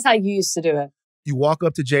it. Show us how you used to do it. you walk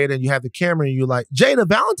up to Jada and you have the camera and you're like, Jada,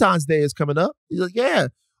 Valentine's Day is coming up. He's like, yeah.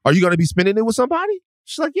 Are you going to be spending it with somebody?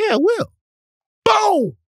 She's like, yeah, I will.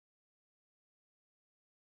 Boom.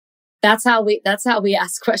 That's how we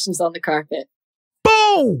ask questions on the carpet.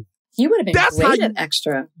 Boom. You would have been great at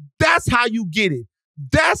extra. That's how you get it.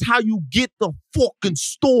 That's how you get the fucking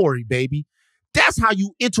story, baby. That's how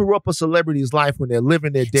you interrupt a celebrity's life when they're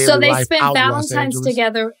living their daily life. So they out spent in Los Valentine's Angeles.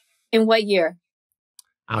 together in what year?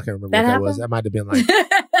 I can't remember what that was. That might have been like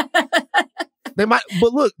they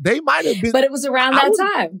might have been. But it was around that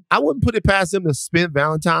time. I wouldn't put it past them to spend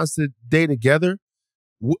Valentine's Day together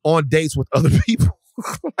on dates with other people.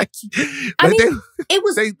 It's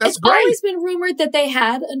always been rumored that they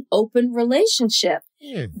had an open relationship.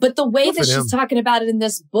 Yeah. But the way that she's talking about it in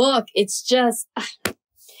this book, it's just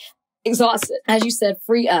exhausted. As you said,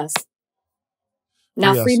 free us.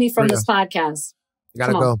 Now free me from this podcast. You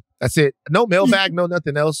gotta go. That's it. No mailbag, no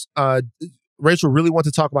nothing else. Rachel really wants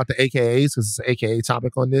to talk about the AKAs because it's an AKA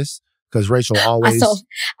topic on this. Because Rachel always...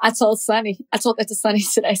 I told that to Sunny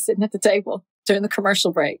today sitting at the table during the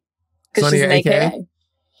commercial break. Because Sunny she's an AKA.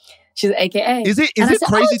 She's an AKA. Is it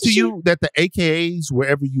crazy to you that the AKAs,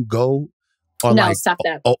 wherever you go, are stop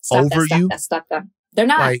that. Stop that. They're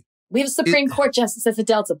not. Like, we have a Supreme Court justice at the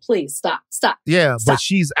Delta. Please stop. Yeah, but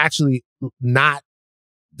she's actually not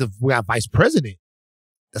we have vice president.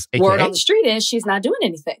 That's AKA. Word on the street is she's not doing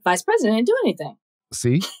anything. Vice president didn't do anything.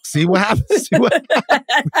 See what happens. We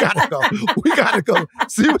gotta go.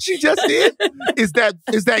 See what she just did? Is that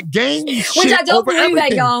gang shit? Which I don't believe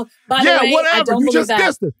everything. that, y'all. By the way, whatever. I don't You believe just that.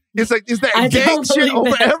 guessed it. It's like, is that gang shit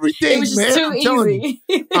over everything, it was just man? too easy.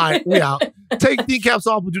 All right, we out. Take kneecaps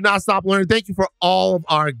off, but do not stop learning. Thank you for all of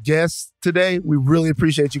our guests today. We really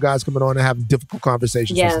appreciate you guys coming on and having difficult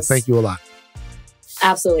conversations with us. Thank you a lot.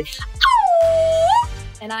 Absolutely.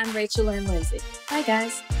 And I'm Rachel Lindsay. Bye,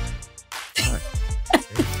 guys.